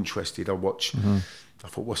because I'm interested. I watch. I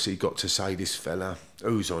thought, what's he got to say, this fella?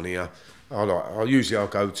 Who's on here? I'll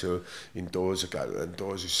go to indoors. I go to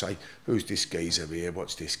indoors and say, who's this geezer here?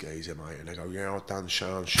 What's this geezer, mate? And they go, yeah, I've done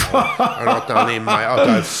show and show. And I've done him, mate. I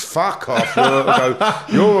go, fuck off. I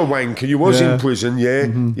go, you're a wanker. You was in prison, yeah.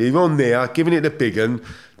 You're on there, giving it the big one.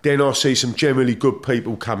 Then I see some generally good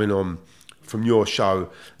people coming on from your show,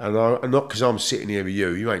 and not because I'm sitting here with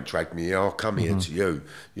you ain't dragged me here, I'll come here to you,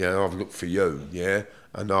 yeah, I've looked for you, yeah,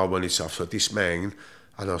 and I wanted to, so this man,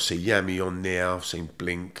 and I see Yami on there, I've seen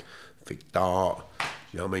Blink, Vic Dart,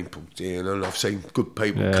 you know what I mean, Paul Dean, and I've seen good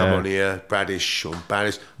people come on here, Bradish, Sean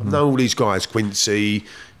Barris, I know all these guys, Quincy,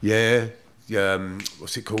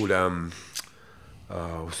 what's it called,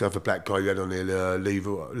 what's the other black guy you had on here,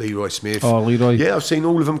 Leroy Smith. Oh, Leroy. Yeah, I've seen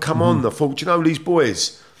all of them come on, I thought, do you know these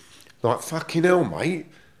boys? Like, fucking hell, mate.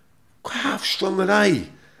 How strong are they?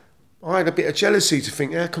 I had a bit of jealousy to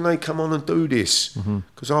think, how can they come on and do this?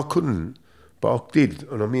 Because I couldn't, but I did,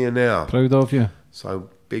 and I'm here now. Proud of you. So,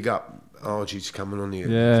 big up RG to coming on here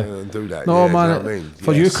and do that. No, yeah, man, you know what I mean?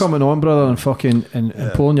 for you coming on, brother, and fucking and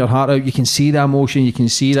pulling your heart out, you can see the emotion, you can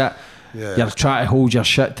see that You're trying to hold your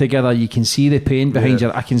shit together. You can see the pain behind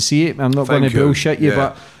you. I can see it. I'm not going to bullshit you,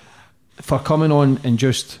 but for coming on and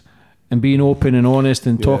just and being open and honest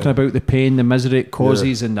and talking about the pain, the misery it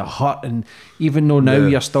causes and the hurt, and even though now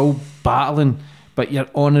you're still battling, but you're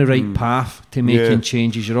on the right path to making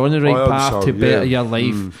changes. You're on the right path to better your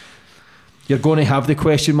life. You're going to have the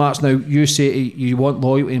question marks now. You say you want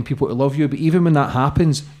loyalty and people to love you, but even when that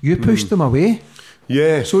happens, you push them away.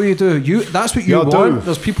 Yeah. So you do. That's what you want.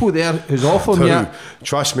 There's people there who's offering you.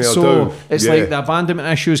 Trust me, I do. So it's like the abandonment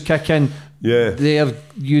issues kick in. Yeah.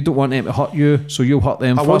 You don't want them to hurt you, so you'll hurt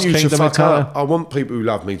them I first. Want you to fuck up. I want people who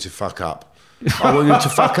love me to fuck up. I want you to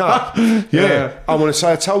fuck up. Yeah. I want to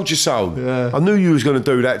say, I told you so. Yeah. I knew you was going to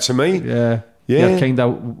do that to me. Yeah. Yeah.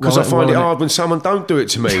 Because I find it hard when someone don't do it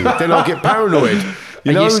to me. Then I get paranoid.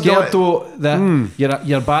 Are you scared though that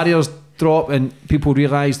your barriers drop and people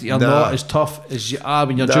realise that you're not as tough as you are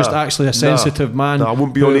when you're just actually a sensitive man? No, I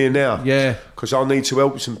wouldn't be on here now. Yeah. Because I need to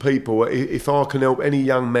help some people. If I can help any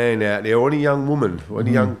young man out there or any young woman or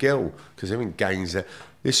any young girl, because they're in gangs there.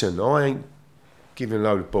 Listen, I ain't giving a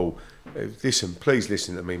load of ball. Listen, please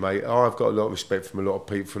listen to me, mate. I've got a lot of respect from a lot of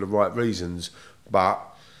people for the right reasons, but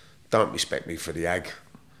don't respect me for the ag.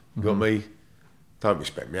 You got me? Don't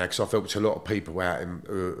respect me, because I've helped a lot of people out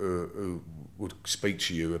who would speak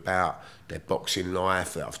to you about their boxing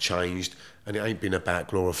life, that I've changed, and it ain't been about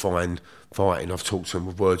glorifying fighting. I've talked to them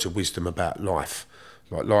with words of wisdom about life,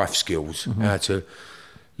 like life skills, how to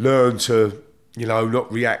learn to,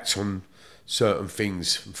 not react on certain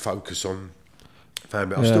things and focus on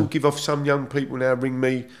family. I still give off some young people now ring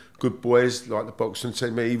me, good boys, like the boxing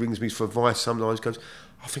team, he rings me for advice sometimes, goes,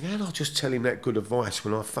 I think, how do I just tell him that good advice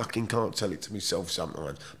when I fucking can't tell it to myself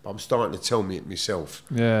sometimes? But I'm starting to tell me it myself.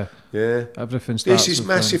 Yeah. Yeah. Everything starts. This is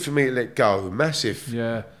massive for me to let go. Massive.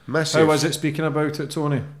 Yeah. Massive. How was it speaking about it,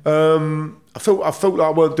 Tony? I felt like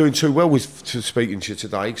I weren't doing too well with speaking to you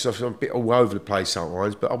today, because I'm a bit all over the place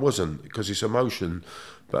sometimes, but I wasn't, because it's emotion.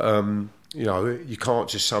 But, you can't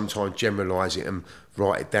just sometimes generalise it and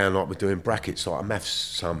write it down like we're doing brackets, like a maths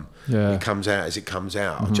sum. Yeah. It comes out as it comes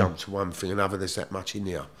out. I jump to one thing, another, there's that much in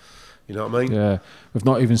there. You know what I mean? Yeah. We've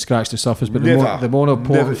not even scratched the surface, but the more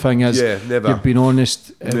important thing is you've been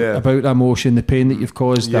honest about the emotion, the pain that you've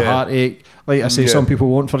caused, the heartache. Like I say, some people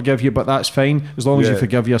won't forgive you, but that's fine, as long as you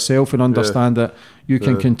forgive yourself and understand that you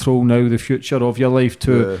can control now the future of your life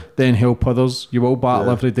to then help others. You will battle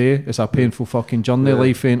every day. It's a painful fucking journey.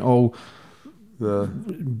 Life ain't all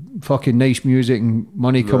fucking nice music and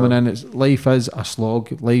money coming in. Life is a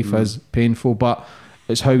slog. Life is painful, but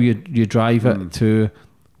it's how you drive it to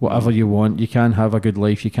whatever you want. You can have a good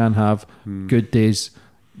life. You can have good days.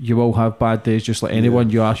 You will have bad days, just like anyone.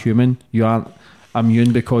 You are human. You aren't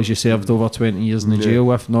immune because you served over 20 years in the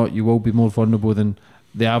jail. If not, you will be more vulnerable than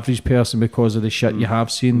the average person because of the shit you have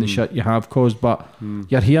seen, the shit you have caused. But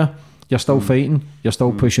you're here. You're still fighting. You're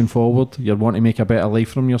still pushing forward. You want to make a better life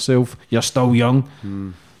from yourself. You're still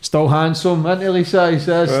young. Still handsome, isn't he, Lisa? He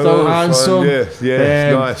says, still handsome.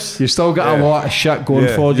 Nice. You've still got a lot of shit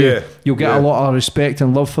going for you. You'll get a lot of respect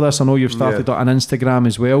and love for this. I know you've started on Instagram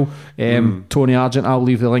as well. Tony Argent, I'll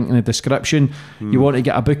leave the link in the description. You want to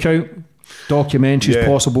get a book out? Documentaries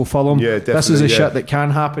possible for them. This is the shit that can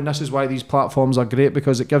happen. This is why these platforms are great,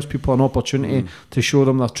 because it gives people an opportunity to show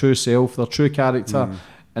them their true self, their true character,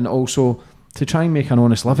 and also to try and make an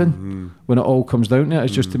honest living. When it all comes down to it,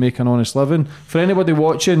 it's just to make an honest living. For anybody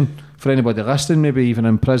watching, for anybody listening, maybe even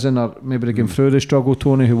in prison, or maybe they're going through the struggle,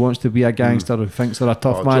 Tony, who wants to be a gangster, who thinks they're a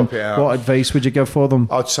tough man, what advice would you give for them?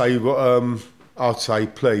 I'd say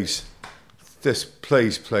please,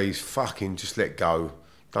 fucking just let go.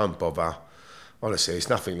 Don't bother. Honestly, it's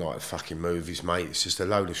nothing like fucking movies, mate. It's just a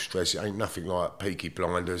load of stress. It ain't nothing like Peaky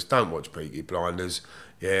Blinders. Don't watch Peaky Blinders.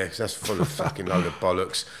 Yeah, 'cause that's full of fucking load of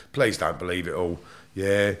bollocks. Please don't believe it all.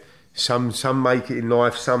 Yeah, some make it in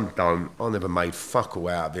life, some don't. I never made fuck all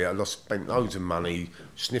out of it. I spent loads of money,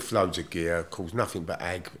 sniffed loads of gear, caused nothing but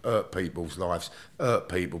ag, hurt people's lives, hurt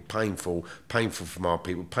people, painful for my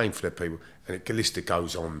people, painful for their people. And the list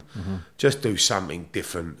goes on. Just do something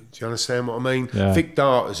different. Do you understand what I mean? Yeah. Vic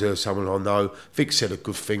Darter's someone I know. Vic said a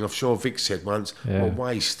good thing. I'm sure Vic said once, what a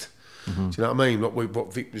waste. Do you know what I mean?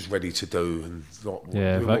 What Vic was ready to do, and what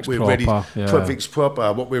we're proper, ready. Vic's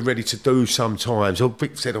proper. What we're ready to do sometimes. Or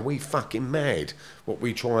Vic said, "Are we fucking mad? What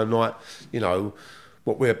we try and what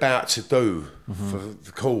we're about to do for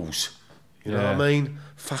the cause." You know what I mean?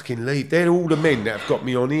 Fucking leave. They're all the men that have got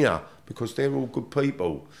me on here because they're all good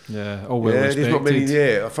people. Yeah, all well respected. There's not many.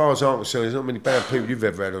 Yeah, as far as I'm concerned, there's not many bad people you've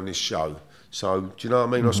ever had on this show. So, do you know what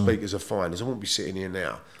I mean? I speak as a finest. I won't be sitting here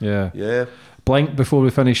now. Yeah. Blink, before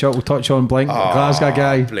we finish up, we'll touch on Blink. Glasgow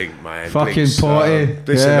guy. Blink, man. Fucking Blink's, potty.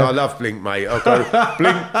 Listen, I love Blink, mate. I go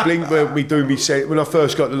Blink when we do me set. When I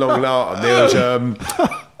first got the Long Lartin, there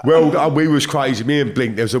was we was crazy. Me and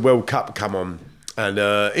Blink, there was a World Cup come on, and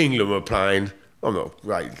England were playing. I'm not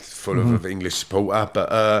great full of English supporter,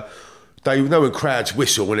 but they know when crowds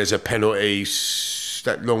whistle when there's a penalty,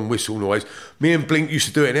 that long whistle noise. Me and Blink used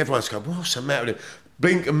to do it, and everyone's going, "What's the matter with it?"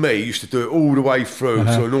 Blink and me used to do it all the way through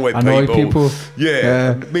to annoy people.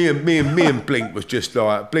 Yeah, me and Blink was just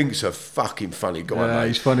like, Blink's a fucking funny guy, mate.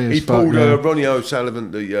 He's funny as he fuck, pulled Ronnie O'Sullivan,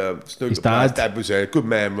 the snooker player's dad was there. Good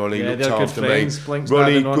man, Ronnie. Looked after me.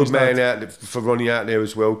 Ronnie, good man out for Ronnie out there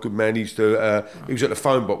as well. Good man. He was at the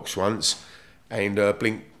phone box once, and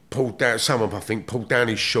Blink pulled down. Someone, I think, pulled down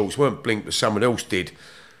his shorts. It weren't Blink, but someone else did.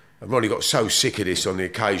 And Ronnie got so sick of this on the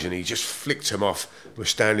occasion, he just flicked him off. We're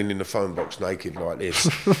standing in the phone box naked like this.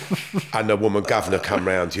 And the woman governor come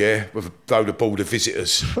round, with a load of board of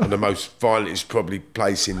visitors, and the most violent probably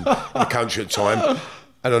place in the country at the time.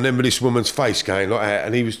 And I remember this woman's face going like that,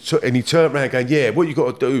 and he turned around going, "Yeah, what you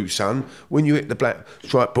got to do, son, when you hit the black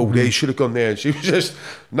stripe ball there, you should have gone there." And she was just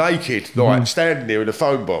naked, like standing there in the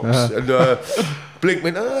phone box. And Blink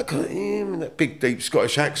went, got him, in that big deep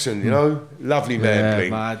Scottish accent, you know, lovely man,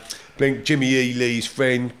 Blink. Mad. Blink, Jimmy Ely's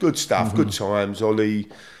friend, good stuff, good times. Ollie,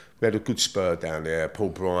 we had a good spur down there. Paul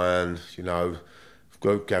Bryan, you know.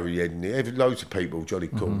 Got Gary Edney, loads of people, Johnny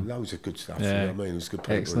Cook, loads of good stuff. You know what I mean? It was good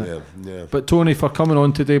people. Yeah. But Tony, for coming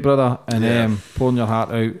on today, brother, and pouring your heart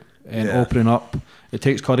out and opening up, it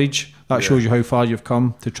takes courage. That shows you how far you've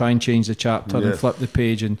come to try and change the chapter and flip the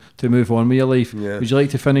page and to move on with your life. Would you like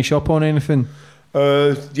to finish up on anything?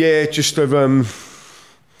 Just I'm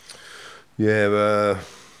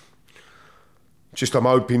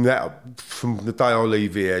hoping that from the day I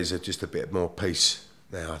leave here, there's just a bit more peace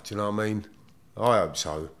now. Do you know what I mean? I hope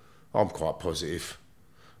so. I'm quite positive.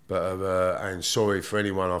 But and sorry for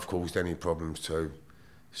anyone I've caused any problems to.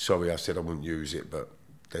 Sorry I said I wouldn't use it, but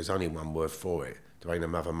there's only one word for it. There ain't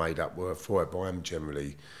another made up word for it, but I am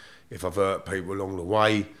generally, if I've hurt people along the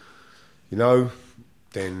way, you know,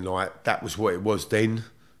 then like that was what it was then,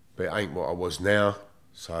 but it ain't what I was now.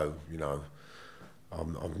 So, you know,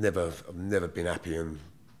 I've never been happy in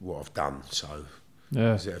what I've done. So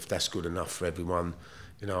if that's good enough for everyone,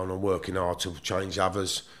 you know, and I'm working hard to change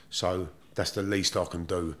others. So that's the least I can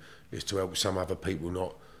do, is to help some other people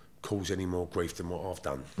not cause any more grief than what I've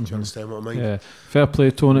done. Do you understand what I mean? Yeah, fair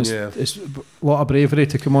play, Tony. It's a lot of bravery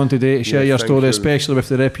to come on today to share your story, especially with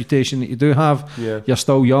the reputation that you do have. You're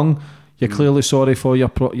still young. You're clearly sorry for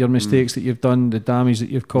your mistakes that you've done, the damage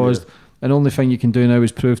that you've caused. And the only thing you can do now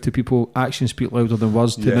is prove to people actions speak louder than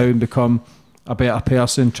words, to now become a better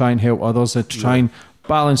person, try and help others, and try and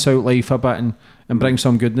balance out life a bit and bring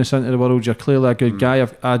some goodness into the world. You're clearly a good guy.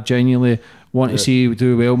 I genuinely want to see you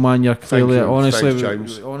do well, man. You're clearly, honestly, I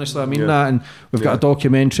mean that. And we've got a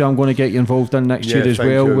documentary I'm going to get you involved in next year as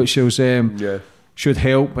well, which is, should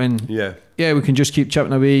help. And we can just keep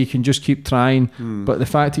chipping away. You can just keep trying. But the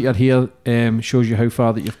fact that you're here shows you how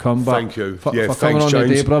far that you've come. But thank you for coming on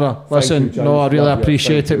today, brother. Listen, I really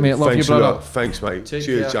appreciate it, mate. Love you, brother. Thanks, mate.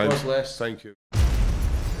 Cheers, James. Thank you.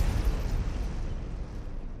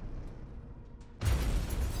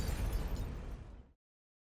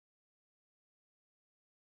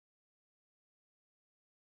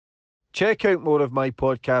 Check out more of my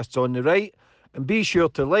podcasts on the right, and be sure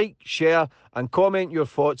to like, share and comment your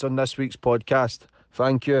thoughts on this week's podcast.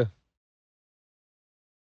 Thank you.